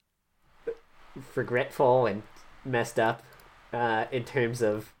regretful and messed up, in terms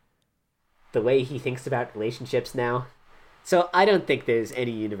of the way he thinks about relationships now. So I don't think there's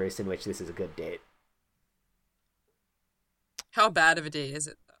any universe in which this is a good date. How bad of a date is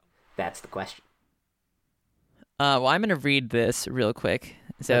it, though? That's the question. Well, I'm going to read this real quick.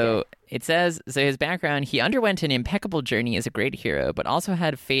 So It says, so his background, he underwent an impeccable journey as a great hero, but also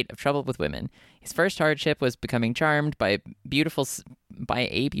had a fate of trouble with women. His first hardship was becoming charmed by beautiful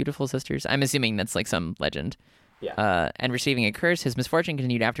sisters. I'm assuming that's like some legend. Yeah. And receiving a curse. His misfortune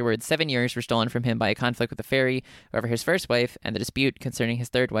continued afterwards. 7 years were stolen from him by a conflict with a fairy over his first wife, and the dispute concerning his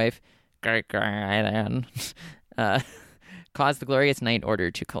third wife, caused the glorious Night Order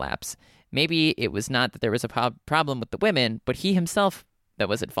to collapse. Maybe it was not that there was a problem with the women, but he himself that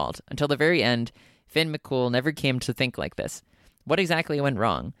was at fault. Until the very end, Finn McCool never came to think like this. What exactly went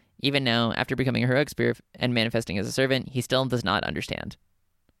wrong? Even now, after becoming a heroic spirit and manifesting as a servant, he still does not understand.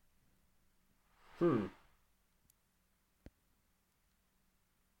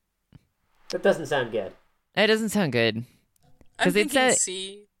 That doesn't sound good. It doesn't sound good. I'm Because thinking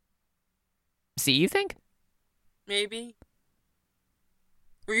C, C, you think? maybe?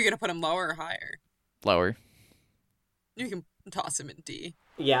 Were you going to put him lower or higher? Lower. You can toss him in D.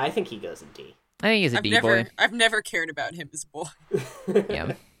 Yeah, I think he goes in D. I think he's a D boy. I've never cared about him as a boy.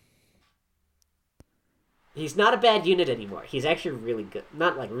 Yeah. He's not a bad unit anymore. He's actually really good.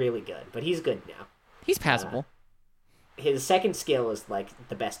 Not like really good, but he's good now. He's passable. His second skill is like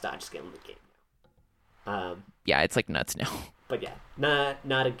the best dodge skill in the game now. Yeah, it's like nuts now. But yeah, not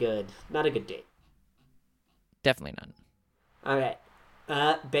a good date. Definitely not. All right,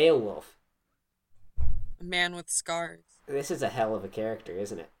 Beowulf. A man with scars. This is a hell of a character,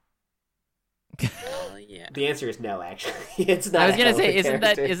 isn't it? Hell yeah. The answer is no. Actually, it's not. I was gonna a hell of say, a isn't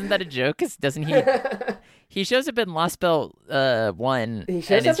character. that a joke? 'Cause doesn't he? He shows up in Lost Belt 1. He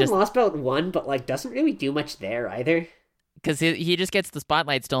shows and up it's just in Lost Belt 1, but like doesn't really do much there either. because he just gets the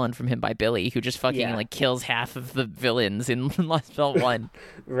spotlight stolen from him by Billy, who just fucking Yeah. like kills half of the villains in Lost Belt 1.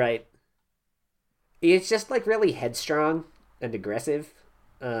 Right. He's just like really headstrong and aggressive.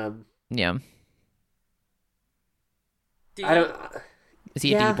 Yeah. D. I don't. Is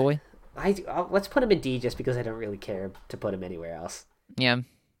he a Yeah. D boy? Let's put him in D just because I don't really care to put him anywhere else. Yeah.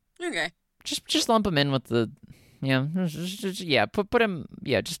 Okay. Just lump him in with the. Yeah. Yeah. Put him.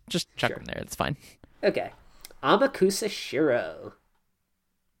 Yeah. Just chuck Sure. him there. It's fine. Okay. Amakusa Shiro.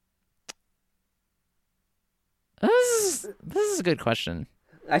 This is a good question.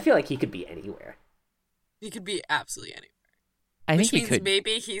 I feel like he could be anywhere. He could be absolutely anywhere. I Which think he means could.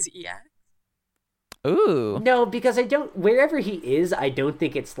 maybe he's EX. Ooh. No, because I don't. Wherever he is, I don't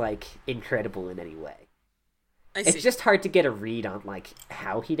think it's like incredible in any way. I see. It's just hard to get a read on like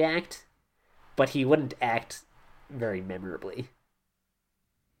how he'd act, but he wouldn't act very memorably.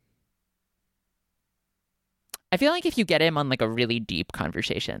 I feel like if you get him on like a really deep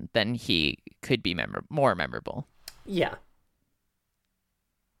conversation, then he could be more memorable. Yeah.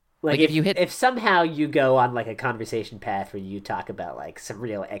 Like, if you hit- if somehow you go on like a conversation path where you talk about like some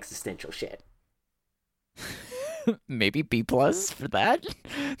real existential shit. Maybe B plus for that.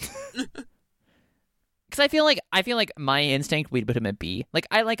 Because I feel like my instinct would put him at B. Like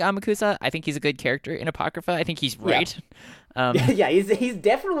I like Amakusa. I think he's a good character in Apocrypha. I think he's right. Yeah, he's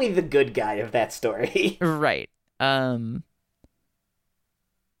definitely the good guy of that story. Right. So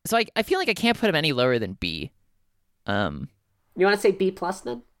I feel like I can't put him any lower than B. You want to say B plus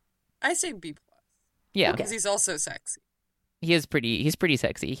then? I say B+. Yeah. Okay. Because he's also sexy. He's pretty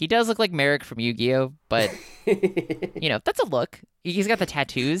sexy. He does look like Merrick from Yu-Gi-Oh, but you know, that's a look. He's got the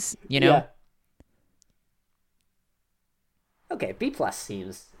tattoos, you know. Yeah. Okay, B plus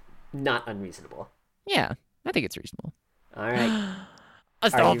seems not unreasonable. Yeah, I think it's reasonable. All right.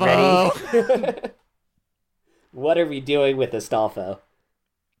 Astolfo. Are you ready? What are we doing with Astolfo?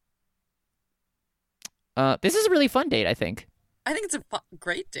 This is a really fun date, I think. I think it's a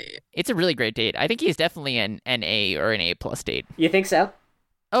great date. It's a really great date. I think he's definitely an A or an A plus date. You think so?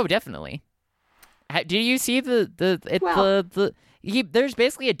 Oh, definitely. Do you see Well- there's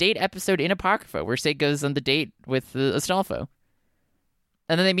basically a date episode in Apocrypha where Sid goes on the date with Astolfo.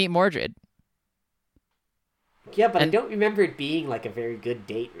 And then they meet Mordred. Yeah, but And- I don't remember it being like a very good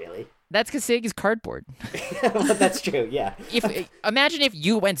date, really. That's because Sig is cardboard. Well, that's true, yeah. Imagine if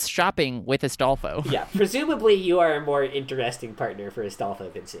you went shopping with Astolfo. Yeah, presumably you are a more interesting partner for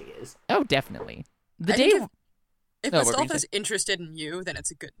Astolfo than Sig is. Oh, definitely. If Astolfo's interested in you, then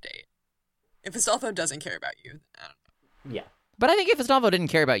it's a good date. If Astolfo doesn't care about you, I don't know. Yeah. But I think if Astolfo didn't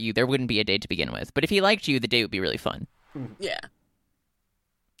care about you, there wouldn't be a date to begin with. But if he liked you, the date would be really fun. Yeah.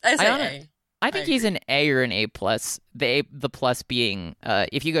 I say I think he's an A or an A+. The plus being,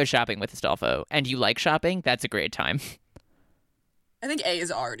 if you go shopping with Astolfo and you like shopping, that's a great time. I think A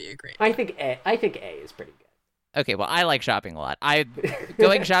is already a great. I think A is pretty good. Okay, well, I like shopping a lot.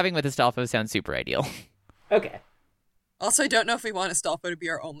 Going shopping with Astolfo sounds super ideal. Okay. Also, I don't know if we want Astolfo to be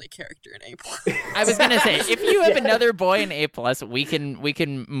our only character in A+. I was gonna say, if you have another boy in A+, we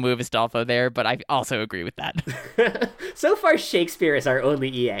can move Astolfo there. But I also agree with that. So far, Shakespeare is our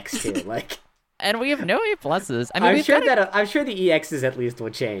only EX too. Like, and we have no A+s. I mean, I'm sure the EXs at least will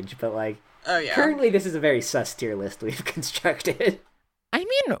change, but like, oh yeah. Currently, this is a very sus tier list we've constructed. I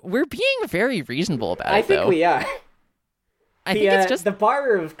mean, we're being very reasonable about it. I think though. we are. I think it's just the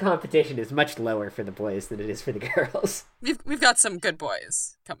bar of competition is much lower for the boys than it is for the girls. We've got some good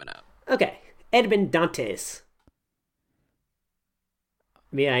boys coming up. Okay, Edmund Dantes.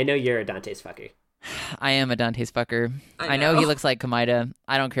 Mia, I know you're a Dantes fucker. I am a Dante's fucker. I know know he looks like Komaida.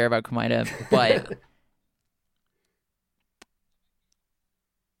 I don't care about Komaida, but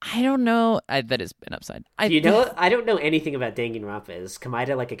I don't know. That has been upside. I don't know anything about Danganronpa. Is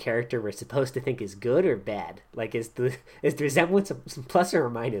Komaida like a character we're supposed to think is good or bad? Like, is the resemblance a plus or a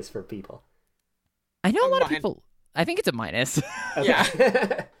minus for people? I know a lot of people. I think it's a minus.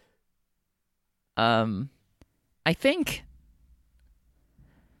 Yeah. I think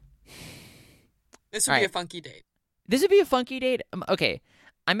this would be a funky date. This would be a funky date. Okay,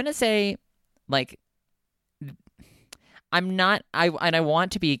 I'm gonna say, like, I'm not. I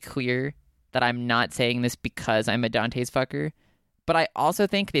want to be clear that I'm not saying this because I'm a Dante's fucker, but I also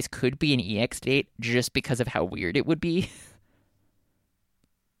think this could be an EX date just because of how weird it would be.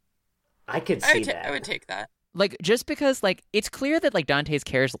 I could see that. I would take that. Like, just because, like, it's clear that, like, Dante's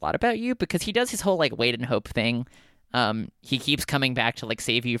cares a lot about you because he does his whole, like, wait and hope thing. He keeps coming back to, like,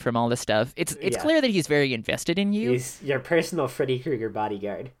 save you from all this stuff. It's clear that he's very invested in you. He's your personal Freddy Krueger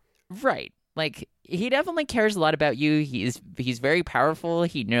bodyguard. Right. Like, he definitely cares a lot about you. He's very powerful.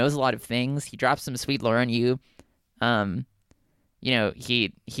 He knows a lot of things. He drops some sweet lore on you. You know,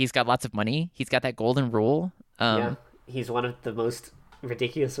 he's got lots of money. He's got that golden rule. Yeah, he's one of the most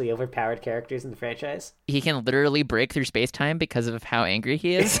ridiculously overpowered characters in the franchise. He can literally break through space-time because of how angry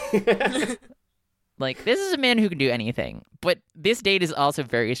he is. Like, this is a man who can do anything. But this date is also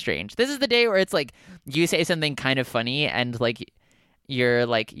very strange. This is the day where it's like, you say something kind of funny and, like,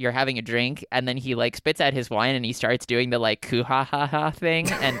 you're having a drink, and then he, like, spits out his wine and he starts doing the, like, coo ha ha ha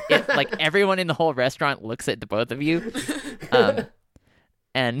thing, and it, like, everyone in the whole restaurant looks at the both of you.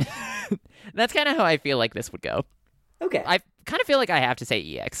 And that's kind of how I feel like this would go. Okay. I kind of feel like I have to say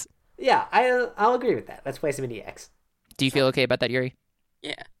EX. Yeah, I'll agree with that. Let's place him in EX. Do you feel okay about that, Yuri?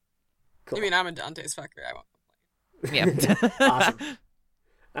 Yeah. Cool. I mean, I'm a Dante's fucker. I won't Yeah. Awesome.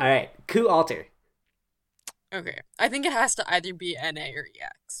 All right. Coup alter. Okay. I think it has to either be NA or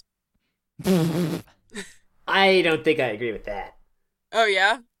EX. I don't think I agree with that. Oh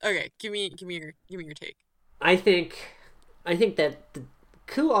yeah? Okay, give me your take. I think that the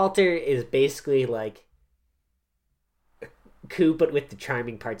coup alter is basically like coup but with the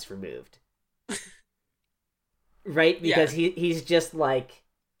charming parts removed. Right? Because he's just like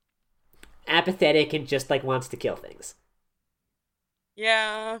apathetic and just like wants to kill things.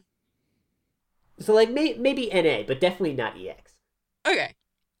 Yeah. So like maybe NA, but definitely not EX. Okay.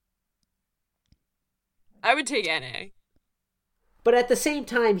 I would take NA. But at the same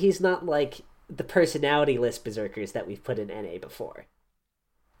time, he's not like the personality list berserkers that we've put in NA before.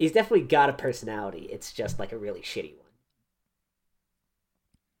 He's definitely got a personality. It's just like a really shitty one.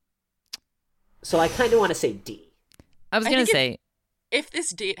 So I kind of want to say D. I was going to say, if this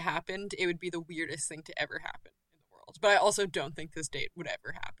date happened, it would be the weirdest thing to ever happen in the world. But I also don't think this date would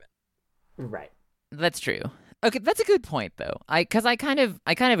ever happen. Right. that's true. Okay, that's a good point though. I kind of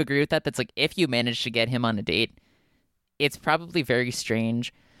agree with that. That's like, if you manage to get him on a date, it's probably very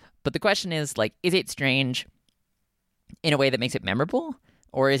strange. But the question is, like, is it strange in a way that makes it memorable?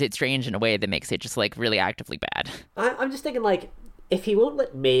 Or is it strange in a way that makes it just, like, really actively bad? I'm just thinking, like, if he won't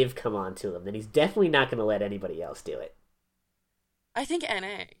let Maeve come on to him, then he's definitely not going to let anybody else do it. I think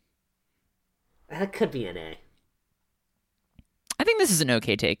NA. That could be NA. I think this is an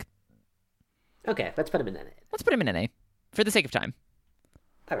okay take. Okay, let's put him in NA. Let's put him in NA, for the sake of time.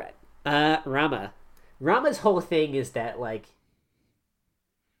 All right. Rama. Rama's whole thing is that, like,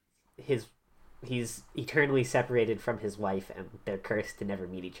 he's eternally separated from his wife, and they're cursed to never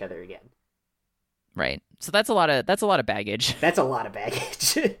meet each other again. Right. So that's a lot of baggage. That's a lot of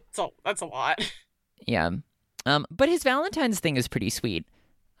baggage. That's a lot. Yeah. But his Valentine's thing is pretty sweet.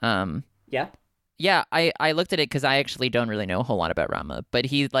 Yeah. Yeah, I looked at it because I actually don't really know a whole lot about Rama, but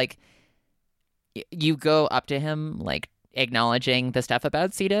he's like, you go up to him like acknowledging the stuff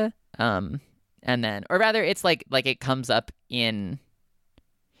about Sita, and then, or rather, it's like it comes up in.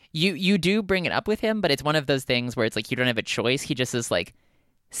 You do bring it up with him, but it's one of those things where it's like you don't have a choice. He just is like,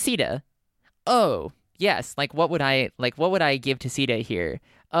 Sita, oh yes, like what would I give to Sita here?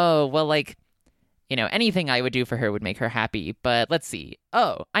 Oh well, like. Anything I would do for her would make her happy, but let's see.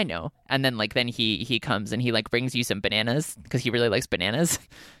 Oh, I know. And then then he comes and he like brings you some bananas because he really likes bananas,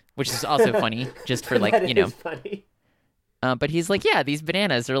 which is also funny just for That is funny. But he's like, yeah, these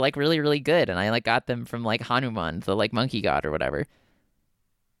bananas are like really, really good, and I like got them from like Hanuman, the like monkey god or whatever.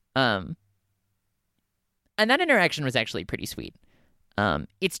 And that interaction was actually pretty sweet.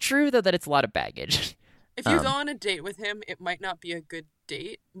 It's true though that it's a lot of baggage. If you go on a date with him, it might not be a good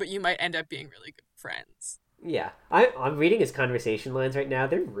date, but you might end up being really good friends. Yeah. I'm reading his conversation lines right now.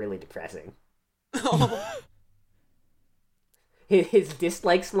 They're really depressing. His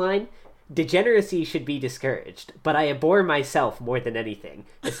dislikes line, degeneracy should be discouraged, but I abhor myself more than anything,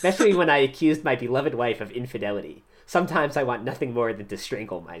 especially when I accused my beloved wife of infidelity. Sometimes I want nothing more than to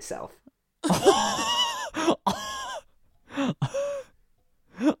strangle myself.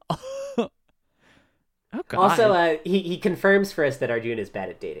 Oh, God. Also, he confirms for us that Arjuna is bad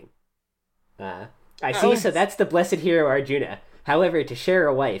at dating. I see, so that's the blessed hero Arjuna. However, to share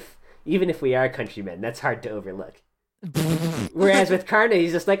a wife, even if we are countrymen, that's hard to overlook. Whereas with Karna,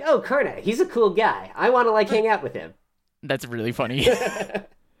 he's just like, oh, Karna, he's a cool guy. I want to, hang out with him. That's really funny.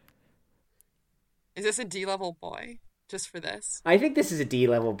 Is this a D-level boy? Just for this? I think this is a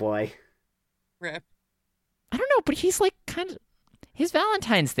D-level boy. Rip. I don't know, but he's, kind of... His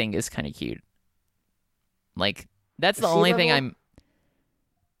Valentine's thing is kind of cute. That's the only thing I'm...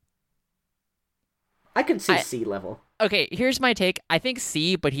 I could say C level. Okay, here's my take. I think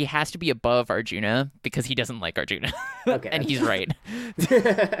C, but he has to be above Arjuna because he doesn't like Arjuna. Okay. And he's right.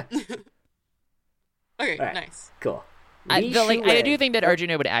 Okay, right. Nice. Cool. I do think that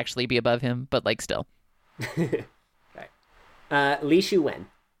Arjuna would actually be above him, but still. Right. Li Shu Wen.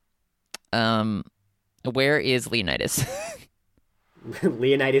 Where is Leonidas?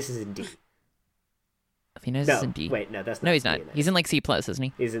 Leonidas is in D. Leonidas is in D. Wait, no, that's not. No, he's not. Leonidas. He's in C+, isn't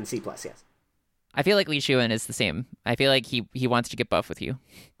he? He's in C+, yes. I feel like Li Shuan is the same. I feel like he wants to get buff with you.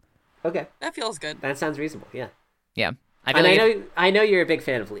 Okay. That feels good. That sounds reasonable, yeah. Yeah. I know you're a big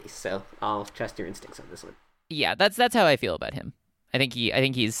fan of Lee, so I'll trust your instincts on this one. Yeah, that's how I feel about him. I think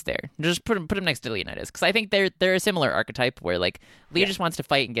he's there. Just put him next to Leonidas because I think they're a similar archetype where Lee just wants to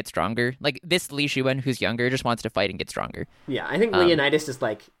fight and get stronger. This Li Shuan who's younger just wants to fight and get stronger. Yeah, I think Leonidas is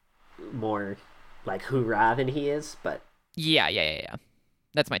more hoorah than he is, but yeah.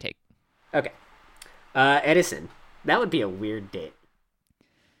 That's my take. Okay. Edison. That would be a weird date.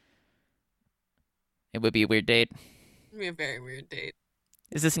 It would be a weird date. It'd be a very weird date.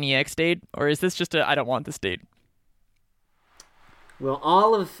 Is this an EX date or is this just a I don't want this date? Well,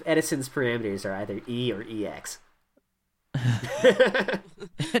 all of Edison's parameters are either E or EX.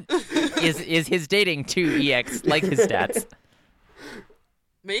 Is his dating 2 EX like his stats?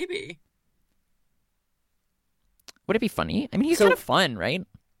 Maybe. Would it be funny? I mean, he's kind of fun, right?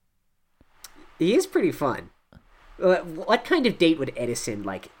 He is pretty fun. What kind of date would Edison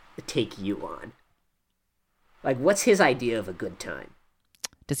take you on? What's his idea of a good time?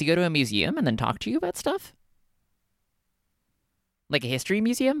 Does he go to a museum and then talk to you about stuff? Like a history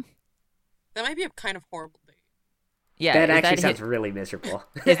museum? That might be a kind of horrible date. Yeah, that actually sounds really miserable.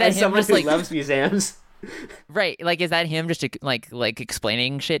 Is that as him someone just, who loves museums, right? Is that him just like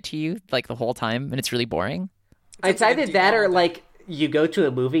explaining shit to you the whole time, and it's really boring? It's either that or you go to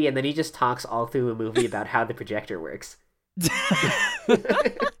a movie and then he just talks all through a movie about how the projector works.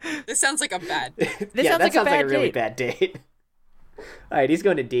 This sounds like a bad. That sounds like a really bad date. All right, he's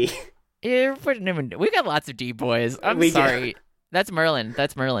going to D. We're putting him in. We got lots of D boys. I'm sorry. That's Merlin.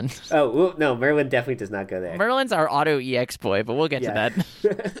 Oh, well, no, Merlin definitely does not go there. Merlin's our auto EX boy, but we'll get to that.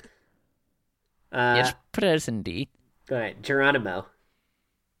 Just put us in D. All right, Geronimo.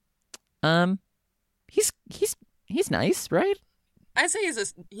 He's nice, right? I'd say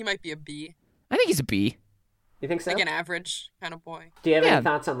he might be a B. I think he's a B. You think so? Like an average kind of boy. Do you have any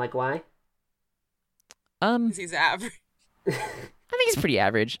thoughts on why? Because he's average. I think he's pretty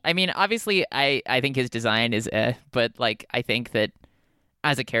average. I mean, obviously, I think his design is but I think that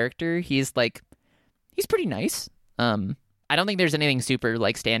as a character, he's pretty nice. I I don't think there's anything super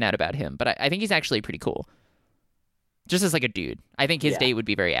like stand out about him, but I think he's actually pretty cool. Just as like a dude. I think his date would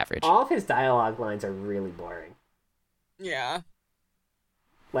be very average. All of his dialogue lines are really boring. Yeah.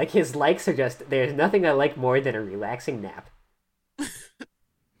 Like, his likes are just, there's nothing I like more than a relaxing nap.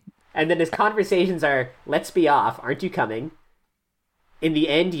 And then his conversations are, let's be off, aren't you coming? In the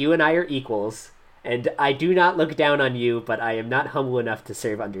end, you and I are equals, and I do not look down on you, but I am not humble enough to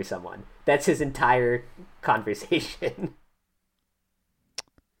serve under someone. That's his entire conversation.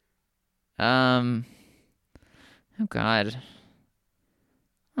 Oh God.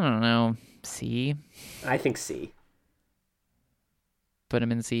 I don't know. C. I think C. Put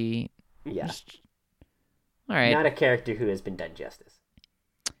him in C. Yeah. All right. Not a character who has been done justice.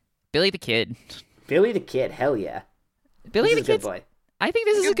 Billy the Kid. Billy the Kid, hell yeah. Billy This the is a Kid. good boy. I think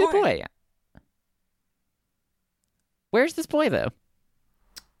this is a good boy. Where's this boy though?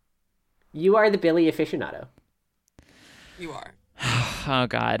 You are the Billy aficionado. You are. Oh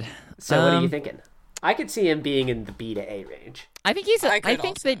God. So what are you thinking? I could see him being in the B to A range. I think he's. I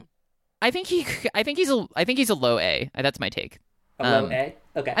think he's a low A. That's my take. A low A?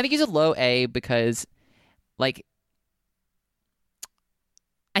 Okay. I think he's a low A because, like,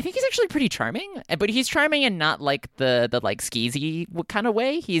 I think he's actually pretty charming, but he's charming in not like the like skeezy kind of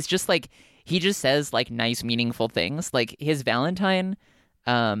way. He's just like, he just says like nice, meaningful things. Like his Valentine,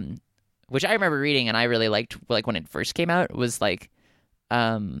 which I remember reading and I really liked, like when it first came out, was like,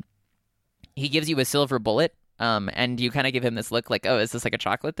 he gives you a silver bullet. And you kind of give him this look like, oh, is this like a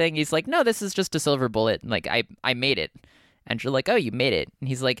chocolate thing? He's like, no, this is just a silver bullet. And like, I made it. And you're like, oh, you made it. And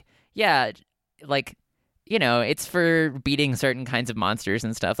he's like, yeah, like, you know, it's for beating certain kinds of monsters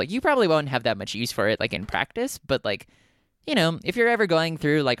and stuff. Like, you probably won't have that much use for it, like, in practice. But, like, you know, if you're ever going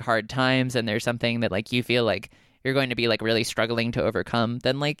through, like, hard times and there's something that, like, you feel like you're going to be, like, really struggling to overcome,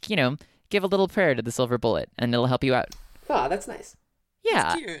 then, like, you know, give a little prayer to the silver bullet and it'll help you out. Oh, that's nice. Yeah.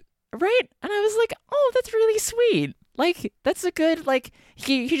 That's cute. Right? And I was like, oh, that's really sweet. Like, that's a good, like,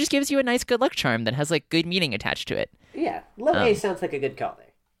 he just gives you a nice good luck charm that has, like, good meaning attached to it. Yeah, low A sounds like a good call there.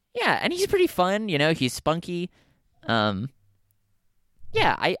 Yeah, and he's pretty fun, you know, he's spunky. Yeah,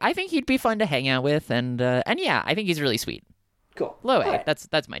 I think he'd be fun to hang out with, and yeah, I think he's really sweet. Cool. Low A, right.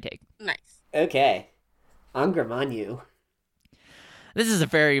 that's my take. Nice. Okay. Angramanyu. This is a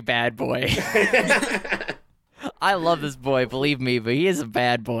very bad boy. I love this boy, believe me, but he is a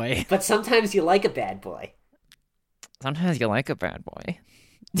bad boy. But sometimes you like a bad boy. Sometimes you like a bad boy.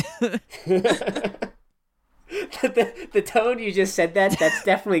 The tone you just said that's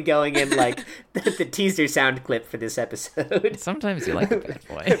definitely going in like the teaser sound clip for this episode. Sometimes you like a bad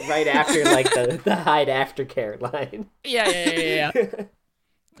boy. Right after like the hide aftercare line. Yeah.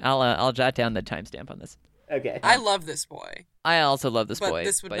 I'll jot down the timestamp on this. Okay. I love this boy. I also love this but boy.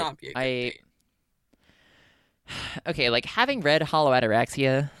 This would not be a good date. Okay, like having read Hollow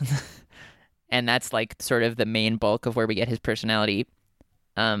Ataraxia, and that's like sort of the main bulk of where we get his personality.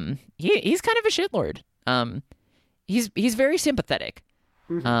 He's kind of a shitlord. He's very sympathetic.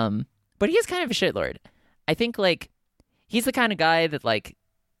 Mm-hmm. But he is kind of a shitlord. I think like he's the kind of guy that like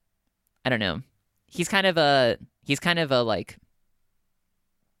I don't know. He's kind of a like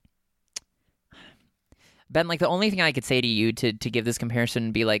Ben, like the only thing I could say to you to give this comparison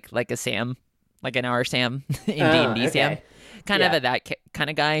would be like a Sam, like an our Sam in D&D Sam. Kind of that kind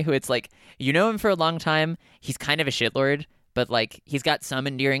of guy who it's like, you know him for a long time. He's kind of a shitlord, but like he's got some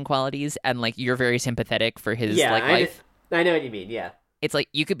endearing qualities, and like you're very sympathetic for his life. I know what you mean. Yeah, it's like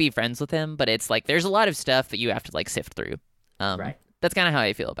you could be friends with him, but it's like there's a lot of stuff that you have to like sift through. Right. That's kind of how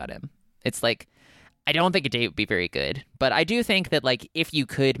I feel about him. It's like I don't think a date would be very good, but I do think that like if you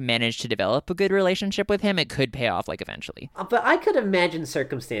could manage to develop a good relationship with him, it could pay off like eventually. But I could imagine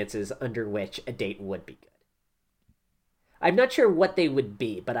circumstances under which a date would be good. I'm not sure what they would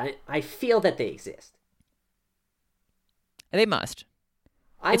be, but I feel that they exist. They must.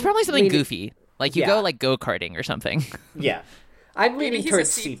 It's probably something goofy. Like you go like go-karting or something. Yeah. I'm leaning towards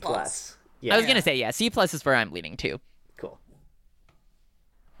C+. Yeah. I was going to say, yeah, C+ is where I'm leaning too. Cool.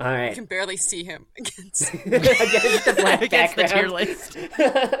 All right. You can barely see him against the black against the tier background. list.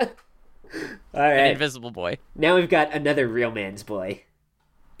 All right. An invisible boy. Now we've got another real man's boy.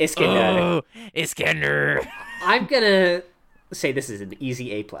 Iskandar. Oh, Iskandar. I'm going to say this is an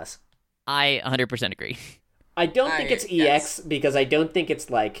easy A+. I 100% agree. I don't think it's EX because I don't think it's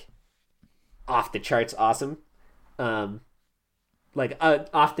like off the charts awesome. Like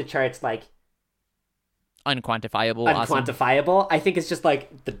off the charts like unquantifiable. Awesome. I think it's just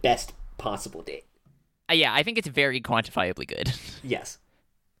like the best possible date. Yeah, I think it's very quantifiably good. Yes.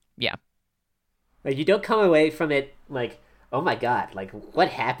 Yeah. Like you don't come away from it like, oh my god, like what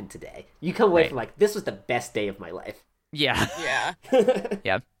happened today? You come away from like, this was the best day of my life. Yeah. Yeah.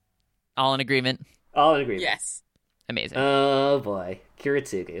 Yeah. All in agreement. All in agreement. Yes. Amazing. Oh boy,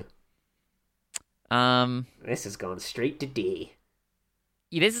 Kiritsugu. Um, This is going straight to D.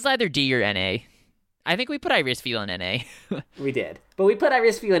 this is either D or NA. I think we put Iris Feel in NA. We did, but we put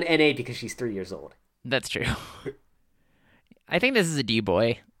Iris View in NA because she's 3 years old. That's true. I think this is a D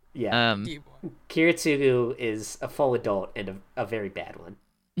boy. Yeah. D-boy. Kiritsugu is a full adult and a very bad one.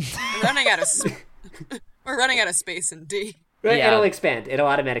 We're running out of we're running out of space in D. Right, Yeah. it'll expand. It'll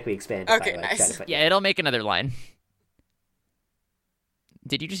automatically expand. Okay, if I, nice. try to put Yeah, it'll make another line.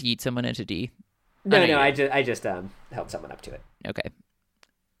 Did you just yeet someone into D? No, Oh, no, no, you I just helped someone up to it. Okay.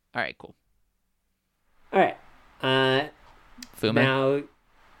 All right, cool. All right. Fuma. Now,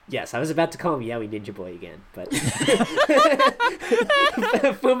 yes, I was about to call him Yaoi Ninja Boy again, but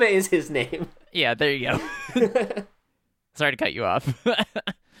Fuma is his name. Yeah, there you go. Sorry to cut you off. That's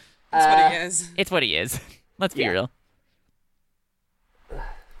what he is. It's what he is. Let's be Yeah. real.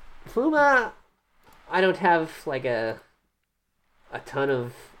 Fuma, I don't have like a ton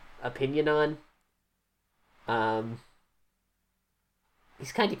of opinion on.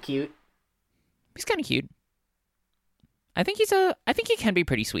 He's kind of cute. He's kind of cute. I think he can be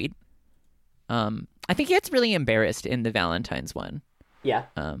pretty sweet. I think he gets really embarrassed in the Valentine's one. Yeah.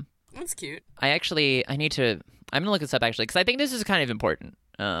 That's cute. I'm gonna look this up actually because I think this is kind of important.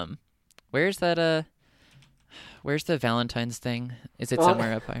 Where's the Valentine's thing? Is it Well,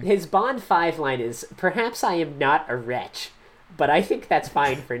 somewhere up higher? His Bond 5 line is, "Perhaps I am not a wretch, but I think that's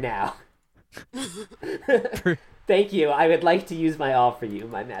fine for now." Thank you. I would like to use my all for you,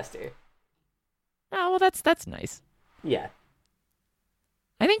 my master. Oh well, that's nice. Yeah.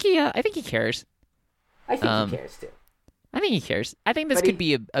 I think he cares. I think he cares too. I think he cares. I think this But could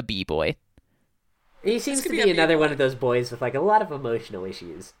be a B boy. He seems to could be be a another B-boy. one of those boys with like a lot of emotional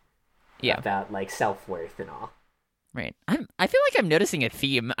issues. Yeah. About like self-worth and all. Right. I feel like I'm noticing a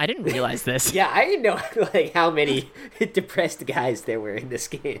theme. I didn't realize this. Yeah, I didn't know like how many depressed guys there were in this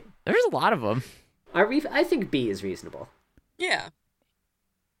game. There's a lot of them. I think B is reasonable. Yeah.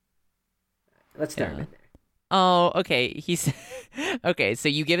 Let's throw Yeah. him in there. Oh, okay. He's okay. So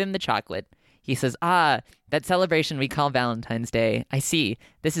you give him the chocolate. He says, that celebration we call Valentine's Day. I see.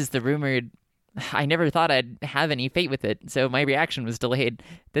 This is the rumored. I never thought I'd have any fate with it, so my reaction was delayed.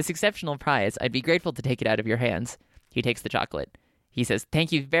 This exceptional prize, I'd be grateful to take it out of your hands. He takes the chocolate. He says,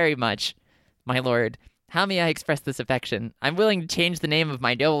 thank you very much, my lord. How may I express this affection? I'm willing to change the name of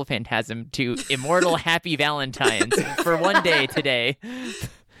my noble phantasm to Immortal Happy Valentines for one day today.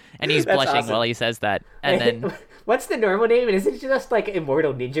 And he's That's blushing awesome. while he says that. And then What's the normal name? And is it just like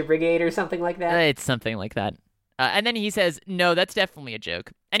Immortal Ninja Brigade or something like that? it's something like that. And then he says, no, that's definitely a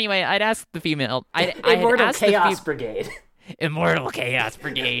joke. Anyway, I'd ask the female. Immortal Chaos Brigade. Immortal Chaos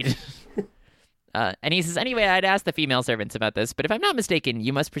Brigade. And he says, anyway, I'd ask the female servants about this, but if I'm not mistaken,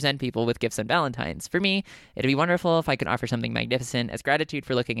 you must present people with gifts on Valentine's. For me, it'd be wonderful if I could offer something magnificent as gratitude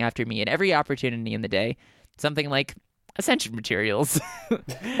for looking after me at every opportunity in the day. Something like essential materials.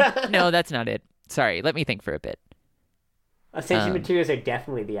 No, that's not it. Sorry, let me think for a bit. Essential materials are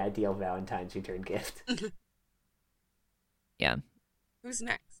definitely the ideal Valentine's return gift. Yeah. Who's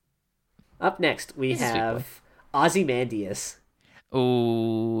next? Up next, we He's a sweet have Ozymandias.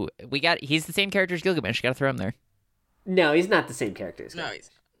 Oh, he's the same character as Gilgamesh. Gotta throw him there. No, he's not the same character as No, Gilgamesh.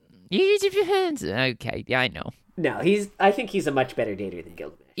 Use your hands. Okay, yeah, I know. No, I think he's a much better dater than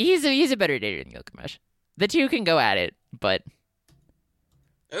Gilgamesh. He's a better dater than Gilgamesh. The two can go at it, but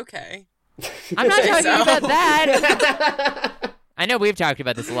Okay. I'm not Say talking so. about that. I know we've talked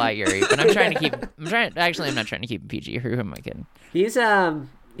about this a lot, Yuri, but I'm not trying to keep him PG. Who am I kidding? He's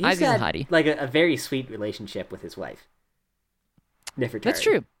Ozzy's a got hottie. like a very sweet relationship with his wife. Nefertari. That's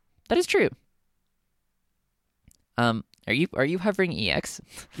true. That is true. Are you hovering EX?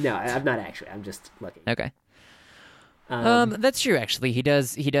 No, I'm not actually. I'm just looking. Okay. That's true. Actually, he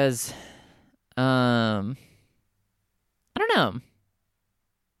does. I don't know.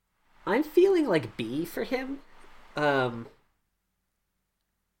 I'm feeling like B for him.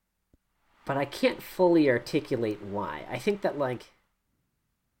 But I can't fully articulate why. I think that like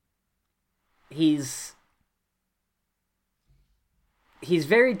he's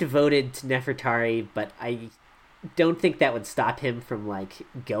very devoted to Nefertari, but I don't think that would stop him from like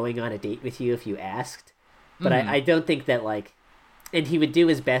going on a date with you if you asked. But I don't think that like, and he would do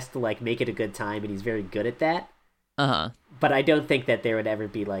his best to like make it a good time, and he's very good at that. Uh-huh. But I don't think that there would ever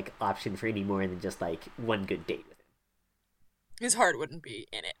be like option for any more than just like one good date with him. His heart wouldn't be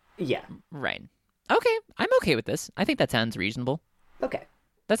in it. Yeah. Right. Okay. I'm okay with this. I think that sounds reasonable. Okay.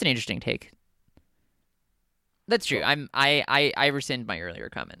 That's an interesting take. That's true. I rescind my earlier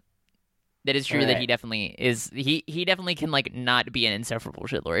comment. That is true. All That right. he definitely is. He definitely can like not be an insufferable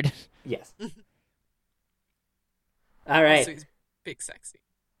shitlord. Yes. All right. Also, he's big sexy.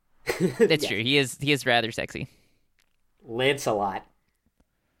 That's Yes. true. He is rather sexy. Lancelot.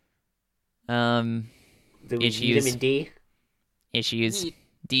 Um, Do we need Issues. him in D? issues. Neat.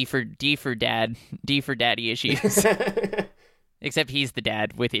 D for dad. D for daddy issues. Except he's the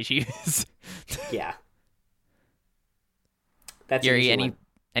dad with issues. Yeah. That's an Yuri, easy any one.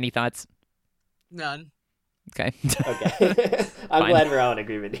 any thoughts? None. Okay. Okay. I'm Fine. glad we're all in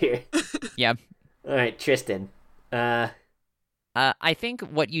agreement here. Yeah. All right, Tristan. I think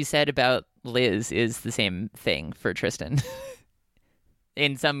what you said about Liz is the same thing for Tristan.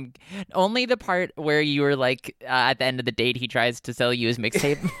 In some, only the part where you were like, at the end of the date, he tries to sell you his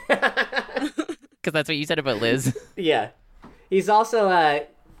mixtape. Because that's what you said about Liz. Yeah. He's also,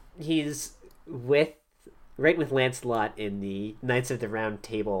 he's right with Lancelot in the Knights of the Round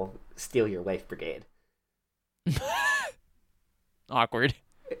Table Steal Your Wife Brigade. Awkward.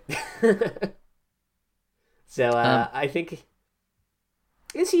 So, I think...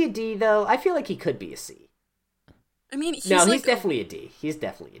 Is he a D, though? I feel like he could be a C. I mean, he's No, like he's definitely a D. He's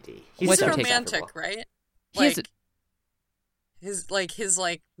definitely a D. He's What's he's your so take? romantic, insufferable. right? He's- His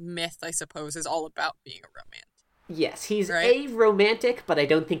myth, I suppose, is all about being a romantic. Yes, he's Right. a romantic, but I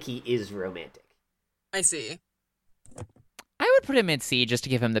don't think he is romantic. I see. I would put him in C just to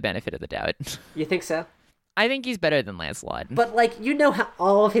give him the benefit of the doubt. You think so? I think he's better than Lancelot. But, like, you know how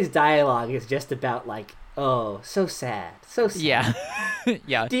all of his dialogue is just about, like, oh, so sad, so sad. Yeah.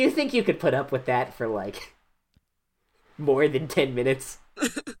 Yeah. Do you think you could put up with that for, like, more than 10 minutes?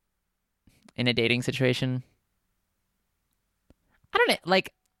 In a dating situation. I don't know.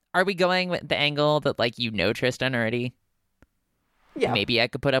 Like, are we going with the angle that, like, you know Tristan already? Yeah. Maybe I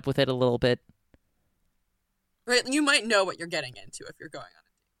could put up with it a little bit. Right, you might know what you're getting into if you're going on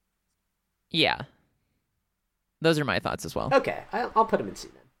it. Yeah. Those are my thoughts as well. Okay, I'll put him in C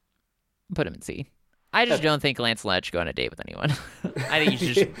then. Put him in C. I just Okay. don't think Lancelot should go on a date with anyone. I think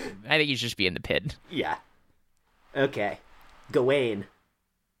you should. I think you should just be in the pit. Yeah. Okay. Gawain,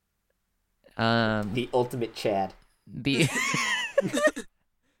 the ultimate Chad. the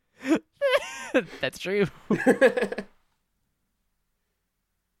That's true.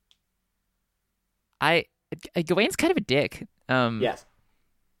 Gawain's kind of a dick. Yes.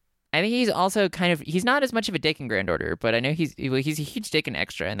 I think he's also he's not as much of a dick in Grand Order, but I know he's a huge dick in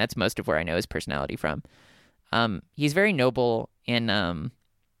Extra, and that's most of where I know his personality from. He's very noble in the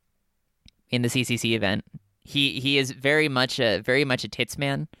CCC event. He is very much a tits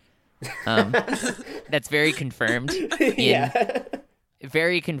man. That's very confirmed. Yeah.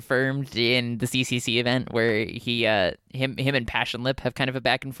 Very confirmed in the CCC event where him and Passion Lip have kind of a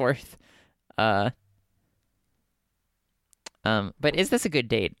back and forth. But is this a good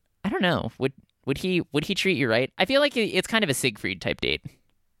date? I don't know. Would he treat you right? I feel like it's kind of a Siegfried type date,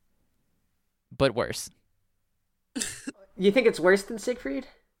 but worse. You think it's worse than Siegfried?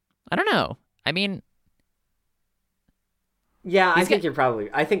 I don't know. I mean, Yeah, I He's think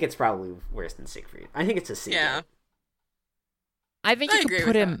it's probably worse than Siegfried. I think it's a C. Yeah. I think I you agree could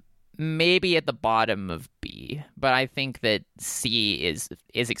with put him maybe at the bottom of B, but I think that C is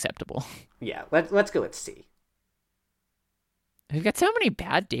acceptable. Yeah, let's go with C. We've got so many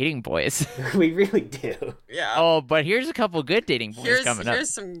bad dating boys. We really do. Yeah. Oh, but here's a couple good dating boys coming up.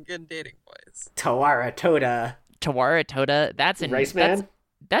 Here's some good dating boys. Tawara Toda. Tawara Toda. That's an Rice Man?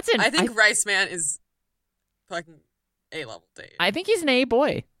 That's an. I think Rice Man is fucking A-level date. I think he's an A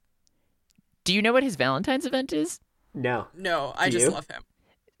boy. Do you know what his Valentine's event is? No. No, I Do just you? love him.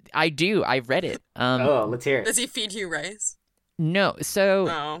 I do. I read it. Oh, let's hear it. Does he feed you rice? No. So,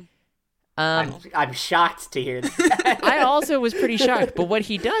 No. I'm shocked to hear that. I also was pretty shocked. But what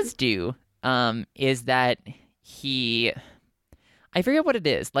he does do, is that I forget what it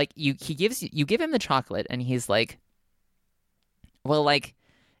is. Like you give him the chocolate, and he's like, well, like,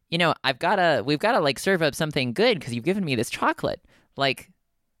 we've got to like serve up something good because you've given me this chocolate. Like,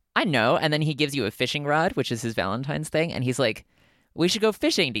 I know. And then he gives you a fishing rod, which is his Valentine's thing, and he's like, we should go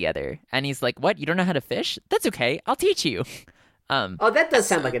fishing together. And he's like, what? You don't know how to fish? That's okay. I'll teach you. Oh, that does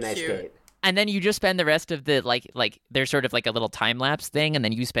sound so like a nice cute. date. And then you just spend the rest of the like there's sort of like a little time lapse thing, and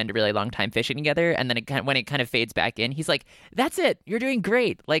then you spend a really long time fishing together, and then when it kind of fades back in, he's like, "That's it, you're doing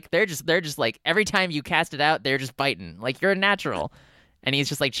great." Like they're just like every time you cast it out, they're just biting. Like you're a natural, and he's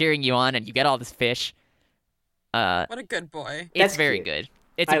just like cheering you on, and you get all this fish. What a good boy. It's That's very cute. good.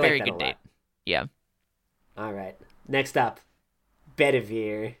 It's I a like very that good a date. lot. Yeah, All right. Next up,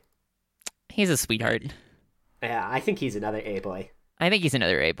 Bedivere. he's a sweetheart. Yeah, I think he's another A boy. I think he's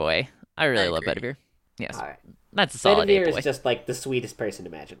another A boy. I really love agree. Bedivere. Yes, All right. that's a solid A Bedivere boy. is just like the sweetest person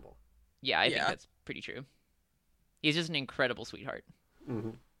imaginable. Yeah, I think that's pretty true. He's just an incredible sweetheart.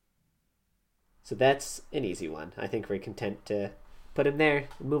 Mm-hmm. So that's an easy one. I think we're content to put him there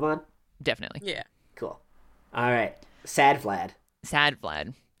and move on. Definitely. Yeah. Cool. All right. Sad Vlad. Sad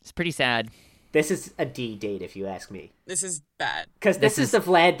Vlad. It's pretty sad. This is a D date, if you ask me. This is bad. Because this is the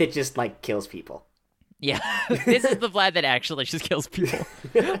Vlad that just, like, kills people. Yeah. This is the Vlad that actually just kills people.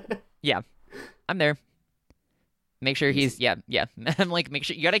 Yeah. I'm there. Make sure he's, yeah. I'm like, make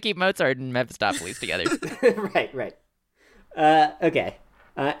sure, you gotta keep Mozart and Mephistopheles together. Right. Okay.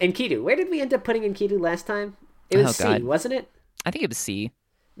 Enkidu. Where did we end up putting Enkidu last time? It was C, wasn't it? I think it was C.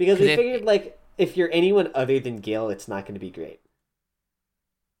 Because we figured, like, if you're anyone other than Gil, it's not going to be great.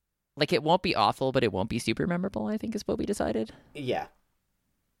 Like, it won't be awful, but it won't be super memorable, I think is what we decided. Yeah.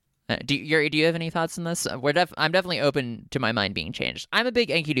 Do you have any thoughts on this? I'm definitely open to my mind being changed. I'm a big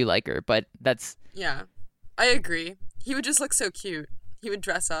Enkidu liker, but that's... Yeah, I agree. He would just look so cute. He would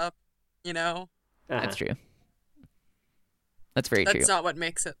dress up, you know? That's true. That's very true. That's not what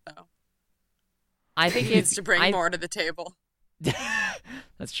makes it, though. I think he needs to bring more to the table.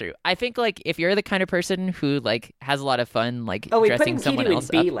 That's true. I think, like, if you're the kind of person who, like, has a lot of fun, like, we dressing put someone Enkidu else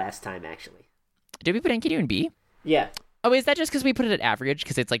in B up... last time, actually. Did we put Enkidu in B? Yeah. Oh, is that just because we put it at average?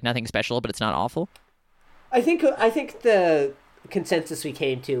 Because it's, like, nothing special, but it's not awful? I think the consensus we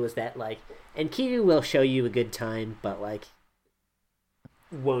came to was that, like, Enkidu will show you a good time, but, like,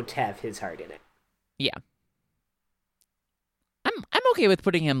 won't have his heart in it. Yeah. I'm okay with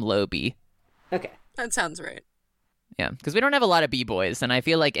putting him low B. Okay. That sounds right. Yeah, because we don't have a lot of B-boys, and I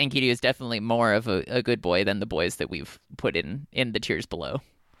feel like Enkidu is definitely more of a good boy than the boys that we've put in the tiers below.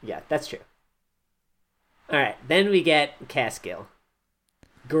 Yeah, that's true. All right, then we get Caskill.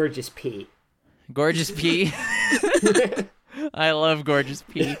 Gorgeous P. Gorgeous P. I love Gorgeous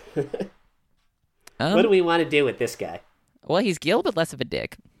P. What do we want to do with this guy? Well, he's Gil, but less of a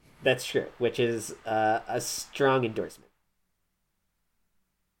dick. That's true, which is a strong endorsement.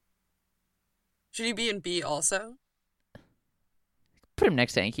 Should he be in B also? Put him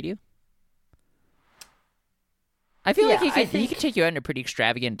next to Enkidu. I feel like he could take you out in a pretty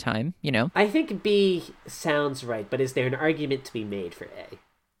extravagant time, you know? I think B sounds right, but is there an argument to be made for A?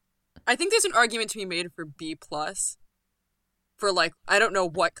 I think there's an argument to be made for B+. For, like, I don't know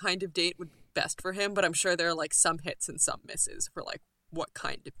what kind of date would be best for him, but I'm sure there are, like, some hits and some misses for, like, what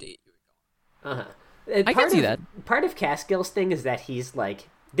kind of date you would go on. I can see that. Part of Caskill's thing is that he's, like,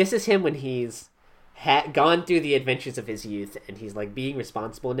 this is him when he's gone through the adventures of his youth, and he's, like, being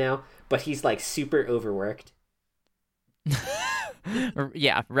responsible now, but he's, like, super overworked.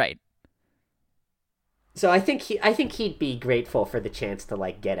 Yeah, right. So I think he'd be grateful for the chance to,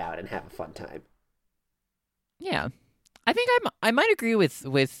 like, get out and have a fun time. Yeah. I think I might agree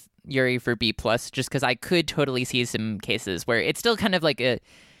with Yuri for B+, just because I could totally see some cases where it's still kind of like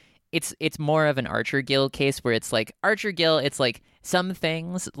it's more of an Archer Gil case where it's like Archer Gil, it's like some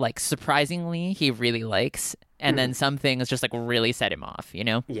things, like, surprisingly he really likes, and then some things just, like, really set him off, you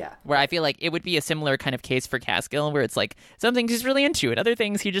know? Yeah. Where I feel like it would be a similar kind of case for Caskill, where it's like some things he's really into and other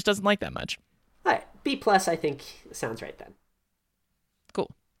things he just doesn't like that much. All right, B+, I think sounds right then. Cool.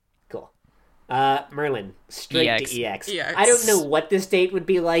 Merlin, straight EX. to EX. EX. I don't know what this date would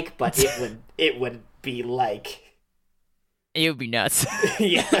be like, but it would be like... It would be nuts.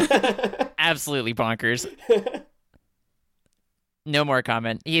 Yeah. Absolutely bonkers. No more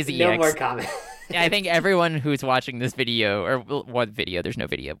comment. He's EX. No more comment. I think everyone who's watching this video, or what video? There's no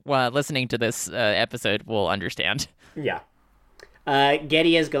video. Well, listening to this episode will understand. Yeah.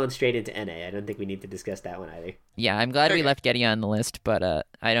 Getty is going straight into NA. I don't think we need to discuss that one either. Yeah, I'm glad we left Getty on the list, but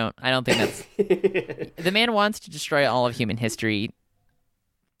I don't think that's... The man wants to destroy all of human history.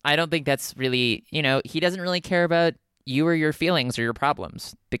 I don't think that's really, he doesn't really care about you or your feelings or your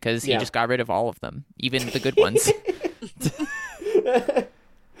problems, because he just got rid of all of them, even the good ones.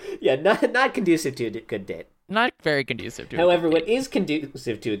 Yeah, not conducive to a good date. Not very conducive to However, a good what is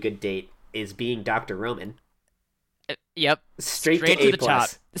conducive to a good date is being Dr. Roman. Yep. Straight to the top.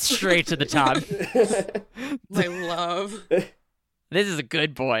 Straight to the top. My love. This is a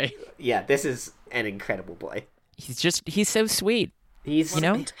good boy. Yeah, this is an incredible boy. He's so sweet. He's, what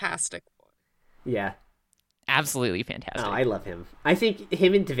a fantastic boy. Yeah. Absolutely fantastic. Oh, I love him. I think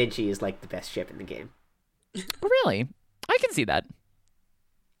him and Da Vinci is, like, the best ship in the game. Really? I can see that.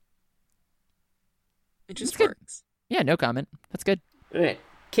 It just works. Yeah, no comment. That's good. All right.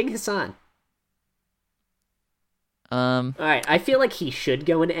 King Hassan. All right, I feel like he should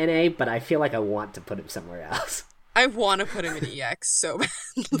go in NA, but I feel like I want to put him somewhere else. I want to put him in EX so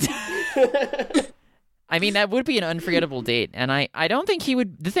bad. I mean, that would be an unforgettable date, and I don't think he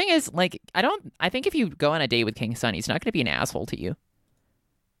would... The thing is, like, I think if you go on a date with King Sun, he's not going to be an asshole to you.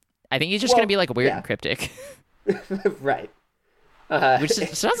 I think he's just going to be like weird and cryptic. Right. Which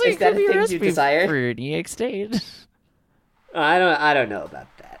sounds like is that a a thing recipe you desire? for an EX date. I don't know about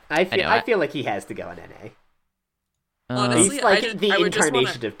that. I I feel like he has to go on NA. Honestly, He's like the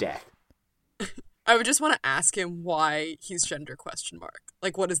incarnation of death. I would just want to ask him why he's gender question mark.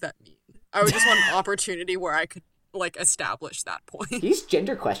 Like, what does that mean? I would just want an opportunity where I could like establish that point. He's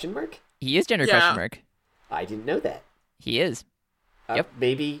gender question mark? He is gender question mark. I didn't know that. He is. Yep.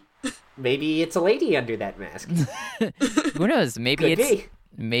 Maybe it's a lady under that mask. Who knows? Maybe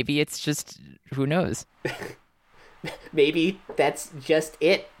it's just who knows. Maybe that's just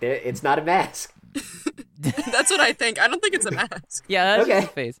it. It's not a mask. That's what I think. I don't think it's a mask. Yeah, that's just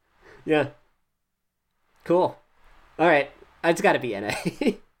a face. Yeah. Cool. All right. It's got to be NA.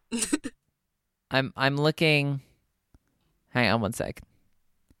 I'm looking. Hang on one sec.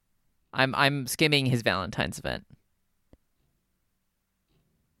 I'm skimming his Valentine's event.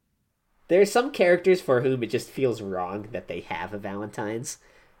 There's some characters for whom it just feels wrong that they have a Valentine's,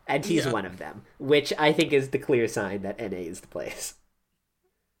 and he's one of them, which I think is the clear sign that NA is the place.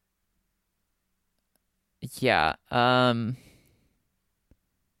 Yeah. Oh.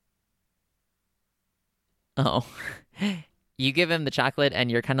 You give him the chocolate and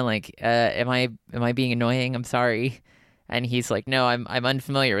you're kind of like, am I being annoying? I'm sorry. And he's like, no, I'm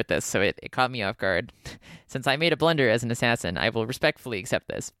unfamiliar with this, so it caught me off guard. Since I made a blunder as an assassin, I will respectfully accept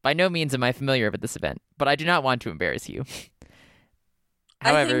this. By no means am I familiar with this event, but I do not want to embarrass you.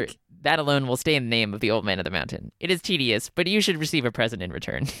 However, that alone will stay in the name of the old man of the mountain. It is tedious, but you should receive a present in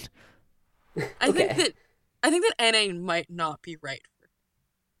return. I think that NA might not be right for him.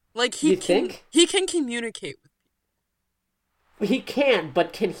 Like he can communicate with people. He can,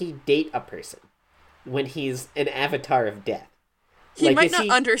 but can he date a person when he's an avatar of death? He might not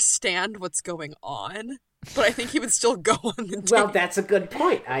understand what's going on, but I think he would still go on the date. Well, that's a good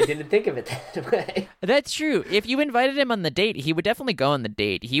point. I didn't think of it that way. That's true. If you invited him on the date, he would definitely go on the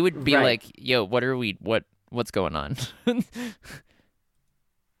date. He would be like, yo, what's going on?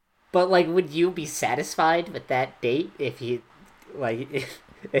 But, like, would you be satisfied with that date if he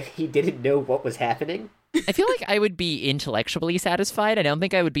didn't know what was happening? I feel like I would be intellectually satisfied. I don't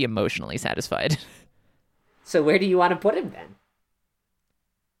think I would be emotionally satisfied. So where do you want to put him, then?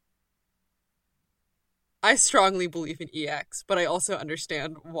 I strongly believe in EX, but I also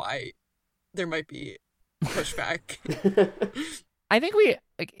understand why there might be pushback. I think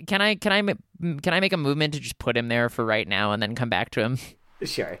can I make a movement to just put him there for right now and then come back to him?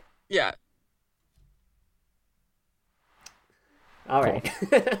 Sure. Yeah. All right.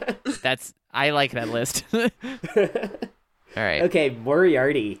 I like that list. All right. Okay,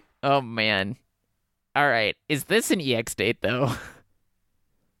 Moriarty. Oh man. All right. Is this an EX date though?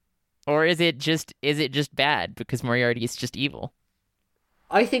 Or is it just bad because Moriarty is just evil?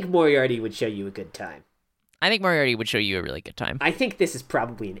 I think Moriarty would show you a good time. I think Moriarty would show you a really good time. I think this is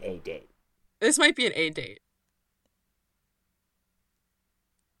probably an A date. This might be an A date.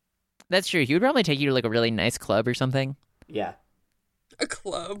 That's true. He would probably take you to like a really nice club or something. Yeah. A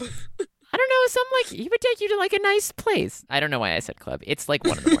club. I don't know. He would take you to like a nice place. I don't know why I said club. It's like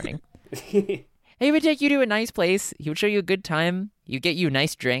 1 a.m. He would take you to a nice place. He would show you a good time. He'd get you a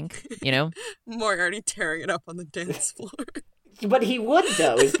nice drink, you know? Moriarty tearing it up on the dance floor. But he would,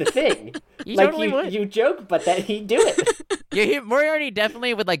 though, is the thing. He totally would. You joke, but that he'd do it. Yeah, Moriarty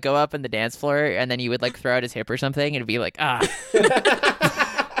definitely would like go up on the dance floor and then he would like throw out his hip or something and it'd be like, ah.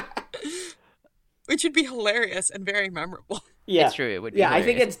 Which would be hilarious and very memorable. Yeah. It's true. It would be hilarious. I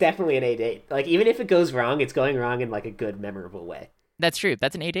think hilarious. it's definitely an A date. Like, even if it goes wrong, it's going wrong in like a good, memorable way. That's true.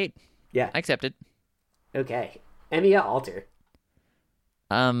 That's an A date. Yeah. I accept it. Okay. Emiya Alter.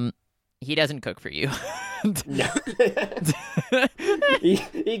 He doesn't cook for you. No.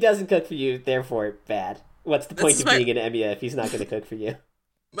 he doesn't cook for you, therefore bad. What's the point of being an Emiya if he's not going to cook for you?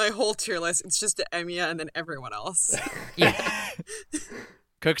 My whole tier list, it's just Emiya and then everyone else. Yeah.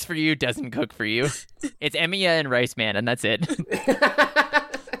 Cooks for you, doesn't cook for you. It's Emiya and Rice Man, and that's it.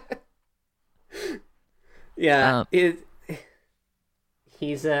 Yeah.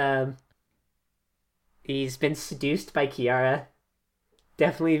 He's been seduced by Kiara.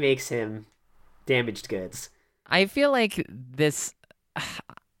 Definitely makes him damaged goods. I feel like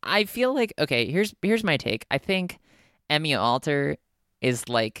okay, here's my take. I think Emiya Alter is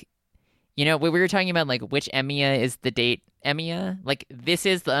like, you know, we were talking about like which Emiya is the date Emiya. Like this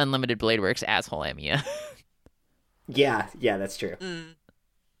is the Unlimited Blade Works asshole Emiya. Yeah, that's true.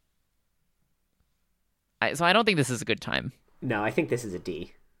 So I don't think this is a good time. No, I think this is a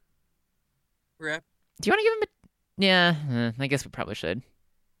D. Rip. Do you want to give him a? Yeah, I guess we probably should.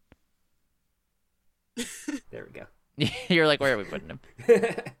 There we go. You're like, where are we putting him?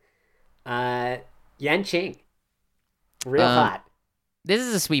 Yan Qing. Real Um, hot. This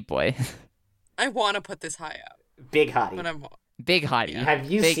is a sweet boy. I want to put this high up, Big hottie. but I'm Big hottie. Yeah. Have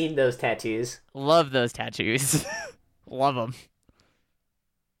you Big- seen those tattoos? Love those tattoos. Love them.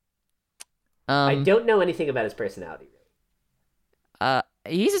 I don't know anything about his personality, really.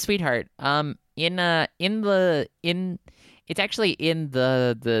 He's a sweetheart. It's actually in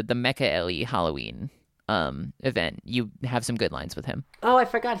the Mecha Ellie Halloween event. You have some good lines with him. Oh, I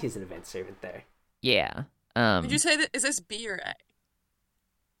forgot he's an event servant there. Yeah. Did you say that? Is this B or A?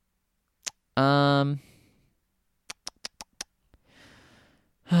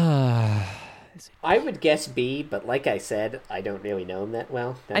 I would guess B, but like I said, I don't really know him that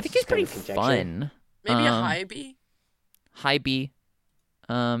well. That's I think he's just kind pretty of conjecture. fun. Maybe a high B. High B.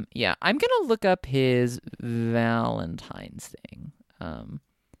 Yeah, I'm gonna look up his Valentine's thing.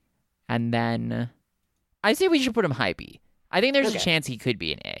 And then I say we should put him high B. I think there's Okay. a chance he could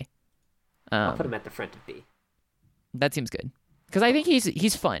be an A. I'll put him at the front of B. That seems good because I think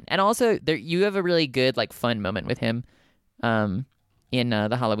he's fun, and also there you have a really good like fun moment with him, in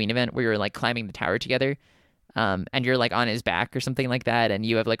the Halloween event where you're like climbing the tower together, and you're like on his back or something like that, and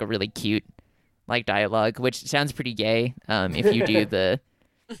you have like a really cute like dialogue, which sounds pretty gay. If you do the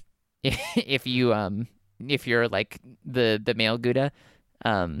if you're like the male Gouda,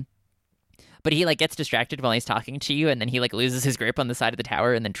 but he like gets distracted while he's talking to you, and then he like loses his grip on the side of the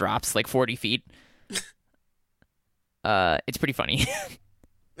tower and then drops like 40 feet. It's pretty funny.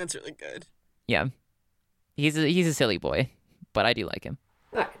 That's really good. Yeah, he's a silly boy, but I do like him.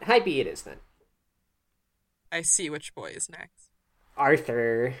 All right, high B it is then. I see which boy is next.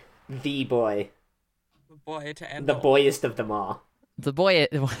 Arthur, the boy, The boy to end the boyest of them all. The boy,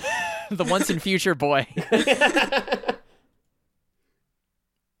 the once and future boy.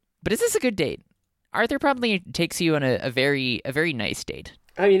 But is this a good date? Arthur probably takes you on a very nice date.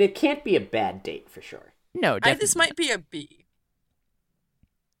 I mean, it can't be a bad date for sure. No, definitely. This might be a B.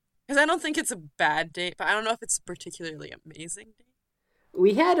 Because I don't think it's a bad date, but I don't know if it's a particularly amazing date.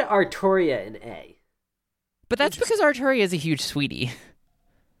 We had Artoria in A. But that's because Arturia is a huge sweetie.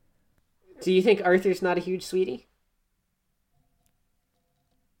 Do you think Arthur's not a huge sweetie?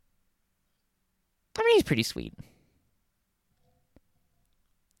 I mean, he's pretty sweet.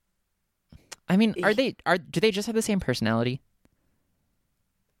 I mean, do they just have the same personality?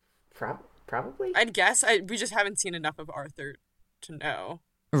 Probably. I'd guess. We just haven't seen enough of Arthur to know.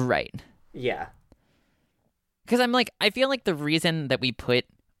 Right. Yeah. Because I feel like the reason that we put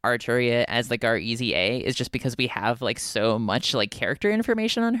Arturia as like our easy A is just because we have like so much like character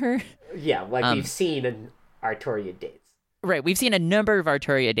information on her. Yeah, like we've seen an Artoria dates. Right, we've seen a number of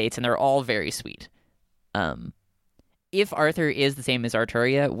Arturia dates and they're all very sweet. If Arthur is the same as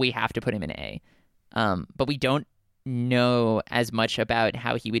Arturia, we have to put him in A. But we don't know as much about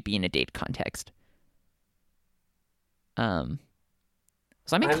how he would be in a date context. So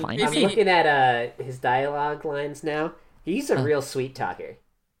I'm inclined. I'm looking at his dialogue lines now. He's a real sweet talker.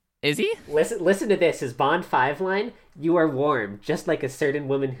 Is he? Listen to this. His Bond 5 line, "You are warm, just like a certain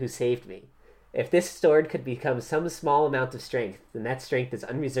woman who saved me. If this sword could become some small amount of strength, then that strength is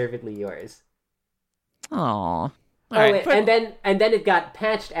unreservedly yours." Aww. And then it got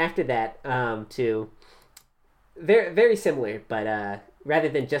patched after that to very very similar, but rather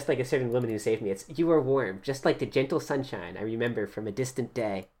than just like a certain woman who saved me, it's "You are warm, just like the gentle sunshine I remember from a distant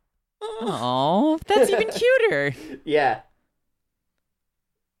day." Oh, that's even cuter. Yeah.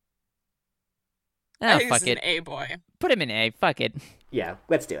 I Oh, think fuck this is it. an A boy. Put him in A. Fuck it. Yeah,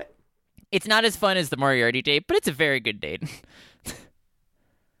 let's do it. It's not as fun as the Moriarty date, but it's a very good date.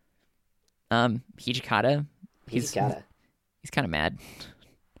 Hijikata. He's kind of mad.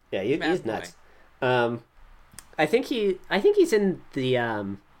 Yeah, he's Bad boy. nuts. I think he's in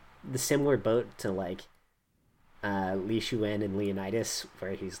the similar boat to like Li Shuen and Leonidas,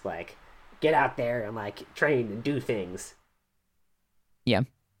 where he's like, get out there and like train and do things. Yeah.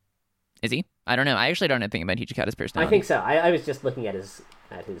 Is he? I don't know. I actually don't know anything about Hijikata's personality. I think so. I was just looking at his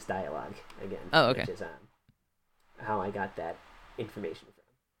dialogue again. Oh, okay. Which is how I got that information from.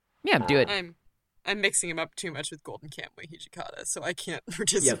 Yeah, do it. I'm mixing him up too much with Golden Kamui Hijikata, so I can't Yeah,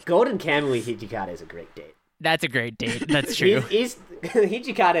 participate. Golden Kamui Hijikata is a great date. That's a great date. That's true.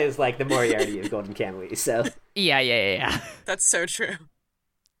 Hijikata is like the Moriarty of Golden Kamui, so Yeah. That's so true.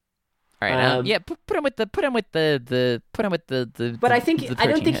 All right. Yeah, put him with the. But I don't think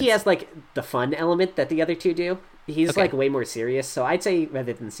protein he heads. has like the fun element that the other two do. He's Okay. like way more serious. So I'd say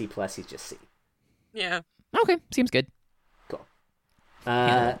rather than C+, he's just C. Yeah. Okay, seems good. Cool.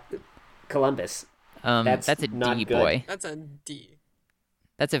 Yeah. Columbus. That's a not D good. boy. That's a D.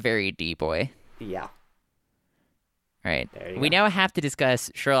 That's a very D boy. Yeah. All right. There you We go. now have to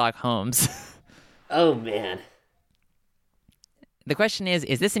discuss Sherlock Holmes. Oh man. The question is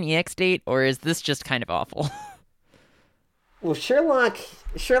this an EX date or is this just kind of awful? Well, Sherlock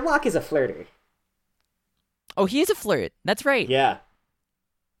is a flirter. Oh, he is a flirt. That's right. Yeah.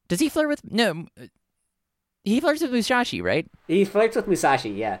 Does he flirt with... No. He flirts with Musashi, right? He flirts with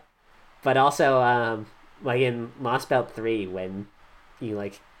Musashi, yeah. But also, like in Lost Belt 3, when you,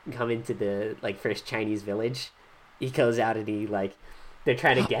 like, come into the, like, first Chinese village, he goes out and he, like, they're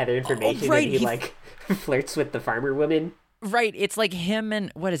trying to gather information, right, and he like, flirts with the farmer woman. Right, it's like him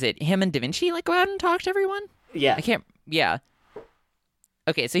and... What is it? Him and Da Vinci, like, go out and talk to everyone? Yeah. I can't... Yeah.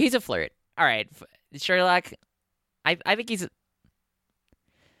 Okay, so he's a flirt. All right. Sherlock, I think he's...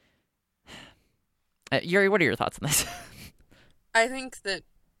 Yuri, what are your thoughts on this? I think that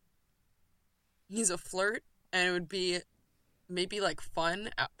he's a flirt, and it would be maybe like fun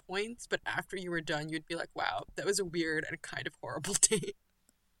at points, but after you were done, you'd be like, wow, that was a weird and kind of horrible date.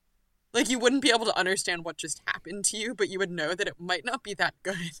 Like, you wouldn't be able to understand what just happened to you, but you would know that it might not be that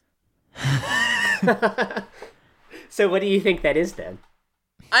good. So what do you think that is then?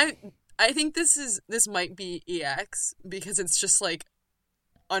 I think this might be EX, because it's just like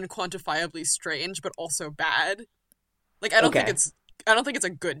unquantifiably strange, but also bad. Like, I don't think it's a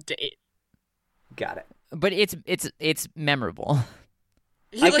good date. Got it. But it's memorable.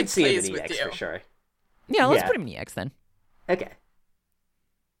 He I like could see him plays in with EX you. for sure. Yeah, let's Yeah. put him in EX then. Okay.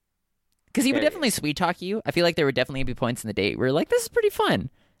 Because he would There it definitely sweet talk you. I feel like there would definitely be points in the date where like, this is pretty fun.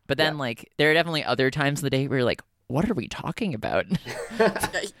 But then like there are definitely other times in the date where you're like, what are we talking about?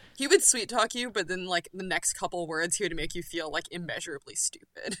 Yeah, he would sweet talk you, but then like the next couple words he would make you feel like immeasurably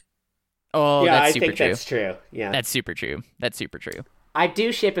stupid. Oh, yeah, that's I super think true. that's true. Yeah. That's super true. That's super true. I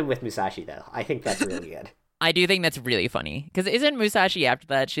do ship him with Musashi though. I think that's really good. I do think that's really funny because isn't Musashi after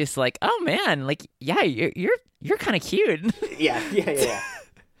that? She's like, "Oh man, like yeah, you're kind of cute." Yeah.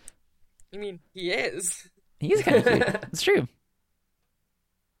 I mean, he is. He's kind of cute. It's true.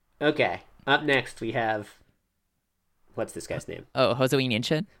 Okay. Up next we have, what's this guy's name? Oh, Hosoi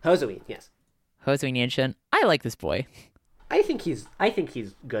Ninshin. Hosoi. Yes. Hosoi Ninshin. I like this boy. I think he's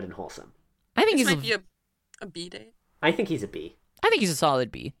good and wholesome. I think This he's might be a B date. I think he's a B. I think he's a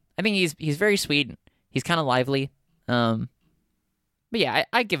solid B. I think he's very sweet. He's kind of lively. But yeah,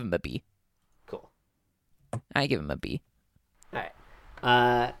 I give him a B. Cool. I give him a B. All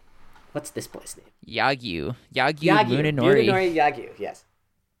right. What's this boy's name? Yagyu Yagyu. Munenori. Munenori Yagyu. Yes.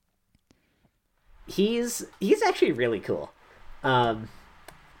 He's actually really cool.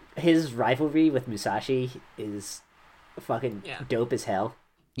 His rivalry with Musashi is fucking dope as hell.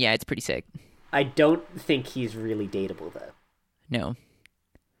 Yeah, it's pretty sick. I don't think he's really dateable though. No.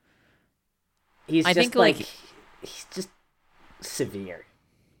 He's I just think, like- he's just severe.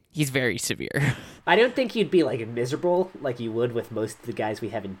 He's very severe. I don't think you'd be like miserable like you would with most of the guys we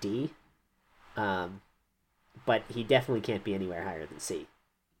have in D. But he definitely can't be anywhere higher than C.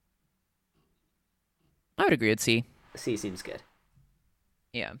 I would agree with C. C seems good.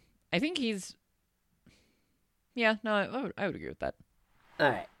 Yeah. I think he's... Yeah, no, I would agree with that.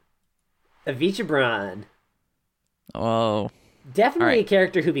 Alright. Avicii Braun. Oh. Definitely Alright. a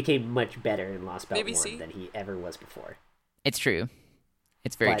character who became much better in Lost Belt Maybe 1 C? than he ever was before. It's true.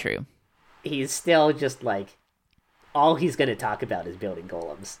 It's very But- true. He's still just like, all he's going to talk about is building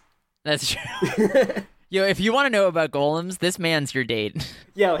golems. That's true. Yo, if you want to know about golems, this man's your date.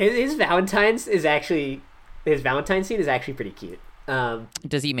 Yo, his Valentine's scene is actually pretty cute.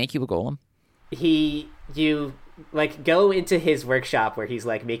 Does he make you a golem? You like go into his workshop where he's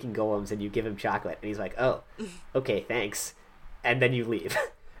like making golems and you give him chocolate and he's like, oh, okay, thanks. And then you leave.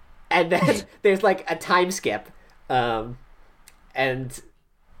 And then there's like a time skip. And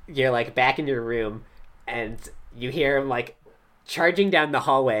you're like back in your room and you hear him like charging down the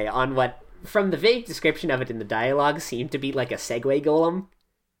hallway on what, from the vague description of it in the dialogue, seemed to be like a Segway golem.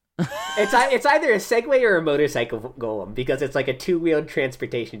 It's either a Segway or a motorcycle golem because it's like a two-wheeled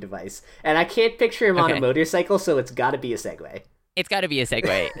transportation device. And I can't picture him on a Okay. motorcycle, so it's got to be a Segway. It's got to be a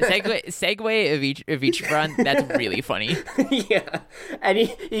Segway. Segway of each front. That's really funny. Yeah. And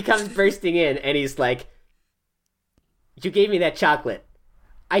he comes bursting in and he's like, you gave me that chocolate.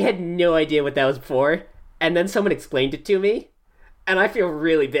 I had no idea what that was for. And then someone explained it to me. And I feel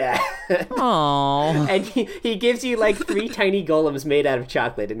really bad. Oh, And he gives you like 3 tiny golems made out of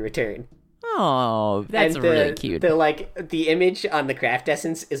chocolate in return. oh, that's and really cute. The image on the craft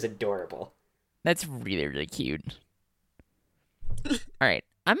essence is adorable. That's really, really cute. All right,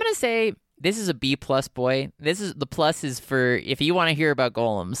 I'm gonna say this is a B plus boy. The plus is for if you want to hear about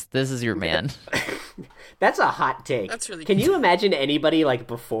golems. This is your man. That's a hot take. That's really Can cute. you imagine anybody like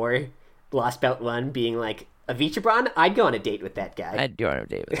before Lost Belt 1 being like, Avichabron, I'd go on a date with that guy. I'd go on a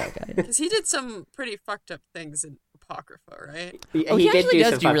date with that guy. Because he did some pretty fucked up things in Apocrypha, right? He actually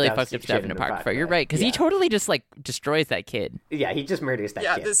does some do really fucked fucked up stuff in Apocrypha. Apocrypha. You're right, because he totally just like destroys that kid. Yeah, he just murders that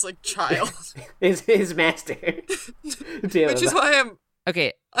kid. This like child. his master. Which is why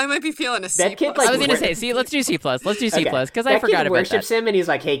Okay, I might be feeling a C+. That kid, I like, was gonna say, see, let's do C+. Let's do C+, because I that forgot kid about worships that. him, and he's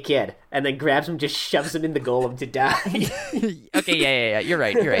like, "Hey, kid," and then grabs him, just shoves him in the golem to die. Okay, yeah. You're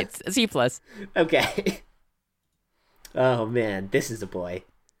right. C+. Okay. Oh man, this is a boy.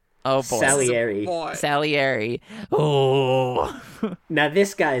 Oh boy, Salieri. Boy. Salieri. Oh. Now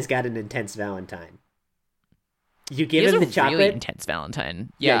this guy's got an intense Valentine. You He give has him a the chocolate. really intense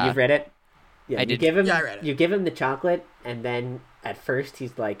Valentine. Yeah, you've read it. Yeah, I you did. give him. Yeah, I read it. You give him the chocolate, and then at first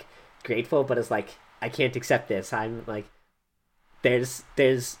he's like grateful, but is like, "I can't accept this. I'm like, there's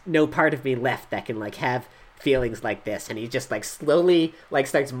no part of me left that can like have feelings like this." And he just like slowly like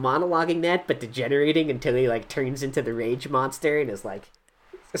starts monologuing that, but degenerating until he like turns into the rage monster and is like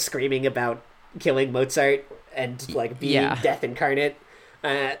screaming about killing Mozart and like being death incarnate.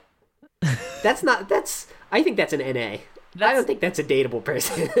 I think that's an NA. I don't think that's a dateable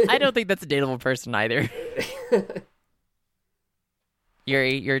person. I don't think that's a dateable person either.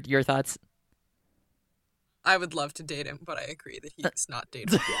 Yuri, your thoughts? I would love to date him, but I agree that he's not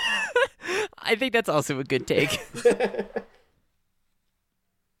dateable. I think that's also a good take.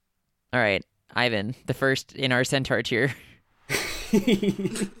 All right, Ivan, the first in our centaur tier.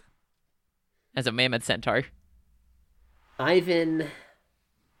 As a mammoth centaur. Ivan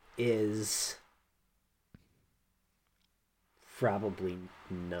is probably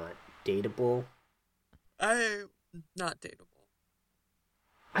not dateable. Not dateable.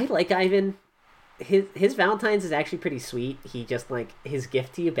 I like Ivan. His Valentine's is actually pretty sweet. He just like his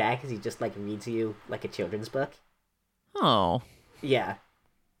gift to you back is he just like reads you like a children's book. Oh. Yeah.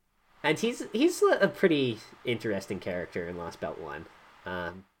 And he's a pretty interesting character in Lost Belt 1.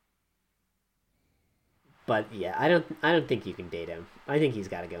 But yeah, I don't think you can date him. I think he's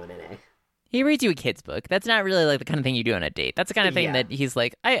got to go in NA. He reads you a kid's book. That's not really like the kind of thing you do on a date. That's the kind of thing that he's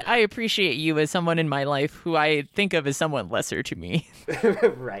like, I appreciate you as someone in my life who I think of as someone lesser to me.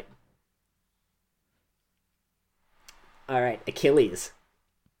 Right. All right, Achilles.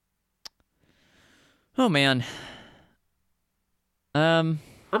 Oh man. I'm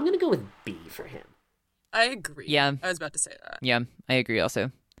gonna go with B for him. I agree. Yeah. I was about to say that. Yeah, I agree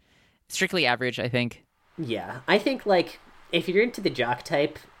also. Strictly average, I think. Yeah, I think like if you're into the jock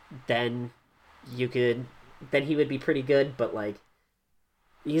type, then he would be pretty good, but like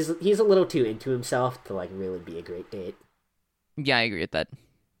he's a little too into himself to like really be a great date. Yeah, I agree with that.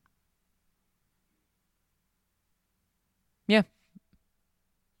 Yeah.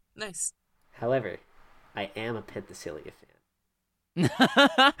 Nice. However, I am a Penthesilea fan.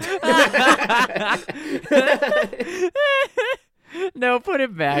 No, put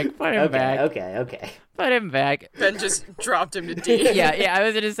him back. Put him back. Okay. Put him back. Ben just dropped him to D. Yeah, I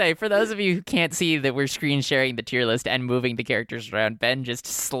was going to say, for those of you who can't see that we're screen sharing the tier list and moving the characters around, Ben just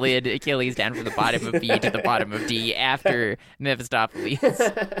slid Achilles down from the bottom of B to the bottom of D after Mephistopheles.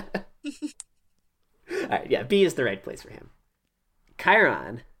 All right, yeah, B is the right place for him.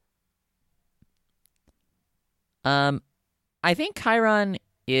 Chiron. I think Chiron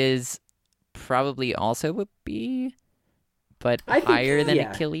is probably also a B, but higher than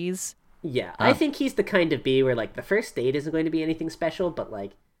Achilles. Yeah, I think he's the kind of B where like the first date isn't going to be anything special, but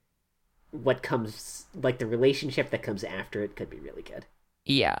like what comes, like the relationship that comes after it could be really good.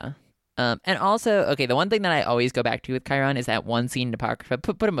 Yeah. And also, okay, the one thing that I always go back to with Chiron is that one scene in Apocrypha.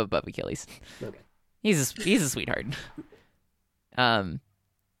 Put him above Achilles. Okay. He's a sweetheart.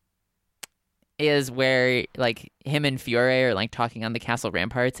 Is where like him and Fiore are like talking on the castle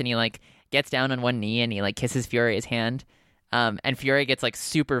ramparts, and he like gets down on one knee and he like kisses Fiore's hand. And Fiore gets like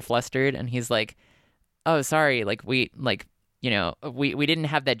super flustered, and he's like, "Oh, sorry, like we like, you know, we didn't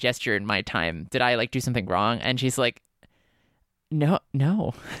have that gesture in my time. Did I like do something wrong?" And she's like, No,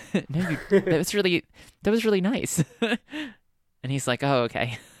 that was really nice. And he's like, "Oh,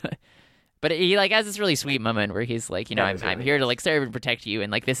 okay." But he like has this really sweet moment where he's like, you know, I'm here to like serve and protect you,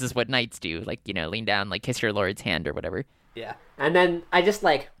 and like this is what knights do, like, you know, lean down, like kiss your lord's hand or whatever. Yeah, and then I just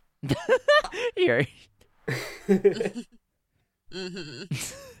like Here.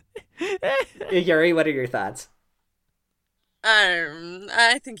 Yuri, what are your thoughts?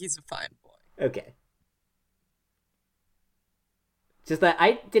 I think he's a fine boy. Okay. Just that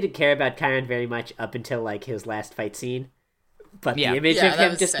I didn't care about Chiron very much up until like his last fight scene, but the image of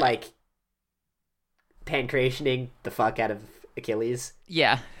him just like pancreationing the fuck out of Achilles,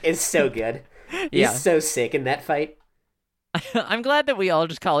 Yeah, is so good. He's so sick in that fight. I'm glad that we all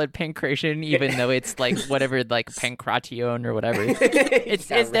just call it pancreation, even though it's like whatever, like pancration or whatever. It's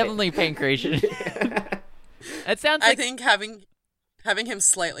definitely pancreation. It sounds like I think having him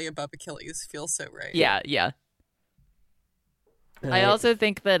slightly above Achilles feels so right. yeah. I also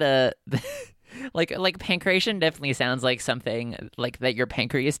think that like pancreation definitely sounds like something like that your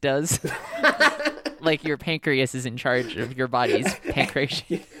pancreas does. Like your pancreas is in charge of your body's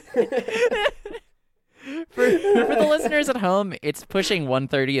pancreation. For the listeners at home, it's pushing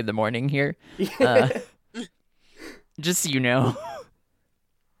 1:30 in the morning here. Just so you know.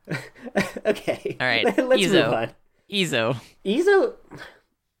 Okay. All right. Let's move on. Ezo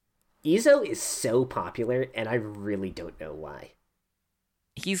is so popular, and I really don't know why.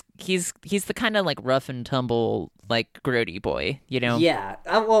 He's the kind of like rough and tumble like grody boy, you know? Yeah.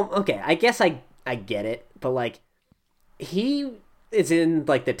 Well, okay. I guess I get it, but like he is in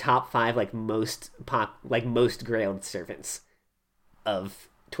like the top 5 like most Grailed servants of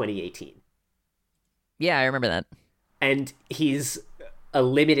 2018. Yeah, I remember that. And he's a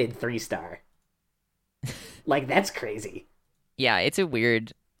limited 3-star. Like, that's crazy. Yeah, it's a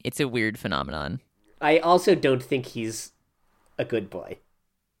weird phenomenon. I also don't think he's a good boy.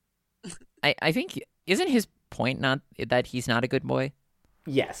 I think, isn't his point not that he's not a good boy?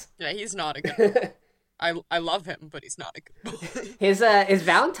 Yes. Yeah, he's not a good boy. I love him, but he's not a good boy. His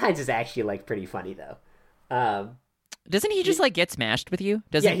Valentine's is actually like pretty funny though. Doesn't he just like get smashed with you?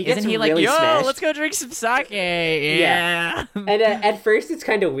 Isn't he like, really yo, smashed. Let's go drink some sake? Yeah. And at first it's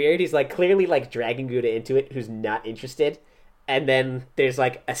kind of weird. He's like clearly like dragging Gouda into it, who's not interested. And then there's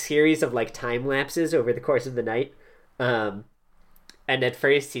like a series of like time lapses over the course of the night. And at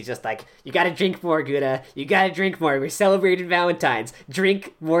first he's just like, you gotta drink more, Gouda. You gotta drink more. We're celebrating Valentine's.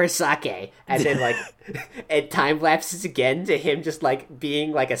 Drink more sake. And then like it time lapses again to him just like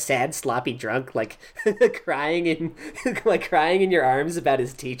being like a sad, sloppy drunk, like crying in your arms about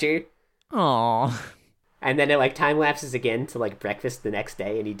his teacher. Aww. And then it like time lapses again to like breakfast the next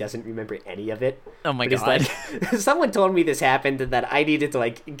day, and he doesn't remember any of it. Oh my God! God! Like, someone told me this happened, and that I needed to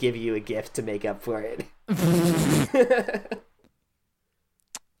like give you a gift to make up for it.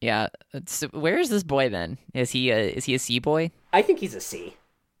 Yeah. So where is this boy then? Is he a C boy? I think he's a C.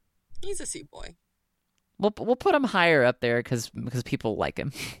 He's a C boy. We'll put him higher up there because people like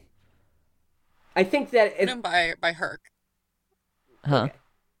him. I think that Put him by Herc. Huh? Okay.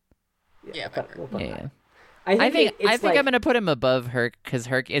 Yeah, by Herc. We'll put him Yeah. high. I think like, I'm gonna put him above Herc because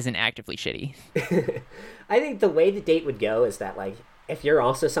Herc isn't actively shitty. I think the way the date would go is that like if you're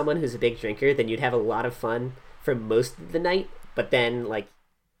also someone who's a big drinker, then you'd have a lot of fun for most of the night, but then like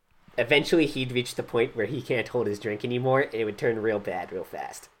eventually he'd reach the point where he can't hold his drink anymore, and it would turn real bad real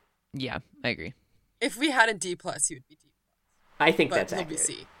fast. Yeah, I agree. If we had a D+, he would be D+. I think But that's he'll accurate. be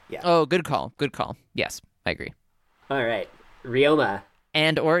C. Yeah. Oh, good call. Yes, I agree. All right, Ryoma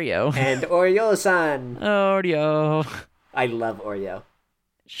And Oreo. and Oreo-san. Oreo. I love Oreo.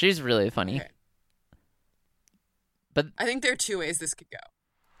 She's really funny. Okay. But I think there are 2 ways this could go.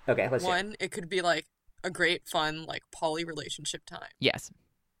 Okay, let's hear it. One, it could be like a great, fun, like poly relationship time. yes.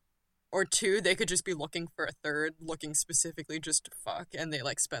 Or 2, they could just be looking for a third, looking specifically just to fuck, and they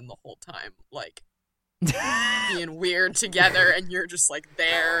like spend the whole time like being weird together, and you're just like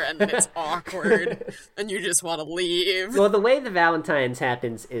there, and then it's awkward, and you just want to leave. Well, the way the Valentine's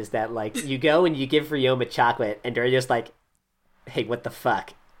happens is that like you go and you give Ryoma chocolate, and they're just like, "Hey, what the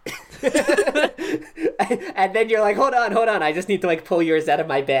fuck?" And then you're like, hold on, I just need to like pull yours out of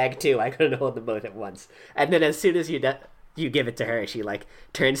my bag too. I couldn't hold them both at once. And then as soon as you give it to her, she like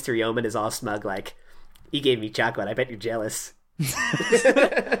turns to Ryoma and is all smug like, "You gave me chocolate, I bet you're jealous."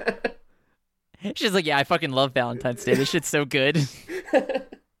 She's like, yeah, I fucking love Valentine's Day. This shit's so good.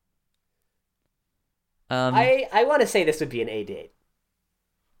 I want to say this would be an A date.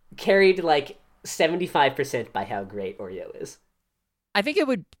 Carried like 75% by how great Oreo is. I think it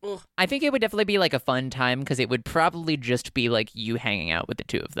would. Ugh. I think it would definitely be like a fun time because it would probably just be like you hanging out with the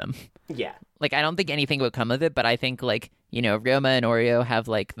two of them. Yeah. Like I don't think anything would come of it, but I think like Ryoma and Oreo have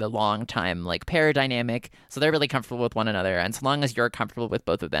like the long time like pair dynamic, so they're really comfortable with one another. And so long as you're comfortable with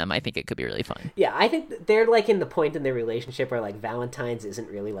both of them, I think it could be really fun. Yeah, I think they're like in the point in their relationship where like Valentine's isn't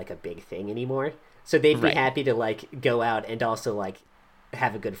really like a big thing anymore. So they'd be Right. happy to like go out and also like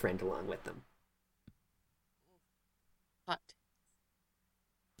have a good friend along with them. Hot.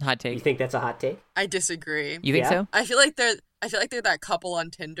 Hot You take. think that's a hot take? I disagree. You think Yeah? so? I feel like they're that couple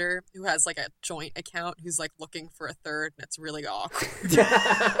on Tinder who has like a joint account who's like looking for a third, and it's really awkward.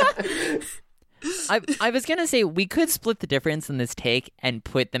 I was gonna say we could split the difference in this take and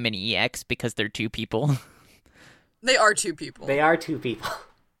put them in EX because they're two people. They are 2 people. They are 2 people.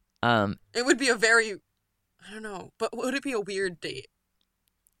 It would be a very I don't know, but would it be a weird date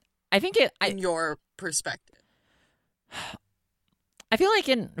I think in your perspective? I feel like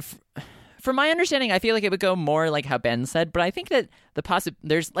from my understanding, I feel like it would go more like how Ben said, but I think that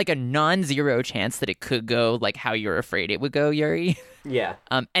there's like a non-zero chance that it could go like how you're afraid it would go, Yuri. Yeah.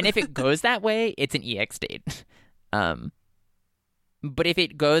 And if it goes that way, it's an EX date. But if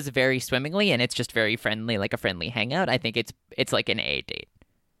it goes very swimmingly and it's just very friendly, like a friendly hangout, I think it's like an A date.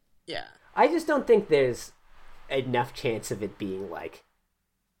 Yeah. I just don't think there's enough chance of it being like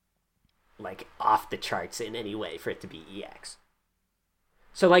off the charts in any way for it to be EX.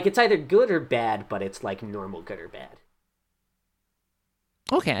 So, like, it's either good or bad, but it's, like, normal good or bad.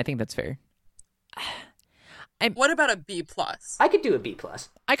 Okay, I think that's fair. What about a B+? I could do a B+.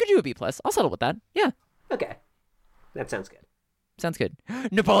 I could do a B+. I'll settle with that. Yeah. Okay. That sounds good. Sounds good.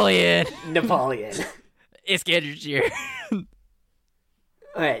 Napoleon! Napoleon. Iskandar.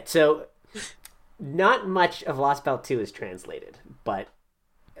 Alright, so not much of Lost Belt 2 is translated, but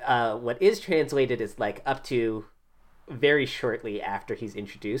what is translated is, like, up to very shortly after he's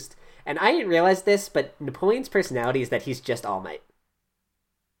introduced. And I didn't realize this, but Napoleon's personality is that he's just All Might.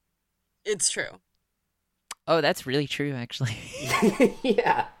 It's true. Oh, that's really true, actually.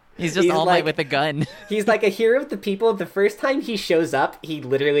 Yeah. He's just All Might with a gun. He's like a hero of the people. The first time he shows up, he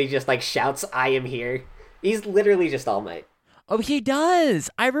literally just like shouts, "I am here." He's literally just All Might. Oh, he does.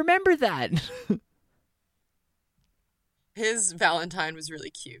 I remember that. His Valentine was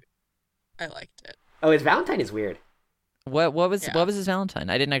really cute. I liked it. Oh, his Valentine is weird. What was his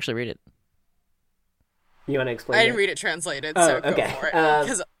Valentine? I didn't actually read it. You want to explain? I didn't read it translated, Oh, so okay. go for it.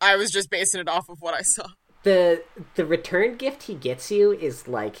 Because I was just basing it off of what I saw. The return gift he gets you is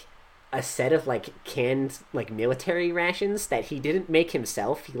like a set of like canned like military rations that he didn't make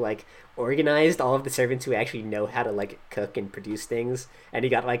himself. He like organized all of the servants who actually know how to like cook and produce things, and he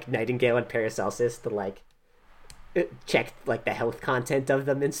got like Nightingale and Paracelsus to like check like the health content of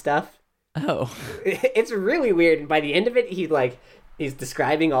them and stuff. Oh. It's really weird, and by the end of it he's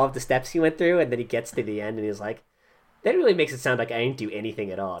describing all of the steps he went through, and then he gets to the end and he's like, that really makes it sound like I didn't do anything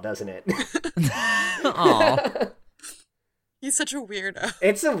at all, doesn't it? Aw. He's such a weirdo.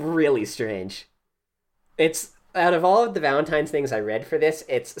 It's a really strange. It's, out of all of the Valentine's things I read for this,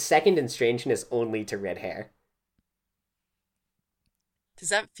 it's second in strangeness only to red hair. Does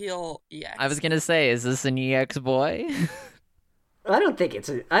that feel EX? I was gonna say, is this an EX boy? I don't think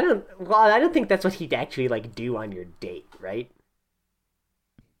I don't think that's what he'd actually like do on your date, right?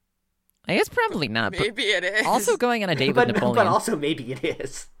 I guess probably not. Maybe it is. Also going on a date with Napoleon. But also maybe it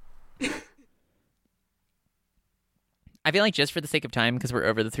is. I feel like just for the sake of time, because we're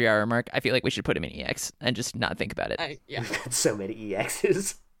over the 3-hour mark, I feel like we should put him in EX and just not think about it. Yeah. We've got so many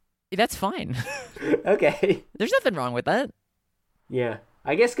EXs. That's fine. Okay. There's nothing wrong with that. Yeah.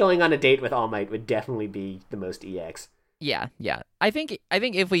 I guess going on a date with All Might would definitely be the most EX. Yeah. I think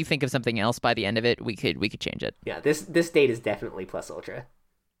if we think of something else by the end of it, we could change it. Yeah, this date is definitely plus ultra.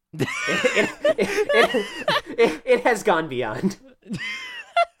 It has gone beyond.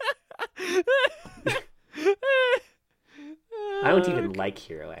 I don't even like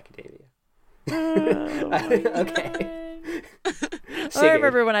Hero Academia. Okay. I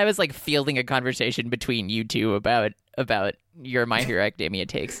remember when I was like fielding a conversation between you two about your My Hero Academia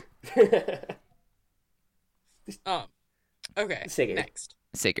takes. Okay. Sigurd. Next.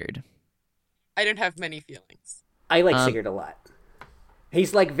 Sigurd. I didn't have many feelings. I like Sigurd a lot.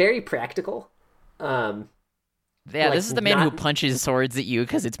 He's like very practical. Yeah, like, this is the man who punches swords at you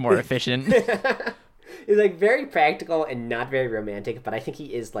because it's more efficient. He's like very practical and not very romantic, but I think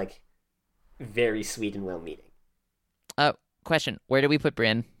he is like very sweet and well-meaning. Question: where do we put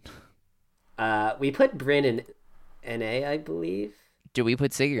Bryn? We put Bryn in NA, I believe. Do we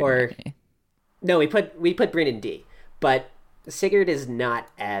put Sigurd? Or in NA? No, we put Bryn in D, but Sigurd is not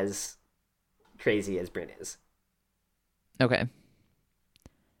as crazy as Bryn is. Okay.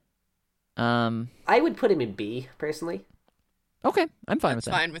 I would put him in B personally. Okay, I'm fine with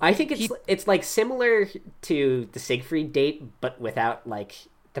that. Fine with I think it's like similar to the Siegfried date, but without like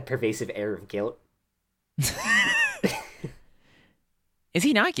the pervasive air of guilt. Is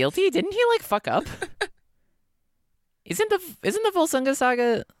he not guilty? Didn't he like fuck up? Isn't the Volsunga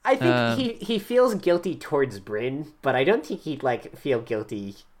saga? I think he feels guilty towards Bryn, but I don't think he'd like feel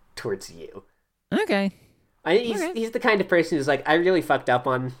guilty towards you. Okay. He's the kind of person who's like, I really fucked up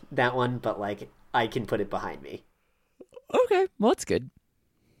on that one, but like I can put it behind me. Okay, well that's good.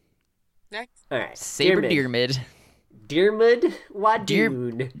 Next. All right, Saber Deermid. Deermid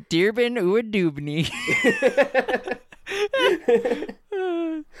Wadoon. Deerbin Uadubni.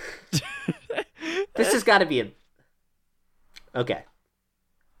 This has got to be a... Okay.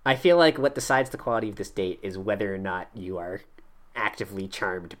 I feel like what decides the quality of this date is whether or not you are actively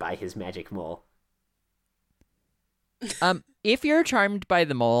charmed by his magic mole. If you're charmed by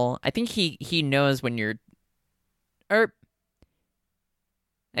the mole, I think he knows when you're, or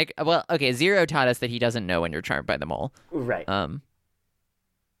like, well, okay, Zero taught us that he doesn't know when you're charmed by the mole. Right.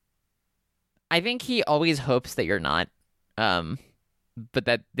 I think he always hopes that you're not, but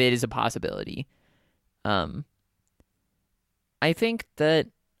that is a possibility. I think that,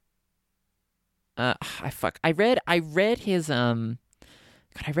 I read his I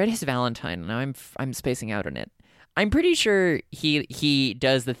read his Valentine. Now I'm spacing out on it. I'm pretty sure he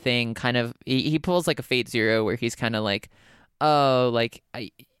does the thing kind of. He pulls like a Fate Zero where he's kind of like, oh, like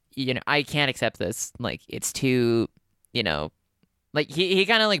I can't accept this. Like it's too, like he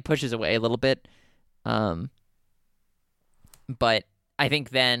kind of like pushes away a little bit. But I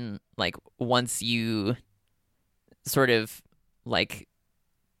think then like once you sort of like,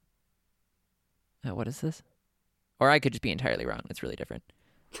 what is this? Or I could just be entirely wrong. It's really different.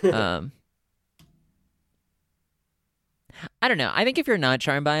 I don't know. I think if you're not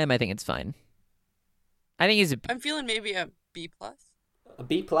charmed by him, I think it's fine. I think he's I'm feeling maybe a B plus. A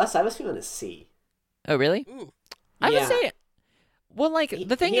B plus? I was feeling a C. Oh, really? Ooh. I would say, well, like,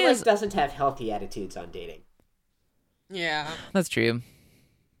 the thing he is... like, doesn't have healthy attitudes on dating. Yeah. That's true.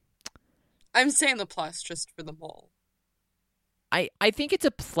 I'm saying the plus just for the mole. I think it's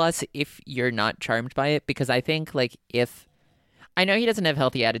a plus if you're not charmed by it, because I think, like, if... I know he doesn't have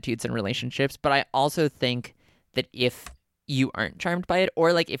healthy attitudes in relationships, but I also think that if you aren't charmed by it,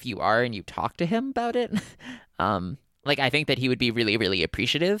 or, like, if you are and you talk to him about it, like, I think that he would be really, really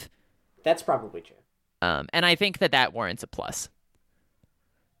appreciative. That's probably true. And I think that warrants a plus.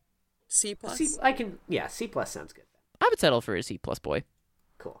 C plus? C plus sounds good. I would settle for a C plus boy.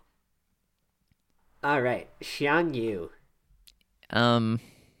 Cool. All right, Xiang Yu. I'm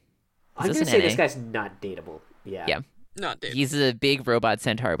going to say this guy's not dateable. Yeah. Yeah. Not dateable. He's a big robot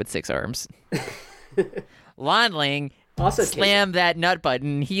centaur with 6 arms. Lonling, Also slam that nut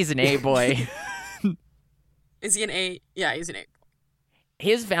button. He's an A boy. Is he an A? Yeah, he's an A.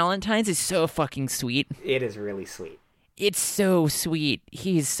 His Valentine's is so fucking sweet. It is really sweet. It's so sweet.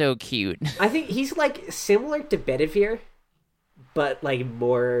 He's so cute. I think he's like similar to Bedivere, but like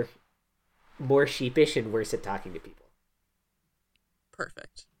more sheepish and worse at talking to people.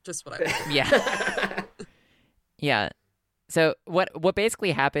 Perfect. Just what I wanted. Yeah. Yeah. So what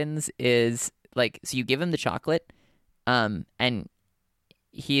basically happens is, like, so you give him the chocolate, and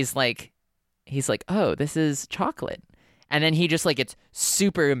he's like, oh, this is chocolate. And then he just, like, gets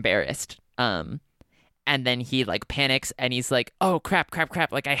super embarrassed. And then he, like, panics, and he's like, oh, crap.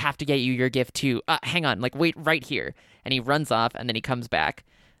 Like, I have to get you your gift, too. Hang on. Like, wait right here. And he runs off, and then he comes back.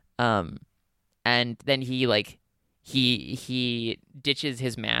 And then he, like, he ditches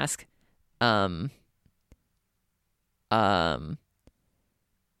his mask. And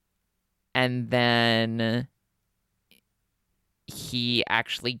then he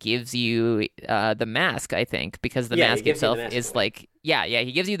actually gives you the mask, I think, because the mask itself is like,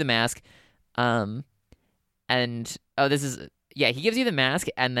 he gives you the mask. He gives you the mask,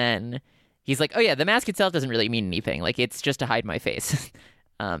 and then he's like, oh yeah, the mask itself doesn't really mean anything. Like, it's just to hide my face.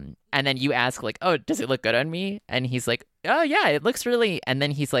 And then you ask, like, oh, does it look good on me? And he's like, oh yeah, it looks really, and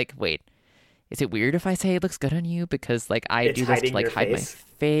then he's like, wait, is it weird if I say it looks good on you? Because, like, I do this to, like, hide my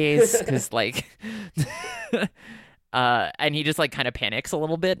face. Because, like, and he just, like, kind of panics a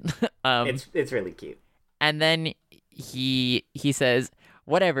little bit. It's really cute. And then he says,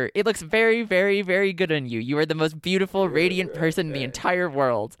 whatever, it looks very, very, very good on you. You are the most beautiful, radiant person in the entire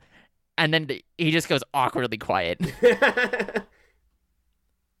world. And then he just goes awkwardly quiet.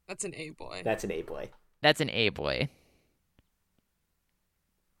 That's an A boy. That's an A boy. That's an A boy.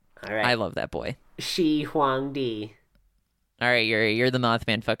 All right. I love that boy. Shi Huangdi. All right, you're the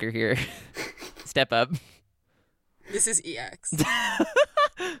Mothman fucker here. Step up. This is EX.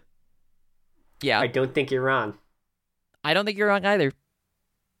 Yeah. I don't think you're wrong. I don't think you're wrong either.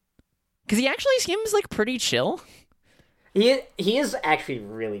 Because he actually seems, like, pretty chill. He is actually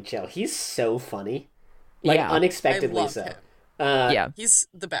really chill. He's so funny. Like, yeah. Unexpectedly I love so. him. Yeah. He's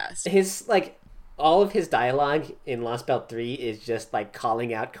the best. His, like, all of his dialogue in Lost Belt 3 is just, like,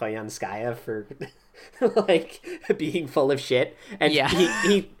 calling out Koyanskaya for, like, being full of shit. And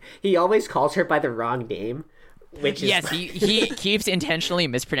he always calls her by the wrong name, which is... Yes, he keeps intentionally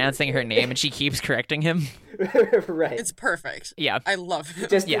mispronouncing her name, and she keeps correcting him. Right. It's perfect. Yeah. I love him.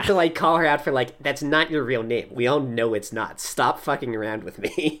 Just to, like, call her out for, like, that's not your real name. We all know it's not. Stop fucking around with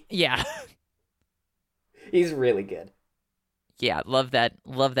me. Yeah. He's really good. Yeah, love that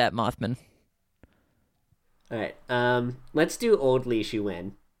Mothman. All right, let's do old Li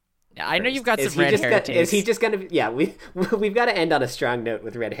Shuwen. I know first. you've got Is some he red just hair gonna, takes. Is he just gonna? Yeah, we've got to end on a strong note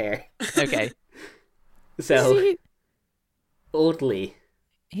with red hair. Okay. So old Lee,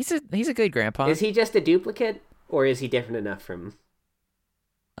 He's a good grandpa. is he just a duplicate, or is he different enough from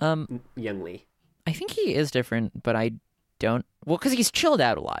young Lee? I think he is different, but I don't. Well, because he's chilled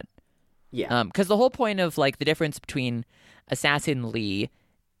out a lot. Yeah. Because the whole point of like the difference between Assassin Lee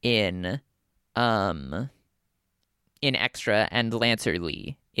in Extra and Lancer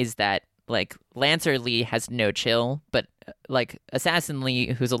Lee is that like Lancer Lee has no chill, but like Assassin Lee,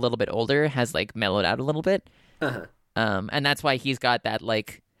 who's a little bit older, has like mellowed out a little bit. Uh-huh. And that's why he's got that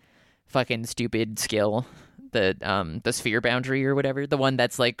like fucking stupid skill, the sphere boundary or whatever, the one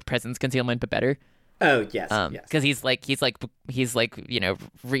that's like presence concealment but better. Oh yes, yes. Because he's like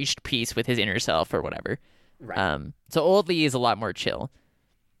reached peace with his inner self or whatever. Right. So Old Lee is a lot more chill.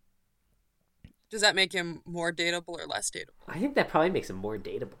 Does that make him more dateable or less dateable? I think that probably makes him more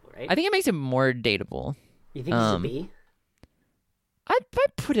dateable, right? I think it makes him more dateable. You think he's a B? I'd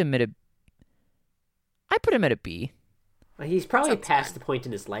put him at a B. Well, he's probably Sounds past fine. the point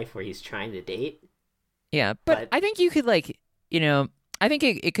in his life where he's trying to date. Yeah, But- but I think you could like, I think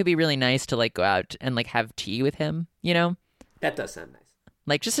it could be really nice to like go out and like have tea with him, That does sound nice.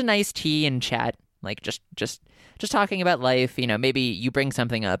 like just a nice tea and chat, like just talking about life. Maybe you bring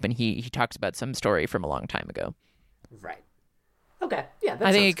something up and he talks about some story from a long time ago. Right. Okay. Yeah, that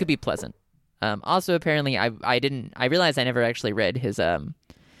I think sounds it could be pleasant. Also, apparently, I realized I never actually read his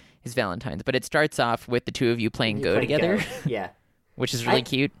Valentine's, but it starts off with the two of you playing You Go play together, Go. Yeah. which is really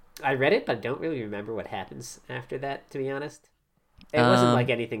cute. I read it, but I don't really remember what happens after that, to be honest. It wasn't like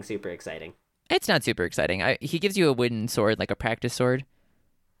anything super exciting. It's not super exciting. He gives you a wooden sword, like a practice sword.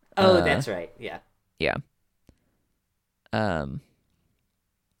 Oh, that's right. Yeah. Yeah. All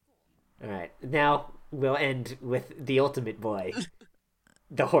right. Now we'll end with the ultimate boy,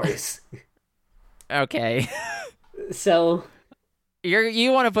 the horse. Okay. So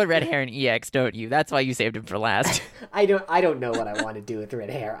You want to put red hair in EX, don't you? That's why you saved him for last. I don't know what I want to do with red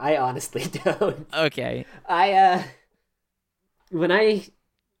hair. I honestly don't. Okay. When I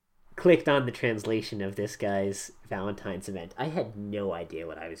clicked on the translation of this guy's Valentine's event, I had no idea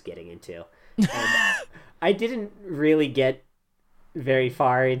what I was getting into. And I didn't really get very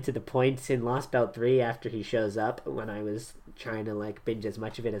far into the points in Lost Belt 3 after he shows up when I was trying to like binge as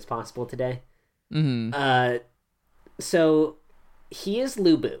much of it as possible today. Mm-hmm. So he is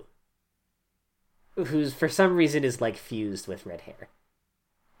Lubu, who's for some reason is like fused with red hair.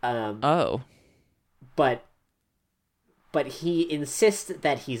 Oh. But he insists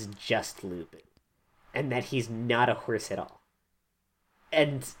that he's just Lubu, and that he's not a horse at all.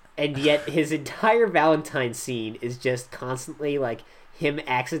 And yet his entire Valentine scene is just constantly like him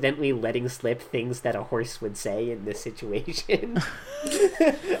accidentally letting slip things that a horse would say in this situation.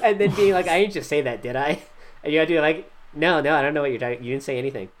 And then being like, I didn't just say that, did I? And you gotta do like, no, I don't know what you're talking. You didn't say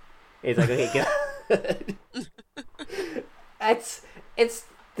anything. And he's like, okay, good. It's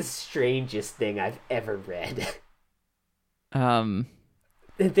the strangest thing I've ever read.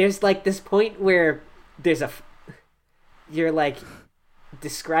 There's like this point where you're like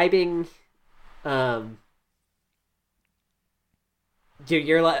describing,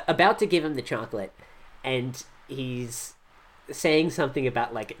 you're like, about to give him the chocolate, and he's saying something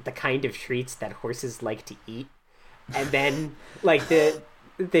about like the kind of treats that horses like to eat, and then like the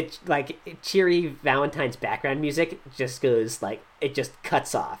like cheery Valentine's background music just goes like, it just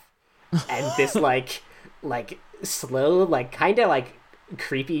cuts off, and this like slow, like kind of like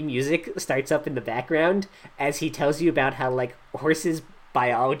creepy music starts up in the background as he tells you about how like horses'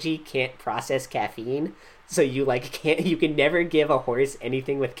 biology can't process caffeine, so you can never give a horse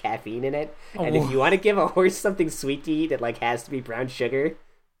anything with caffeine in it. And if you want to give a horse something sweet to eat, it like has to be brown sugar.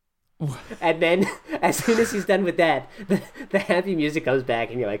 And then as soon as he's done with that, the happy music comes back,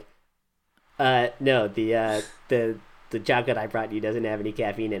 and you're like, no, the chocolate I brought you doesn't have any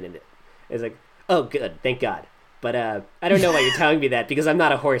caffeine in it. It's like, oh, good, thank God. But I don't know why you're telling me that, because I'm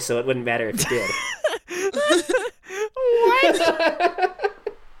not a horse, so it wouldn't matter if it did. What?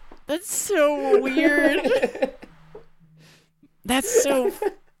 That's so weird. That's so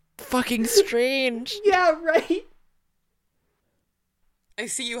fucking strange. Yeah, right. I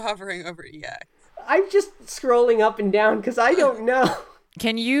see you hovering over EX. I'm just scrolling up and down because I don't know.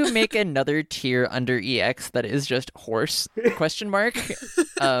 Can you make another tier under EX that is just horse ? Yeah,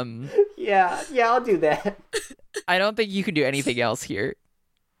 I'll do that. I don't think you can do anything else here.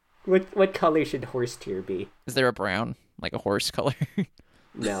 What color should horse tier be? Is there a brown, like a horse color?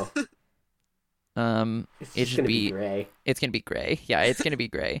 No. It should be gray. It's gonna be gray. Yeah, it's gonna be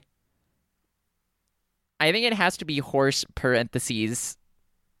gray. I think it has to be horse parentheses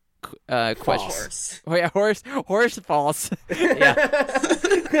questions. Oh yeah, horse false. Yeah.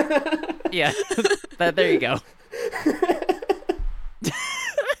 Yeah. There you go.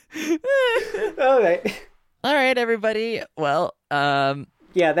 All right, everybody. Well,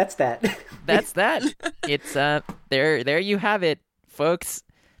 yeah, that's that. That's that. It's there you have it, folks.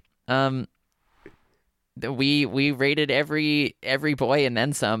 We rated every boy and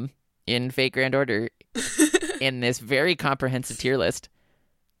then some in Fate Grand Order in this very comprehensive tier list.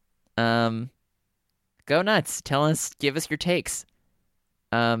 Go nuts. Give us your takes.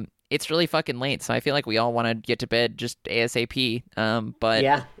 It's really fucking late, so I feel like we all want to get to bed just ASAP. But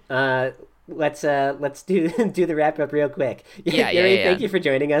yeah, let's do the wrap up real quick. Yeah. Thank you for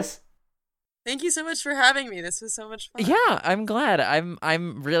joining us. Thank you so much for having me. This was so much fun. Yeah, I'm glad.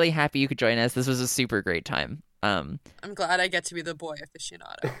 I'm really happy you could join us. This was a super great time. I'm glad I get to be the boy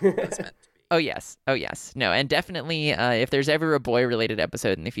aficionado. It was meant to be. Oh yes. No, and definitely, if there's ever a boy-related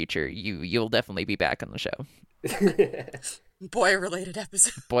episode in the future, you'll definitely be back on the show. Boy-related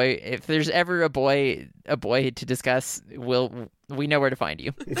episode. Boy, if there's ever a boy to discuss, we know where to find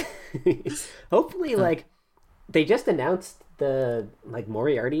you. Hopefully, they just announced the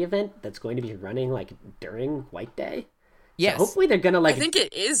Moriarty event that's going to be running during White Day. Yes. So hopefully they're gonna I think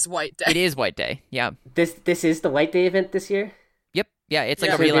it is White Day. It is White Day. Yeah. This is the White Day event this year. Yep. Yeah. It's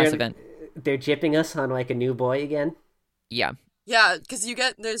a real ass event. They're gypping us on a new boy again. Yeah. Yeah, because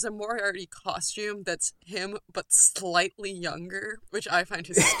there's a Moriarty costume that's him, but slightly younger, which I find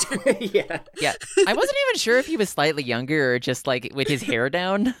hysterical. Yeah. I wasn't even sure if he was slightly younger or just with his hair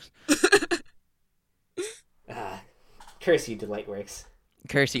down. Curse you, Delightworks.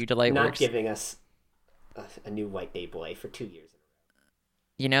 Curse you, Delightworks. Not giving us a new White Day boy for 2 years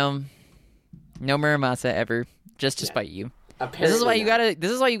in a row. No Muramasa ever, just to spite you. Apparently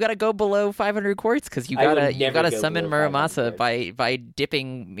this is why you gotta go below 500 quartz, because you gotta summon Muramasa by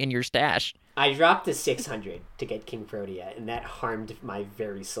dipping in your stash. I dropped to 600 to get King Protea, and that harmed my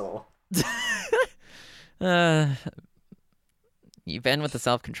very soul. You've been with the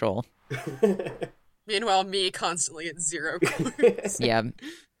self-control. Meanwhile, me constantly at 0 quartz. Yeah.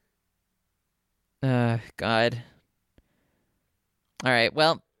 God. All right.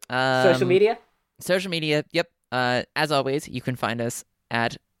 Well. Social media. Yep. As always, you can find us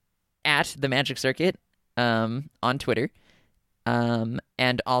at the Magic Circuit on Twitter,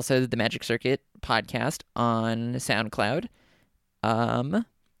 and also the Magic Circuit podcast on SoundCloud,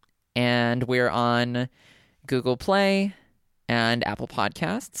 and we're on Google Play and Apple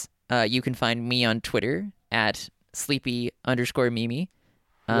Podcasts. You can find me on Twitter at sleepy_Mimi.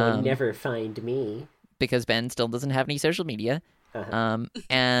 You'll never find me because Ben still doesn't have any social media.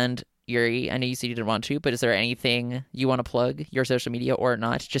 And Yuri, I know you said you didn't want to, but is there anything you want to plug, your social media or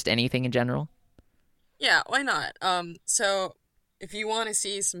not? Just anything in general? Yeah, why not? So if you want to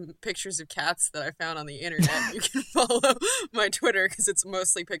see some pictures of cats that I found on the internet, you can follow my Twitter, because it's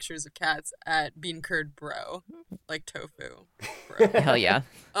mostly pictures of cats, at BeanCurdBro, like tofu. Bro. Hell yeah.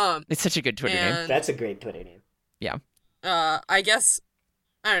 It's such a good Twitter name. That's a great Twitter name. Yeah. I guess,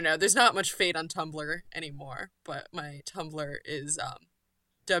 I don't know, there's not much Fate on Tumblr anymore, but my Tumblr is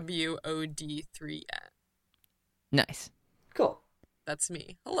WOD3N. Nice. Cool. That's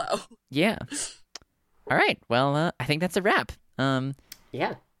me. Hello. Yeah. All right. Well, I think that's a wrap.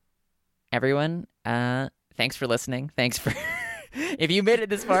 Yeah. Everyone, thanks for listening. Thanks for if you made it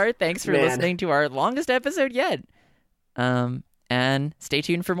this far, thanks for listening to our longest episode yet. And stay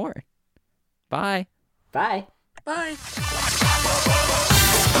tuned for more. Bye. Bye. Bye.